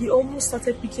 He almost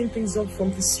started picking things up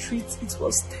from the streets. It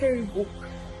was terrible.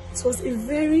 It was a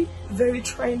very, very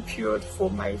trying period for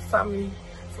my family,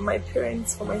 for my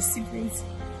parents, for my siblings.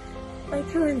 My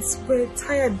parents were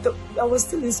tired. I was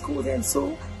still in school then,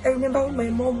 so I remember when my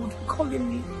mom would be calling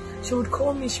me. She would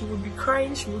call me, she would be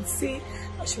crying, she would say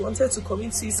that she wanted to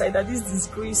commit suicide, that this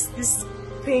disgrace, this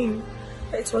pain,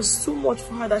 that it was too much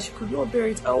for her, that she could not bear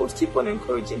it. I would keep on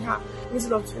encouraging her. In the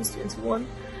middle of 2021,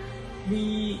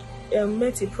 we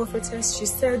met a prophetess. She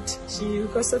said, she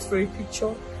requested for a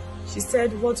picture. She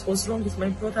said what was wrong with my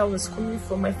brother was coming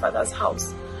from my father's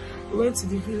house. We went to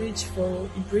the village for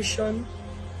liberation.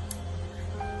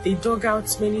 They dug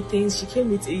out many things. She came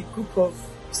with a group of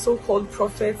so-called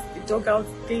prophets. They dug out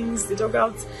things. They dug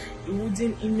out a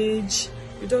wooden image.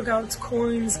 They dug out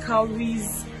coins,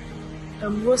 cowries,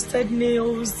 roasted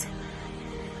nails,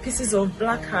 pieces of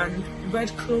black and red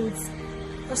clothes.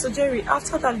 Pastor Jerry,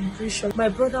 after that liberation, my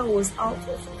brother was out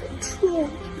of control.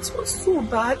 It was so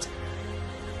bad.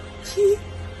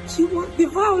 The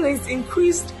violence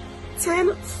increased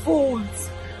tenfold.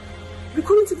 We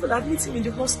couldn't even admit him in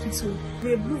the hospital.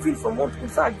 We were moving from one. In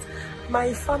fact,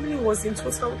 my family was in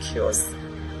total chaos.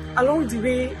 Along the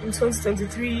way in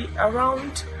 2023,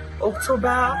 around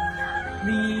October,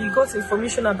 we got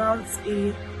information about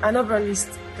an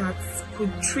herbalist that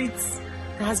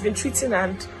has been treating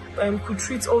and could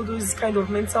treat all those kind of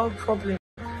mental problems.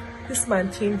 This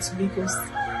man came to Lagos.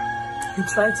 He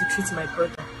tried to treat my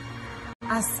brother.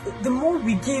 As the more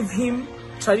we gave him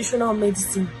traditional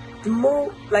medicine, the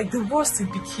more, like, the worse it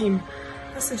became.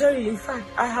 Pastor Jerry, in fact,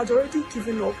 I had already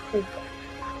given up hope.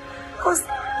 Because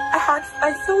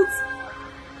I felt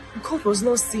God was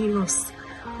not seeing us.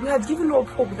 We had given up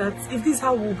hope that if this is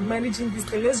how we'll be managing this,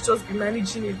 then let's just be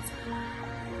managing it.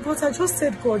 But I just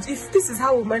said, God, if this is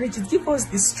how we'll manage it, give us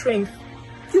the strength.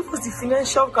 Give us the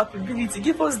financial capability.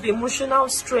 Give us the emotional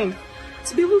strength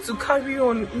to be able to carry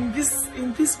on with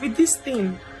this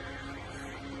thing.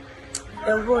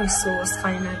 A voice was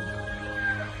finally.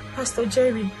 Pastor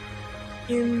Jerry,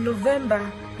 in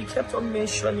November, he kept on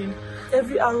mentioning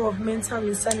every hour of mental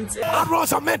insanity.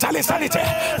 Arrows of mental insanity.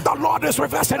 The Lord is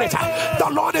reversing it. The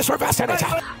Lord is reversing it.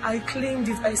 I claimed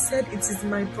it. I said it is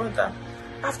my brother.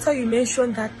 After you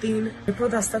mentioned that thing, my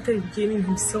brother started regaining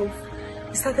himself.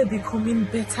 He started becoming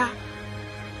better.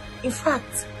 In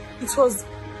fact, it was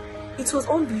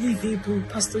unbelievable,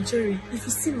 Pastor Jerry. If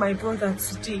you see my brother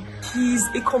today, he's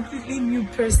a completely new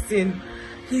person.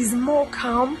 He's more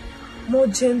calm, more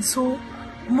gentle,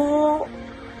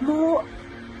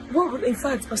 in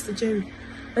fact, Pastor Jerry,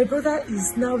 my brother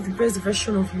is now the best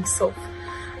version of himself.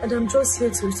 And I'm just here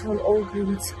to return all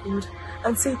glory to God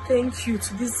and say thank you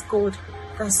to this God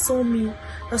that saw me,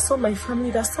 that saw my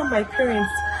family, that saw my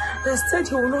parents, that said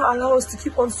he will not allow us to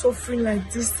keep on suffering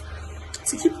like this,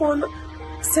 to keep on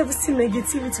servicing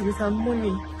negativity with our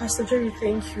money. Pastor Jerry,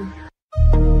 thank you.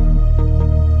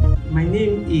 My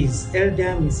name is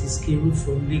Elder Mrs. Kiru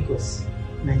from Lagos,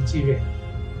 Nigeria.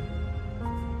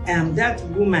 I am that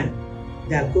woman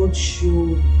that God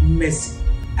showed mercy.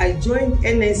 I joined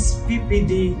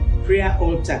Nsppd prayer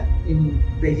altar in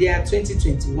the year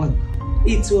 2021.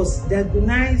 It was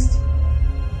diagnosed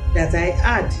that I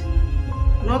had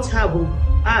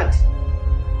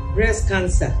breast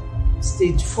cancer,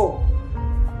 stage 4.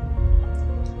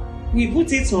 We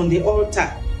put it on the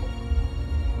altar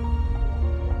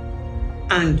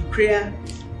and prayer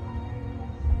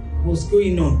was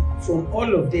going on from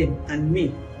all of them and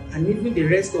me and even the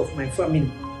rest of my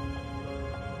family.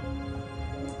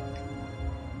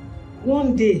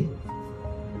 One day,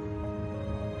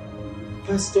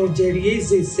 Pastor Jerry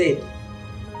said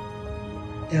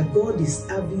that God is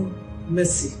having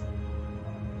mercy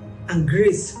and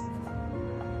grace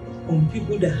on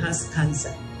people that has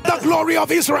cancer. The glory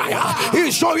of Israel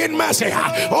is showing mercy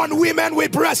on women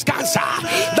with breast cancer.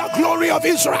 The glory of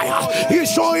Israel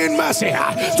is showing mercy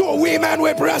to women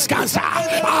with breast cancer.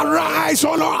 Arise,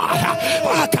 O Lord.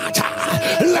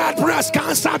 Let breast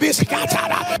cancer be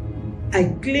scattered. I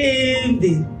claim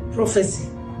the prophecy.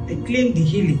 I claim the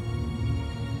healing.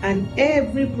 And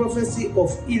every prophecy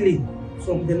of healing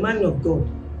from the man of God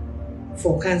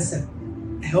for cancer,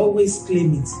 I always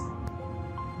claim it.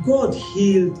 God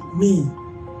healed me.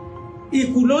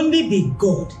 It could only be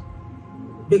God.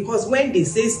 Because when they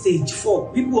say stage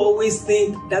 4, people always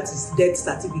think that is death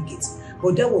certificate.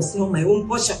 But that was not my own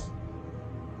portion.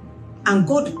 And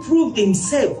God proved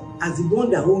himself as the one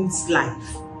that owns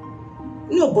life.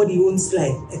 Nobody owns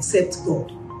life except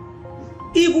God.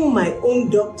 Even my own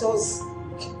doctors,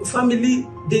 family,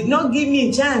 did not give me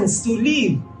a chance to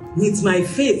live with my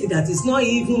faith that is not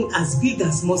even as big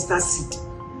as mustard seed.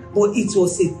 But it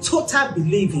was a total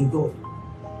belief in God.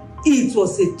 It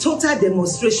was a total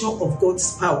demonstration of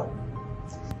God's power.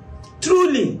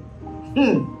 Truly,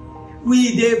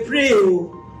 we dey pray,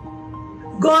 oh.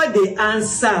 God dey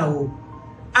answer, oh.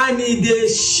 And He dey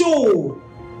show.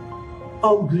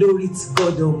 All glory to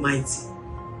God Almighty.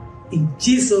 In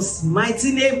Jesus'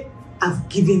 mighty name, I've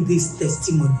given this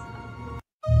testimony.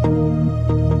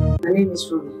 My name is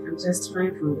Ronnie. I'm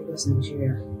testifying from Lagos,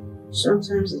 Nigeria.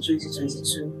 Sometimes in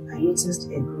 2022, I noticed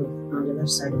a growth on the left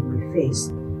side of my face,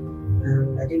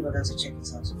 and I didn't bother to check it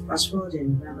out. Fast forward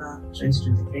in November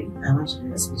 2023, I went to the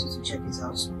hospital to check it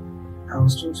out. I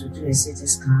was told to do a CT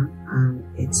scan and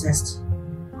a test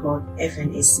called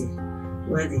FNAC,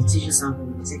 where the tissue sample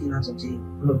will be taken out of the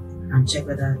group and check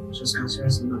whether it was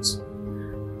cancerous or not.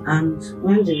 And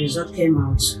when the result came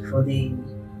out for the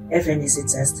FNAC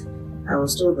test, I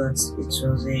was told that it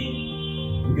was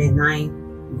a benign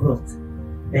growth,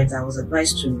 but I was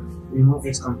advised to remove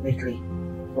it completely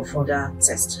for further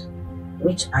test,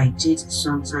 which I did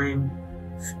sometime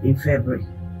in February.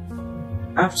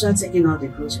 After taking out the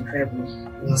growth in February,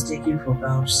 it was taken for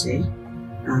biopsy,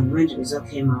 and when the result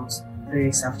came out 3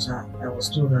 weeks after, I was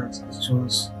told that it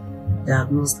was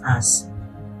diagnosed as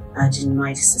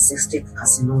adenoid cystic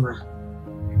carcinoma,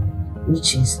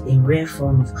 which is a rare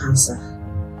form of cancer.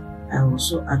 I was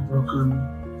so heartbroken.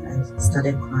 I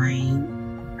started crying.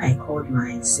 I called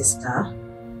my sister,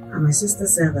 and my sister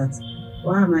said that,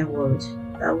 why am I worried?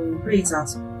 That we will pray it out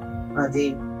at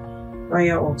the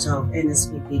fire altar of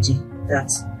Nsppd, that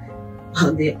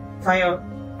the fire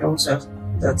altar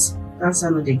that cancer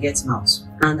no dey get mouth.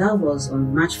 And that was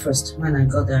on March 1st when I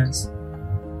got that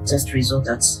test result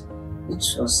that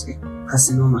it was a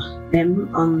carcinoma. Then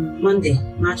on Monday,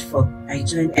 March 4th, I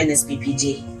joined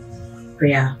Nsppd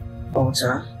prayer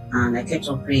altar, and I kept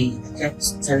on praying. I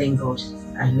kept telling God.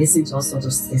 I listened to all sorts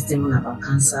of testimony about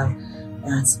cancer,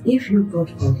 that if you,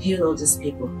 God, can heal all these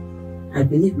people, I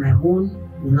believe my own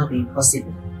will not be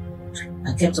impossible.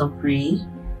 I kept on praying.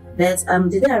 But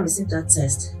the day I received that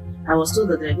test, I was told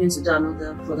that they're going to do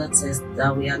another further test,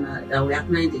 that we are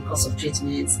applying the course of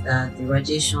treatment, that the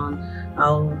radiation,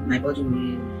 how my body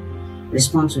will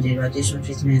respond to the radiation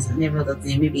treatment, and every other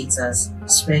thing. Maybe it has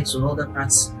spread to other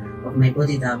parts of my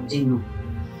body that we didn't know.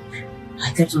 I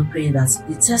kept on praying that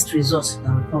the test results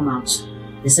that will come out,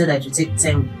 they said that it will take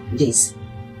 10 days,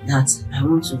 that I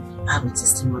want to have a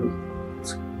testimony.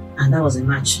 And that was in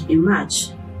March. In March,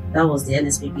 that was the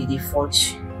Nsppd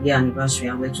 4th year anniversary,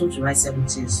 and we're told to write 7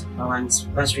 things for our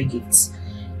anniversary gifts.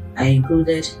 I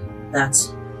included that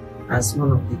as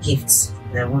one of the gifts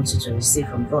that I wanted to receive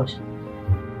from God.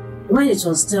 When it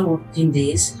was 10 working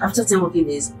days, after 10 working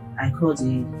days, I called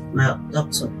my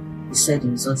doctor. He said the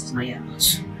result is not yet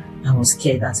out. I was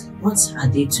scared that, what are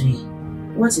they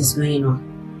doing? What is going on?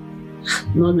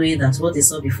 Not knowing that what they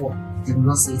saw before, they will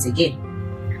not see it again.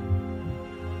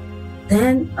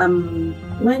 Then,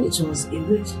 when it was a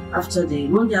week after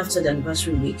Monday after the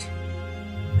anniversary week,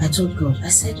 I told God, I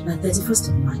said, by 31st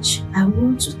of March, I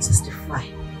want to testify.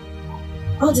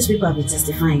 All these people have been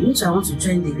testifying, which I want to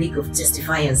join the league of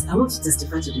testifiers. I want to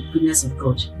testify to the goodness of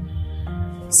God.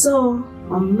 So,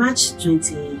 on March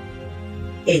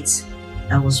 28th,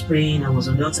 I was praying, I was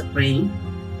on the altar praying.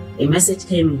 A message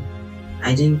came in.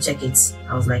 I didn't check it.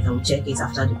 I was like, I will check it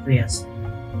after the prayers.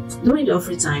 During the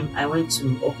offering time, I went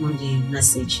to open the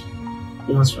message.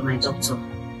 It was from my doctor,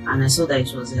 and I saw that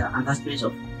it was an advertisement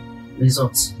of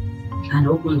results, and I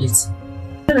opened it.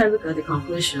 When I looked at the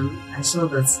conclusion, I saw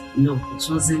that no, it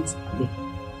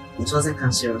wasn't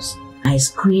cancerous. I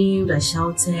screamed, I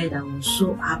shouted, I was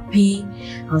so happy.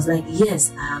 I was like,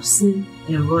 yes, I have seen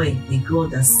Elroy, the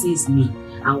God that sees me,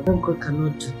 and what God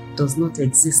cannot do does not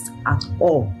exist at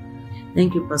all.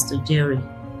 Thank you, Pastor Jerry.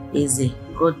 Easy.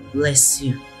 God bless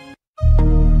you.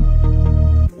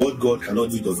 What God cannot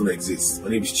do does not exist. My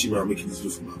name is Chima. I'm making this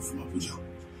video from Abuja.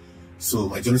 So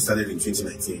my journey started in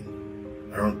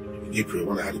 2019, around April,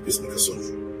 when I had a pacemaker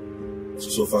surgery.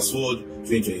 So fast forward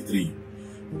 2023,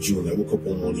 June, I woke up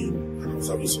one morning and I was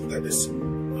having some tightness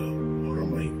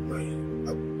around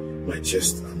my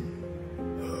chest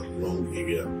and lung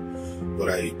area. But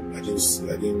I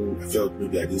felt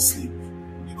maybe I didn't sleep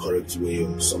the correct way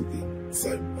or something. So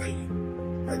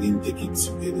I didn't take it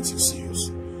to anything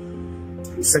serious.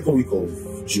 The second week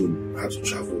of June, I had to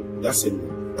travel. That same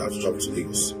month, I had to travel to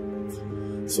Lagos.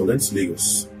 So I went to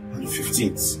Lagos on the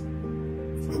 15th.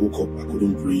 I woke up, I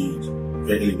couldn't breathe.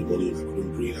 Very early in the morning, I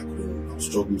couldn't breathe. I was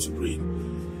struggling to breathe.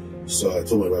 So I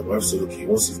told my wife, said, okay,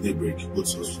 once it's daybreak, go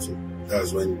to the hospital. That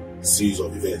was when a series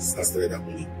of events that started that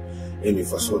morning. Anyway,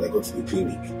 fast forward, I got to the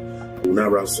clinic. We now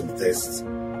ran some tests,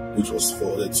 which was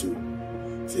forwarded to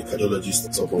a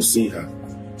cardiologist. So upon seeing her,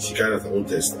 she carried out her own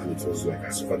test, and it was like, I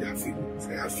suffered a heart failure.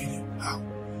 I had feeling. How?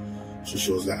 So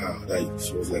she was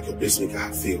like, your pacemaker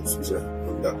had failed, something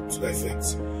like that, to that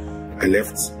effect. I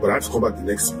left, but I had to come back the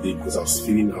next day because I was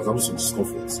having some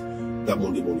discomfort that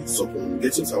Monday morning. So upon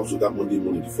getting to hospital that Monday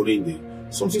morning, the following day,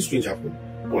 something strange happened.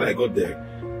 When I got there,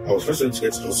 I was first trying to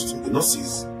get to the hospital. The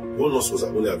nurses, one nurse was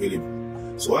only available.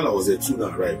 So while I was there, two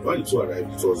now arrived. While the two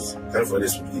arrived, it was time for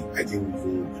Nsppd. I didn't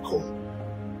even recall.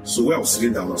 So where I was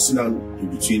sitting down in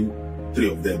between three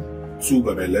of them. Two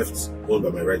by my left, one by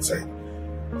my right side.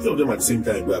 Three of them at the same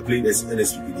time. We were playing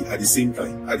Nsppd at the same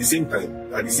time. At the same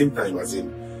time, as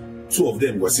in, two of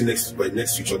them were sitting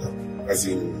next to each other. As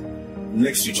in,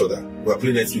 next to each other. We were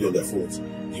playing Nsppd on their phones.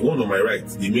 The one on my right,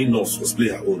 the main nurse, was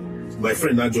playing her own. My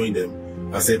friend now joined them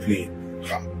and started playing.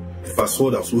 Fast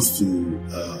forward, I was supposed to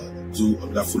do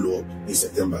another follow-up in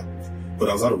September. But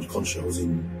I was out of the country. I was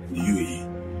in the UAE.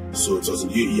 So it was in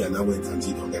the UAE, and I went and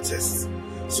did on that test.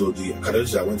 So the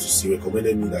cardiologist I went to see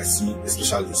recommended me that I see a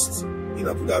specialist in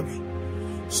Abu Dhabi.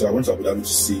 So I went to Abu Dhabi to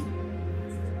see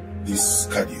this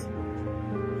cardio,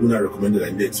 who now recommended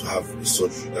I needed to have a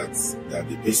surgery, that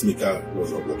the pacemaker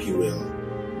was not working well,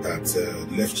 that the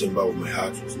left chamber of my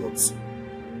heart was not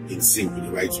in sync with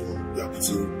the right one. They are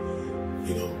beating,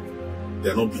 they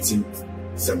are not beating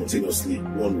simultaneously.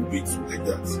 One will beat like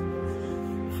that.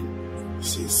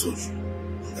 Say surgery.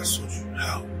 That surgery.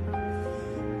 How?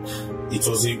 It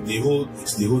was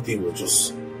the whole thing was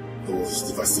just, I was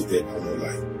devastated. I'm not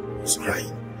lying. I was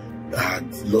crying. I had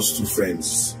lost two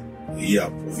friends a year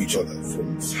of each other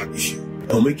from this heart issue.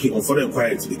 On further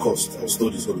inquiry into the cost, I was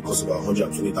told it's going to cost about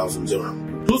 120,000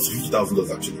 dirham, close to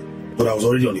 $50,000 actually. But I was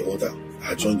already on the altar.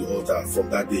 I joined the altar from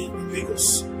that day in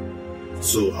Lagos.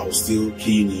 So I was still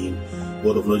keying in.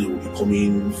 Word of knowledge will be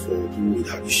coming for people with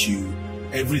heart issue.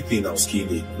 Everything I was keying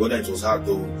in, whether it was heart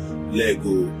or leg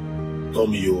or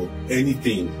tummy or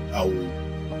anything, I will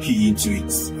key into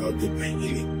it. I'll take my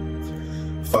healing.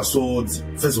 Fast forward,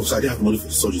 first of all, I didn't have money for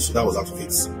the surgery, so that was out of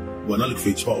it. We're now looking for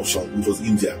a cheaper option, which was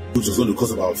India, which was going to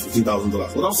cost about $15,000.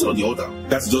 But I was still on the altar.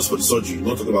 That's just for the surgery,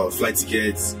 not talking about flight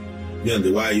tickets, me and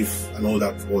the wife, and all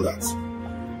that.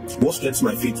 What strengthened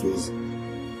my faith was,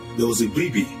 there was a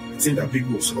baby, I think that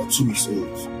baby was about 2 weeks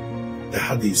old, that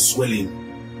had a swelling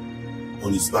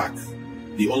on his back.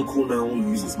 The uncle now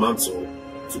used his mantle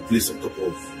to place on top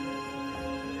of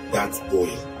that boy,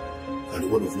 and the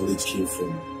word of knowledge came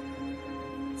from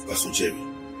Pastor Jerry.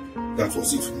 That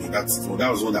was it for me. That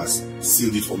was one that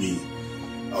sealed it for me.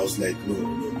 I was like, no,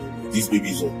 this baby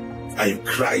is on. I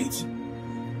cried.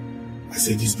 I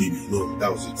said, this baby, no,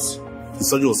 that was it. The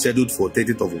surgery was scheduled for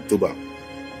 30th of October.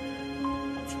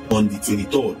 On the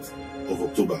 23rd of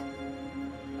October,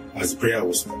 as the prayer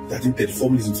was, I think 34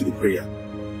 minutes into the prayer,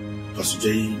 Pastor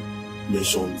Jerry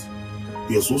mentioned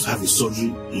we were supposed to have a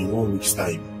surgery in 1 week's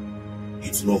time.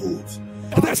 It did not hold.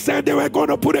 They said they were going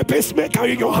to put a pacemaker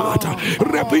in your heart.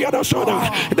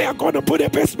 They are going to put a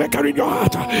pacemaker in your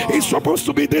heart. It's supposed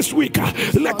to be this week. But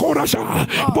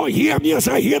hear me as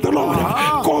I hear the Lord.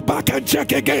 Go back and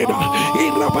check again.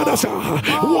 In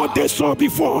what they saw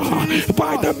before,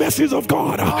 by the mercies of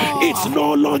God, it's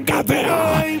no longer there.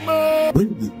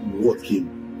 When the word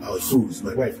came, I was froze.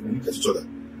 My wife and we looked at each other.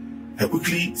 I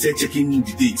quickly started checking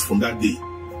the date from that day.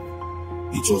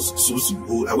 It was supposed to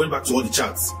go. I went back to all the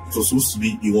charts. It was supposed to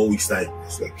be in 1 week's time. I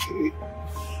was like, hey.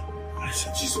 I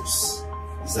said, Jesus,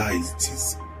 is that how it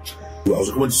is? I was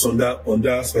recommended to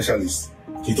under specialist.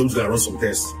 He told me to run some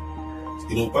tests.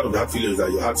 Part of the heart failure is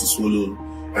that your heart is swollen.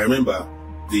 I remember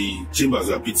the chambers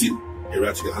were beating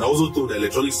erratic, and I also told the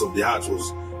electronics of the heart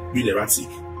was being erratic.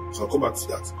 So I'll come back to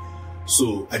that.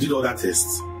 So I did all that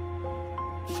tests.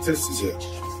 The test is here.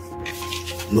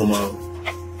 Normal.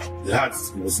 The heart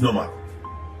was normal.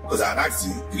 Because I had asked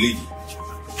the lady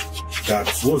that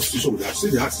what's the situation with her. She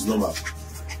said the heart is normal.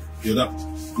 The other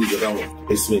one,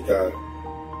 pacemaker,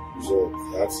 so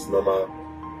the heart is normal.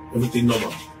 Everything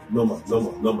normal.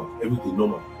 Everything normal. Everything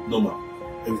normal.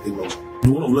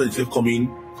 The one of knowledge kept coming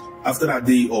after that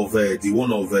day of the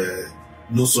one of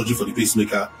no surgery for the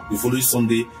pacemaker. The following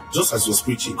Sunday, just as he was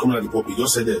preaching, coming at the pulpit, he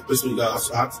just said the pacemaker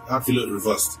heart failure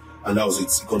reversed, and that was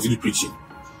it. He continued preaching.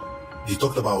 He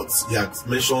talked about, he had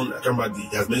mentioned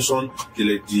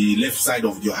the left side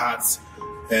of your heart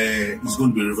is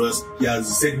going to be reversed. He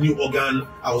has said new organ.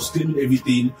 I was claiming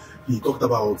everything. He talked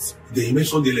about, he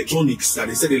mentioned the electronics, that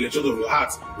they said the electronics of your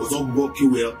heart was not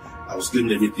working well. I was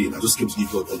claiming everything. I just came to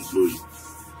give God all the glory.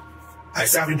 I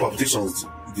started having palpitations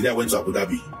the day I went to Abu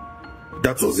Dhabi.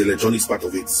 That was the electronics part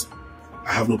of it.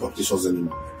 I have no palpitations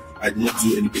anymore. I did not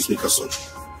do any pacemaker surgery.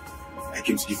 I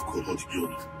came to give God all the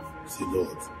glory. Say,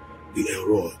 Lord, the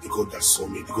error, the God that saw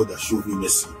me, the God that showed me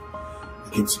mercy, I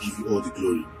came to give you all the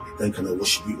glory. I then can I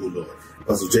worship you, O Lord.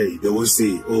 Pastor Jerry, they always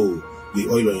say, oh, the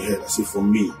oil on your head. I say, for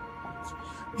me,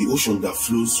 the ocean that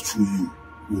flows through you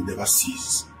will never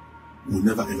cease. Will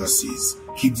never ever cease.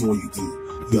 Keep doing what you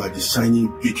do. You are the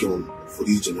shining beacon for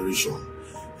this generation.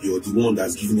 You're the one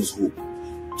that's giving us hope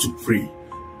to pray.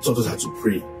 Taught us how to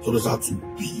pray. Taught us how to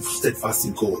be steadfast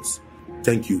in God.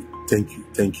 Thank you. Thank you.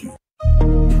 Thank you.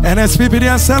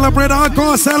 Nsppd, celebrate our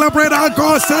God, celebrate our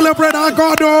God, celebrate our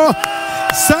God, oh.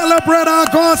 Celebrate our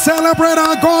God, celebrate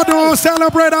our God, oh.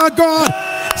 Celebrate our God,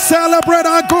 celebrate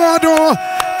our God, oh.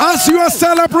 As you are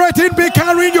celebrating, be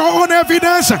carrying your own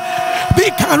evidence. Be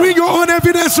carrying your own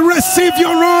evidence. Receive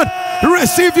your rod.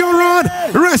 Receive your rod.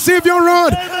 Receive your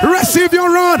rod. Receive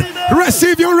your rod.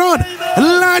 Receive your rod.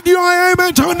 Let your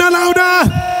amen turn louder.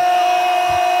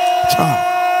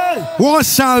 What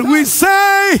shall we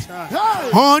say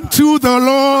unto the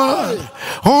Lord?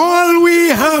 All we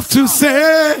have to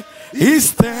say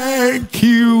is thank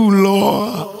you,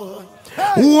 Lord.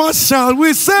 What shall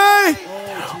we say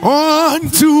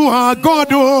unto our God?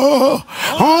 Oh,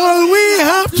 all we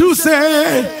have to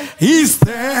say is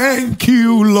thank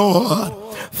you, Lord.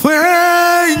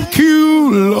 Thank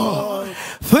you, Lord.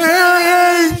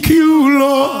 Thank you,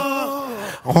 Lord.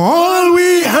 All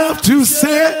we have to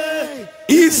say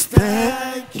is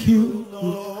thank you,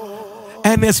 Lord.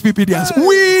 Nsppd,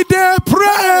 we dey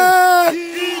pray.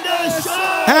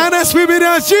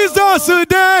 Nsppd, Jesus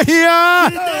today here.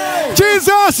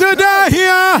 Jesus today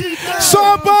here.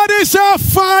 Somebody say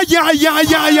fire.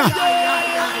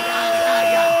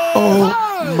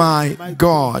 Oh my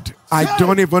God, I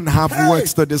don't even have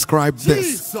words to describe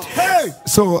this.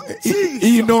 So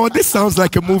you know, this sounds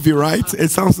like a movie, right?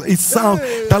 It sounds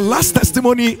the last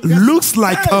testimony looks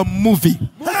like a movie,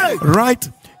 right?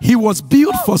 He was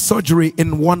billed for surgery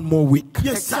in 1 more week.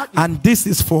 And this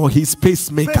is for his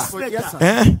pacemaker.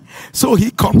 So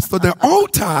he comes to the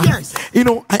altar. You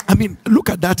know, I mean, look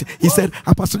at that. He said,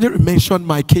 Pastor Jerry mentioned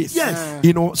my case.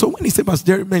 You know, so when he said Pastor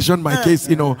Jerry mentioned my case,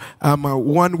 you know,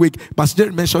 1 week, Pastor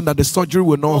Jerry mentioned that the surgery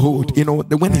will not hold. You know,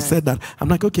 when he said that, I'm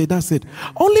like, okay, that's it.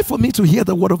 Only for me to hear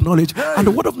the word of knowledge. And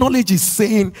the word of knowledge is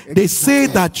saying, they say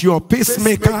that your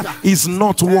pacemaker is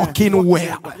not working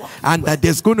well. And that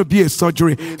there's going to be a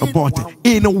surgery. But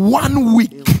in 1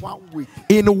 week,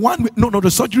 no, the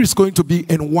surgery is going to be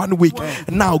in 1 week.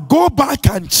 Now go back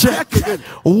and check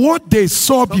what they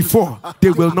saw before, they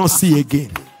will not see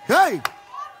again.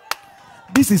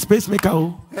 This is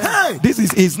pacemaker. This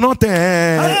is not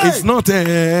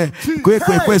a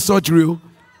surgery.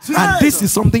 And this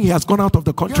is something he has gone out of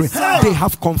the country. They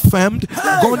have confirmed,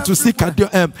 gone to see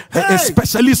a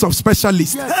specialist of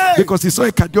specialists, because he saw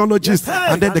a cardiologist,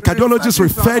 and then the cardiologist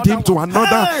referred him to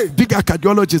another bigger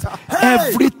cardiologist.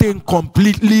 Everything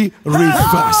completely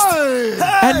reversed.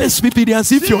 Nsppd,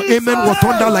 as if your amen was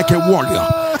thunder like a warrior.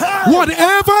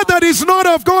 Whatever that is not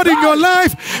of God in your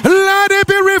life, let it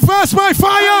be reversed by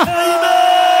fire.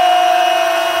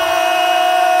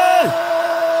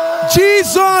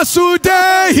 Jesus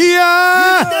today here.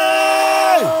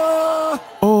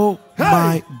 Oh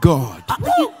my God.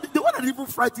 The one that even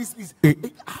frightens me is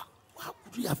how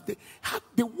could you have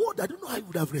the word? I don't know how you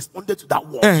would have responded to that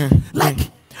word.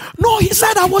 No, he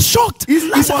said I was shocked. He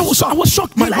said I was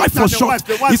shocked. My wife was shocked.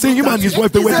 He said him and his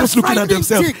wife, they were just looking at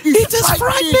themselves. It is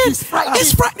frightening.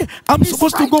 It's frightening. I'm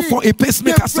supposed to go for a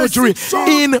pacemaker surgery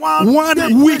in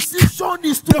 1 week.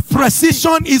 The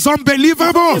precision is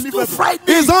unbelievable.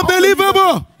 It's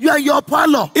unbelievable. You are your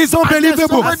parlor. It's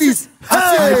unbelievable.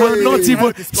 I will not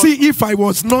even see if I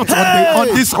was not on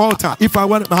this altar. If I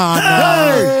were,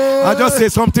 I just say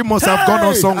something must have gone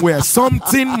on somewhere.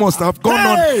 Something must have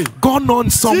gone on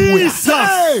somewhere.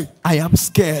 I am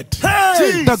scared.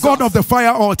 The God of the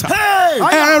fire altar.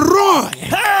 Elroy.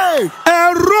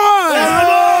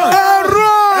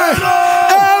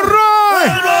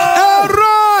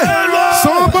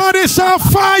 Somebody shout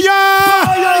fire.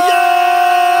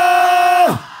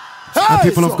 And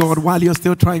people of God, while you're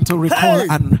still trying to recall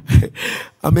and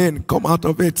come out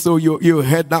of it. So you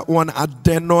heard that one,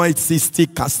 adenoid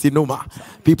cystic carcinoma.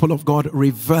 People of God,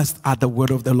 reversed at the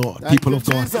word of the Lord. People of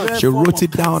God, she wrote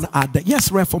it down at the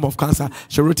rare form of cancer.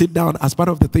 She wrote it down as part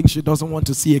of the things she doesn't want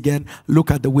to see again. Look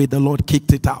at the way the Lord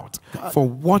kicked it out. For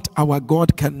what our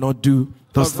God cannot do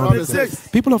does not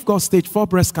exist. People of God, stage 4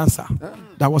 breast cancer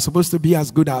that was supposed to be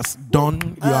as good as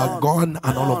done, you are gone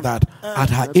and all of that. At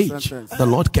her age, the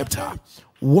Lord kept her.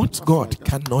 What God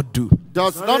cannot do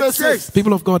does not exist.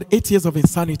 People of God, 8 years of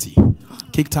insanity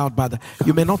kicked out by the...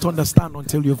 You may not understand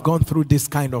until you've gone through this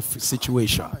kind of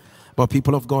situation. But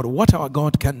people of God, what our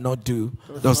God cannot do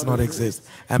does not exist.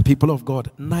 And people of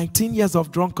God, 19 years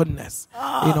of drunkenness.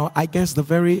 You know, I guess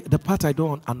the part I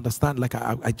don't understand, like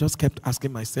I just kept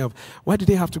asking myself, why did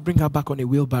they have to bring her back on a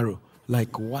wheelbarrow?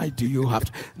 Like, why do you have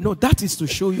to? No, that is to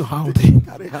show you how they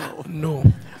carry her. No.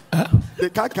 They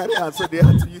can't carry her, so they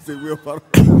have to use a wheelbarrow.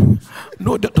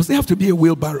 No, does it have to be a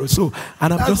wheelbarrow? So,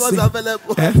 and I'm That's just saying,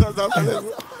 available. That's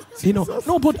available. You know,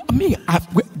 no, but me,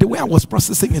 the way I was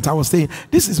processing it, I was saying,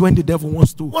 this is when the devil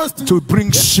wants to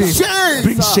bring shame.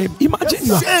 Bring shame. Imagine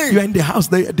you're in the house,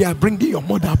 they are bringing your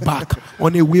mother back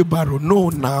on a wheelbarrow. No,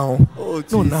 now. Oh,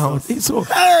 no, now. So,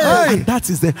 hey. That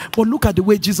is there. But look at the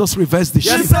way Jesus reversed the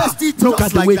shame. Look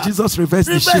at the way Jesus reversed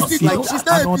the shame. She's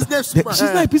not a businesswoman. She's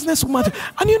not a businesswoman.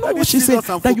 And you know what she said?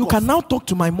 That you can now talk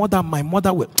to my mother,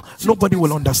 will. Nobody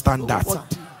will understand that.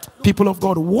 People of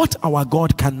God, what our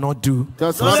God cannot do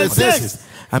does not exist.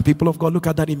 And people of God, look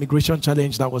at that immigration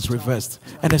challenge that was reversed.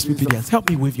 Nsppd,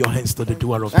 help me wave your hands to the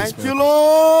doer of this. Thank you,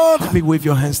 Lord. Help me wave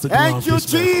your hands to the doer of this.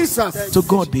 Thank you, Jesus. To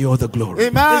God be all the glory.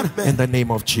 Amen. In the name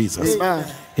of Jesus. Amen.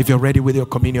 If you're ready with your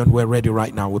communion, we're ready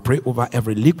right now. We pray over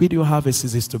every liquid you have, it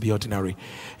ceases to be ordinary.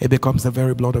 It becomes the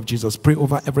very blood of Jesus. Pray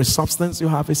over every substance you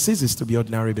have, it ceases to be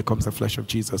ordinary, it becomes the flesh of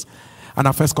Jesus. And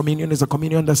our first communion is a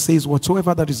communion that says,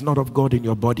 whatsoever that is not of God in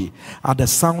your body, at the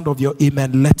sound of your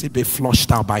amen, let it be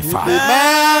flushed out by fire.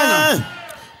 Amen.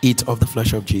 Eat of the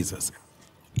flesh of Jesus.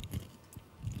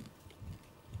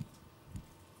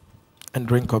 And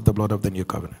drink of the blood of the new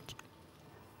covenant.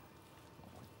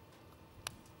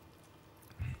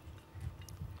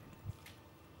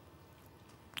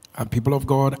 And people of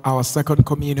God, our second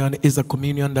communion is a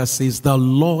communion that says, the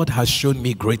Lord has shown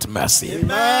me great mercy.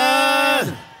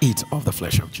 Amen. Eat of the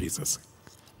flesh of Jesus.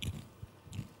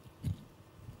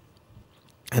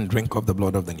 And drink of the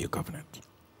blood of the new covenant.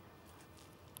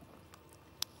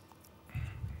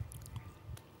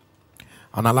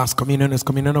 And our last communion is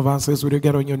communion of answers. Will you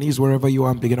get on your knees wherever you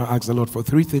are and begin to ask the Lord for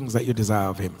three things that you desire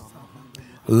of Him?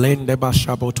 Lende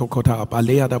bashabo tokota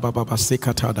balea da baba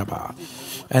basikata da ba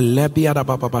elebia da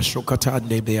baba bashokata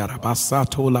nebea da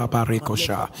basatola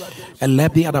barekosha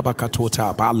elebia da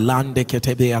bakatota balande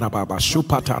ketebea da baba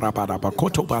shupata da baba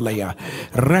bakoto balea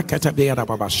reketebea da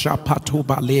baba shapatu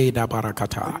balea da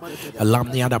barakata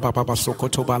lamnia da baba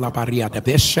basokoto balabaria da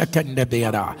beshekende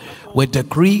beada. We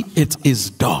decree it is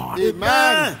done.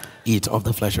 Amen. Eat of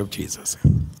the flesh of Jesus.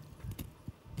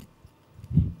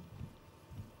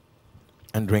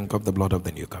 And drink of the blood of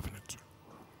the new covenant.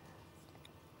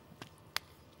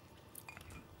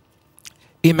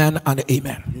 Amen and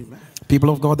amen. Amen. People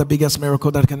of God, the biggest miracle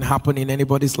that can happen in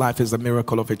anybody's life is the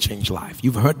miracle of a changed life.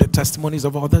 You've heard the testimonies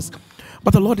of others,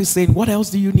 but the Lord is saying, what else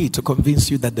do you need to convince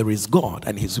you that there is God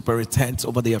and He superintends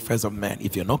over the affairs of men?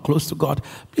 If you're not close to God,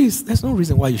 please, there's no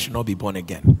reason why you should not be born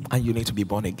again. And you need to be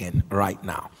born again right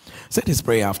now. Say this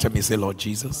prayer after me. Say, Lord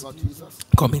Jesus,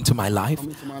 come into my life.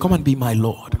 Come and be my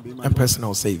Lord and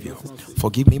personal Savior.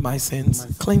 Forgive me my sins,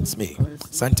 cleanse me,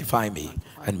 sanctify me,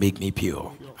 and make me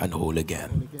pure and whole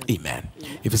again. Amen.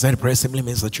 If you said a prayer, simply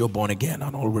means that you're born again,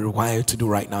 and all we require you to do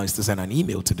right now is to send an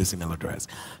email to this email address,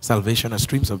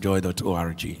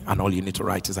 salvation@streamsofjoy.org, and all you need to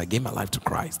write is, I gave my life to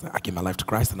Christ. I gave my life to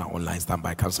Christ, and our online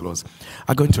standby counselors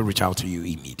are going to reach out to you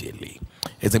immediately.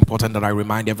 It's important that I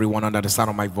remind everyone under the sound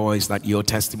of my voice that your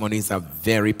testimonies are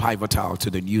very pivotal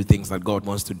to the new things that God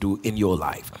wants to do in your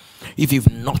life. If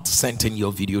you've not sent in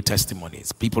your video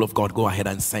testimonies, people of God, go ahead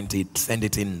and send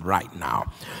it in right now.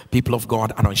 People of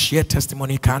God, an unshared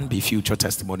testimony can be future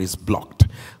testimonies blocked.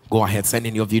 Go ahead, send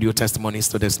in your video testimonies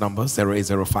to this number,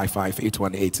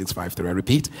 08055818653. I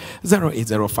repeat,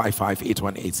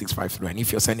 08055818653. And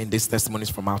if you're sending these testimonies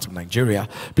from out of Nigeria,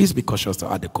 please be cautious to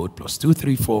add the code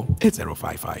 +234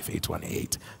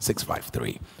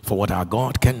 8055818653. For what our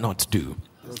God cannot do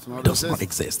does not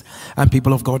exist. And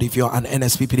people of God, if you're an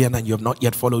Nsppd and you have not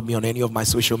yet followed me on any of my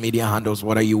social media handles,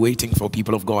 what are you waiting for?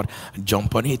 People of God,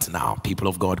 jump on it now. People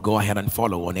of God, go ahead and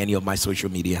follow on any of my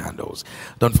social media handles.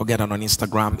 Don't forget that on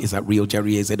Instagram is at Real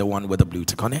Jerry Eze, the one with the blue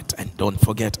tick on it. And don't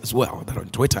forget as well that on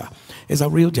Twitter is at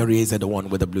Real Jerry Eze, the one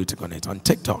with the blue tick on it. On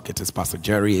TikTok it is Pastor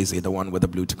Jerry Eze, the one with the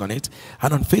blue tick on it.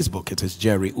 And on Facebook it is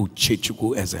Jerry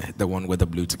Uchechuku Eze, the one with the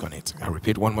blue tick on it. I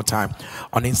repeat one more time.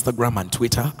 On Instagram and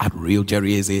Twitter at Real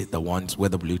Jerry Eze, the ones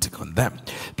with the blue tick on them.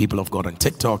 People of God, on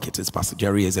TikTok it is Pastor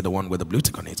Jerry Eze, the one with the blue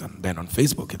tick on it. And then on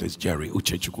Facebook it is Jerry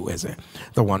Uchechuku Eze,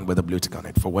 the one with the blue tick on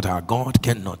it. For what our God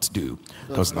cannot do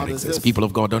does not exist. People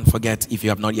of God, don't forget, if you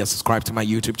have not yet subscribed to my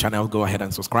YouTube channel, go ahead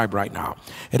and subscribe right now.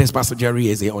 It is Pastor Jerry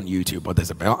Eze on YouTube, but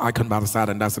there's a bell icon by the side,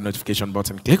 and that's the notification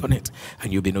button. Click on it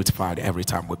and you'll be notified every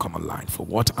time we come online. For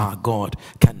what our God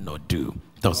cannot do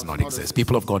does not exist.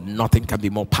 People of God, nothing can be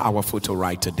more powerful to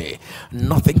write today.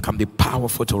 Nothing can be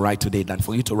powerful to write today than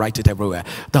for you to write it everywhere.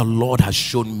 The Lord has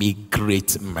shown me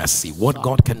great mercy. What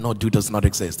God cannot do does not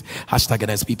exist. Hashtag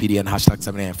Nsppd and hashtag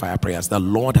 7am fire prayers. The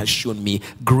Lord has shown me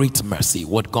great mercy.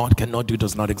 What God cannot do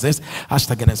does not exist.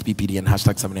 Hashtag Nsppd and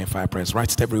hashtag 7am fire prayers.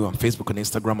 Write it everywhere on Facebook, on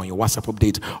Instagram, on your WhatsApp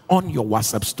update, on your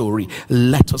WhatsApp story.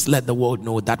 Let the world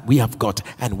know that we have got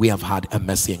and we have had a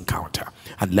mercy encounter.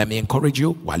 And let me encourage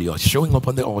you, while you're showing up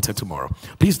on the altar tomorrow,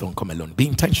 please don't come alone. Be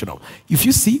intentional. If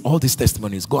you see all these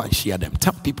testimonies, go and share them.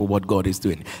 Tell people what God is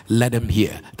doing. Let them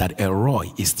hear that Elroy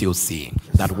is still seeing,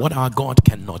 that what our God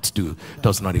cannot do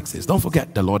does not exist. Don't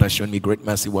forget, the Lord has shown me great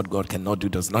mercy. What God cannot do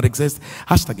does not exist.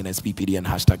 Hashtag Nsppd and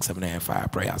hashtag 7am fire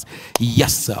prayers.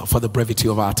 Yes, sir, for the brevity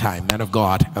of our time. Man of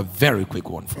God, a very quick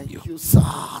one from you. Thank you, sir.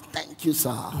 Thank you,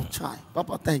 sir.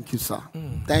 Papa, thank you, sir.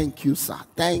 Thank you, sir.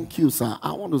 Thank you, sir.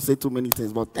 I want to say too many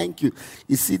things, but thank you.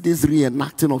 You see this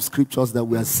reenacting of scriptures that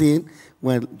we are seeing,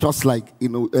 when just like, you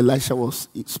know, Elisha was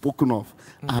spoken of,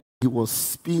 and he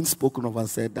was being spoken of and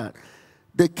said that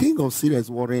the king of Syria is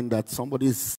worrying that somebody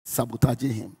is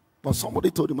sabotaging him. But somebody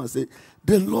told him and said,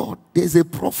 the Lord, there's a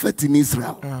prophet in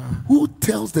Israel who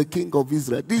tells the king of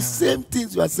Israel the same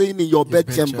things you are saying in your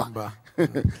bedchamber.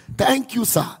 Thank you,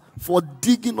 sir, for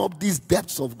digging up these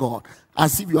depths of God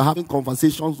as if you're having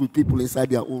conversations with people inside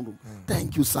their own room.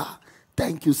 Thank you, sir.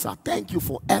 Thank you, sir. Thank you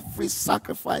for every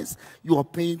sacrifice you are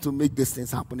paying to make these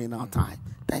things happen in our time.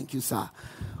 Thank you, sir.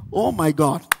 Oh, my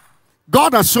God.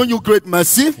 God has shown you great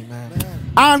mercy. Amen.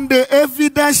 And the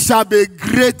evidence shall be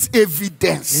great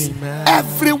evidence. Amen.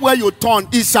 Everywhere you turn,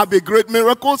 it shall be great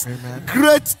miracles,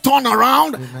 great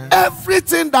turnaround.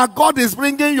 Everything that God is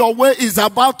bringing your way is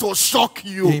about to shock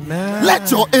you. Amen.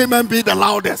 Let your amen be the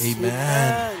loudest.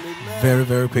 Amen. Very,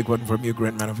 very quick one from you,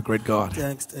 great man of a great God.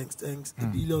 Thanks. A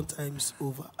billion times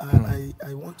over.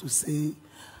 I want to say,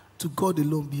 to God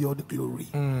alone be all the glory.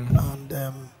 And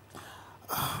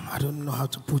I don't know how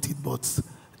to put it, but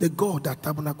the God that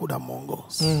tabernacled among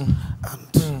us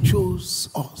and chose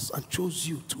us and chose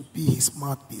you to be his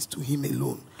mouthpiece, to him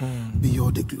alone be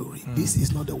all the glory. This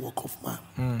is not the work of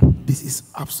man. This is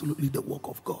absolutely the work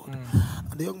of God.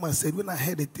 And the young man said, when I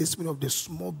heard the testimony of the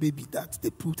small baby that they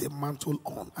put a mantle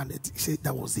on, and he said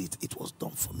that was it. It was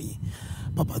done for me.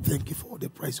 Papa, thank you for all the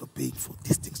price you're paying for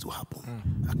these things to happen.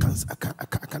 I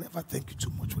can never thank you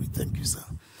too much for it. Thank you, sir.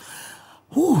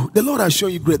 Ooh, the Lord has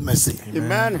shown you great mercy.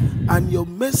 Amen. And your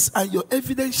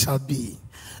evidence shall be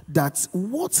that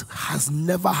what has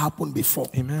never happened before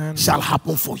shall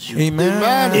happen for you.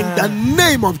 Amen. In the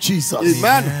name of Jesus.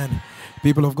 Amen.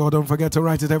 People of God, don't forget to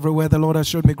write it everywhere. The Lord has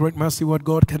showed me great mercy. What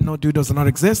God cannot do does not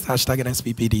exist. Hashtag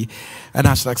Nsppd and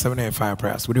hashtag 7am fire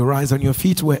prayers. Will you rise on your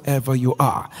feet wherever you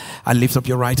are and lift up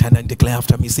your right hand and declare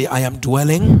after me? Say, I am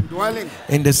dwelling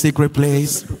in the secret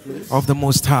place of the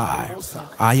Most High.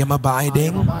 I am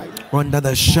abiding under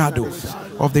the shadow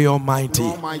of the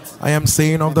Almighty. I am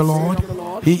saying of the Lord,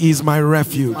 He is my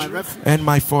refuge and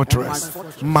my fortress.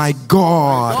 My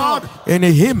God, in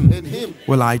Him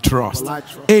will I trust.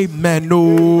 Amen.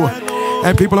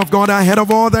 And people of God, ahead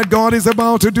of all that God is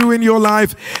about to do in your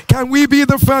life, can we be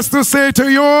the first to say to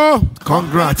you,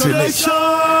 congratulations.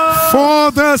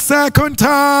 For the second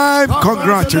time,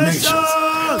 congratulations.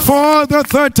 For the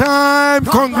third time,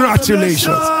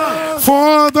 congratulations.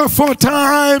 For the fourth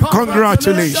time,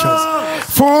 congratulations.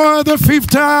 For the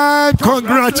fifth time,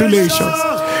 congratulations.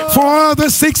 For the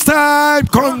sixth time,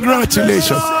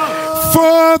 congratulations.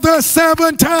 For the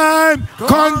seventh time,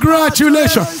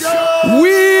 congratulations.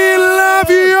 We love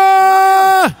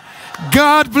you.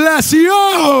 God bless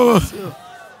you.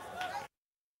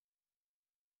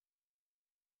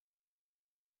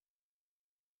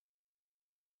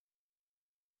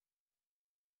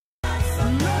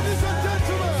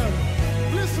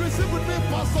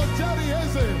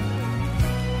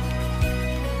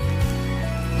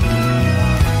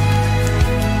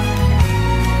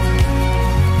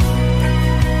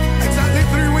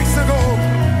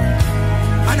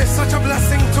 Such a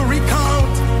blessing to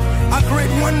recount a great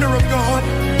wonder of God.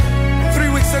 3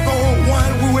 weeks ago,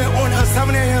 while we were on our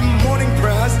 7 a.m. morning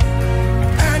prayers,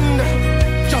 and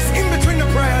just in between the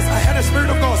prayers, I had a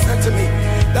Spirit of God said to me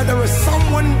that there is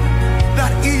someone that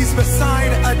is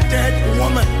beside a dead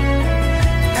woman.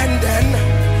 And then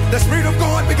the Spirit of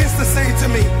God begins to say to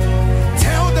me,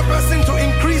 tell the person to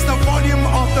increase the volume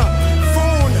of the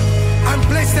phone and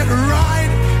place it right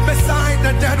beside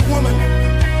the dead woman.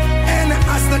 And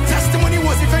as the testimony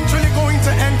was eventually going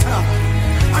to enter,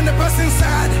 and the person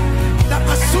said that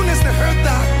as soon as they heard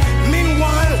that,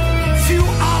 meanwhile, few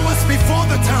hours before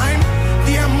the time,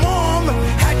 their mom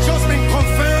had just been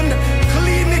confirmed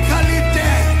clinically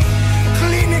dead.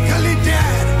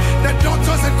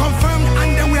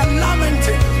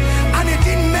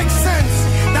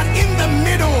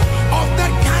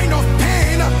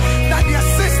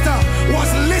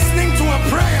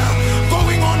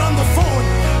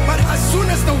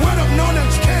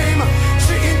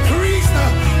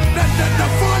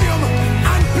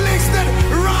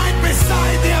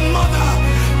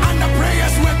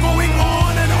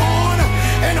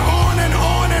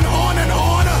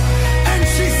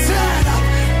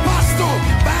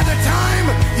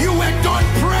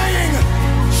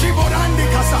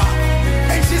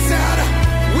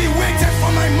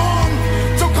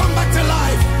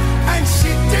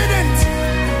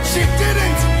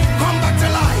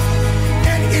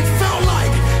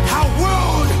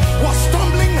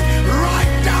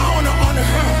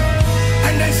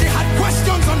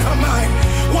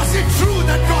 it true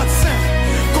that God said?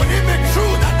 Could it be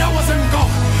true that that wasn't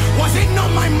God? Was it not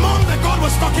my mom that God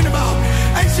was talking about?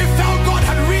 And she felt God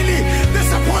had really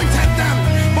disappointed them.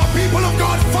 But people of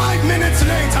God, 5 minutes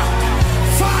later,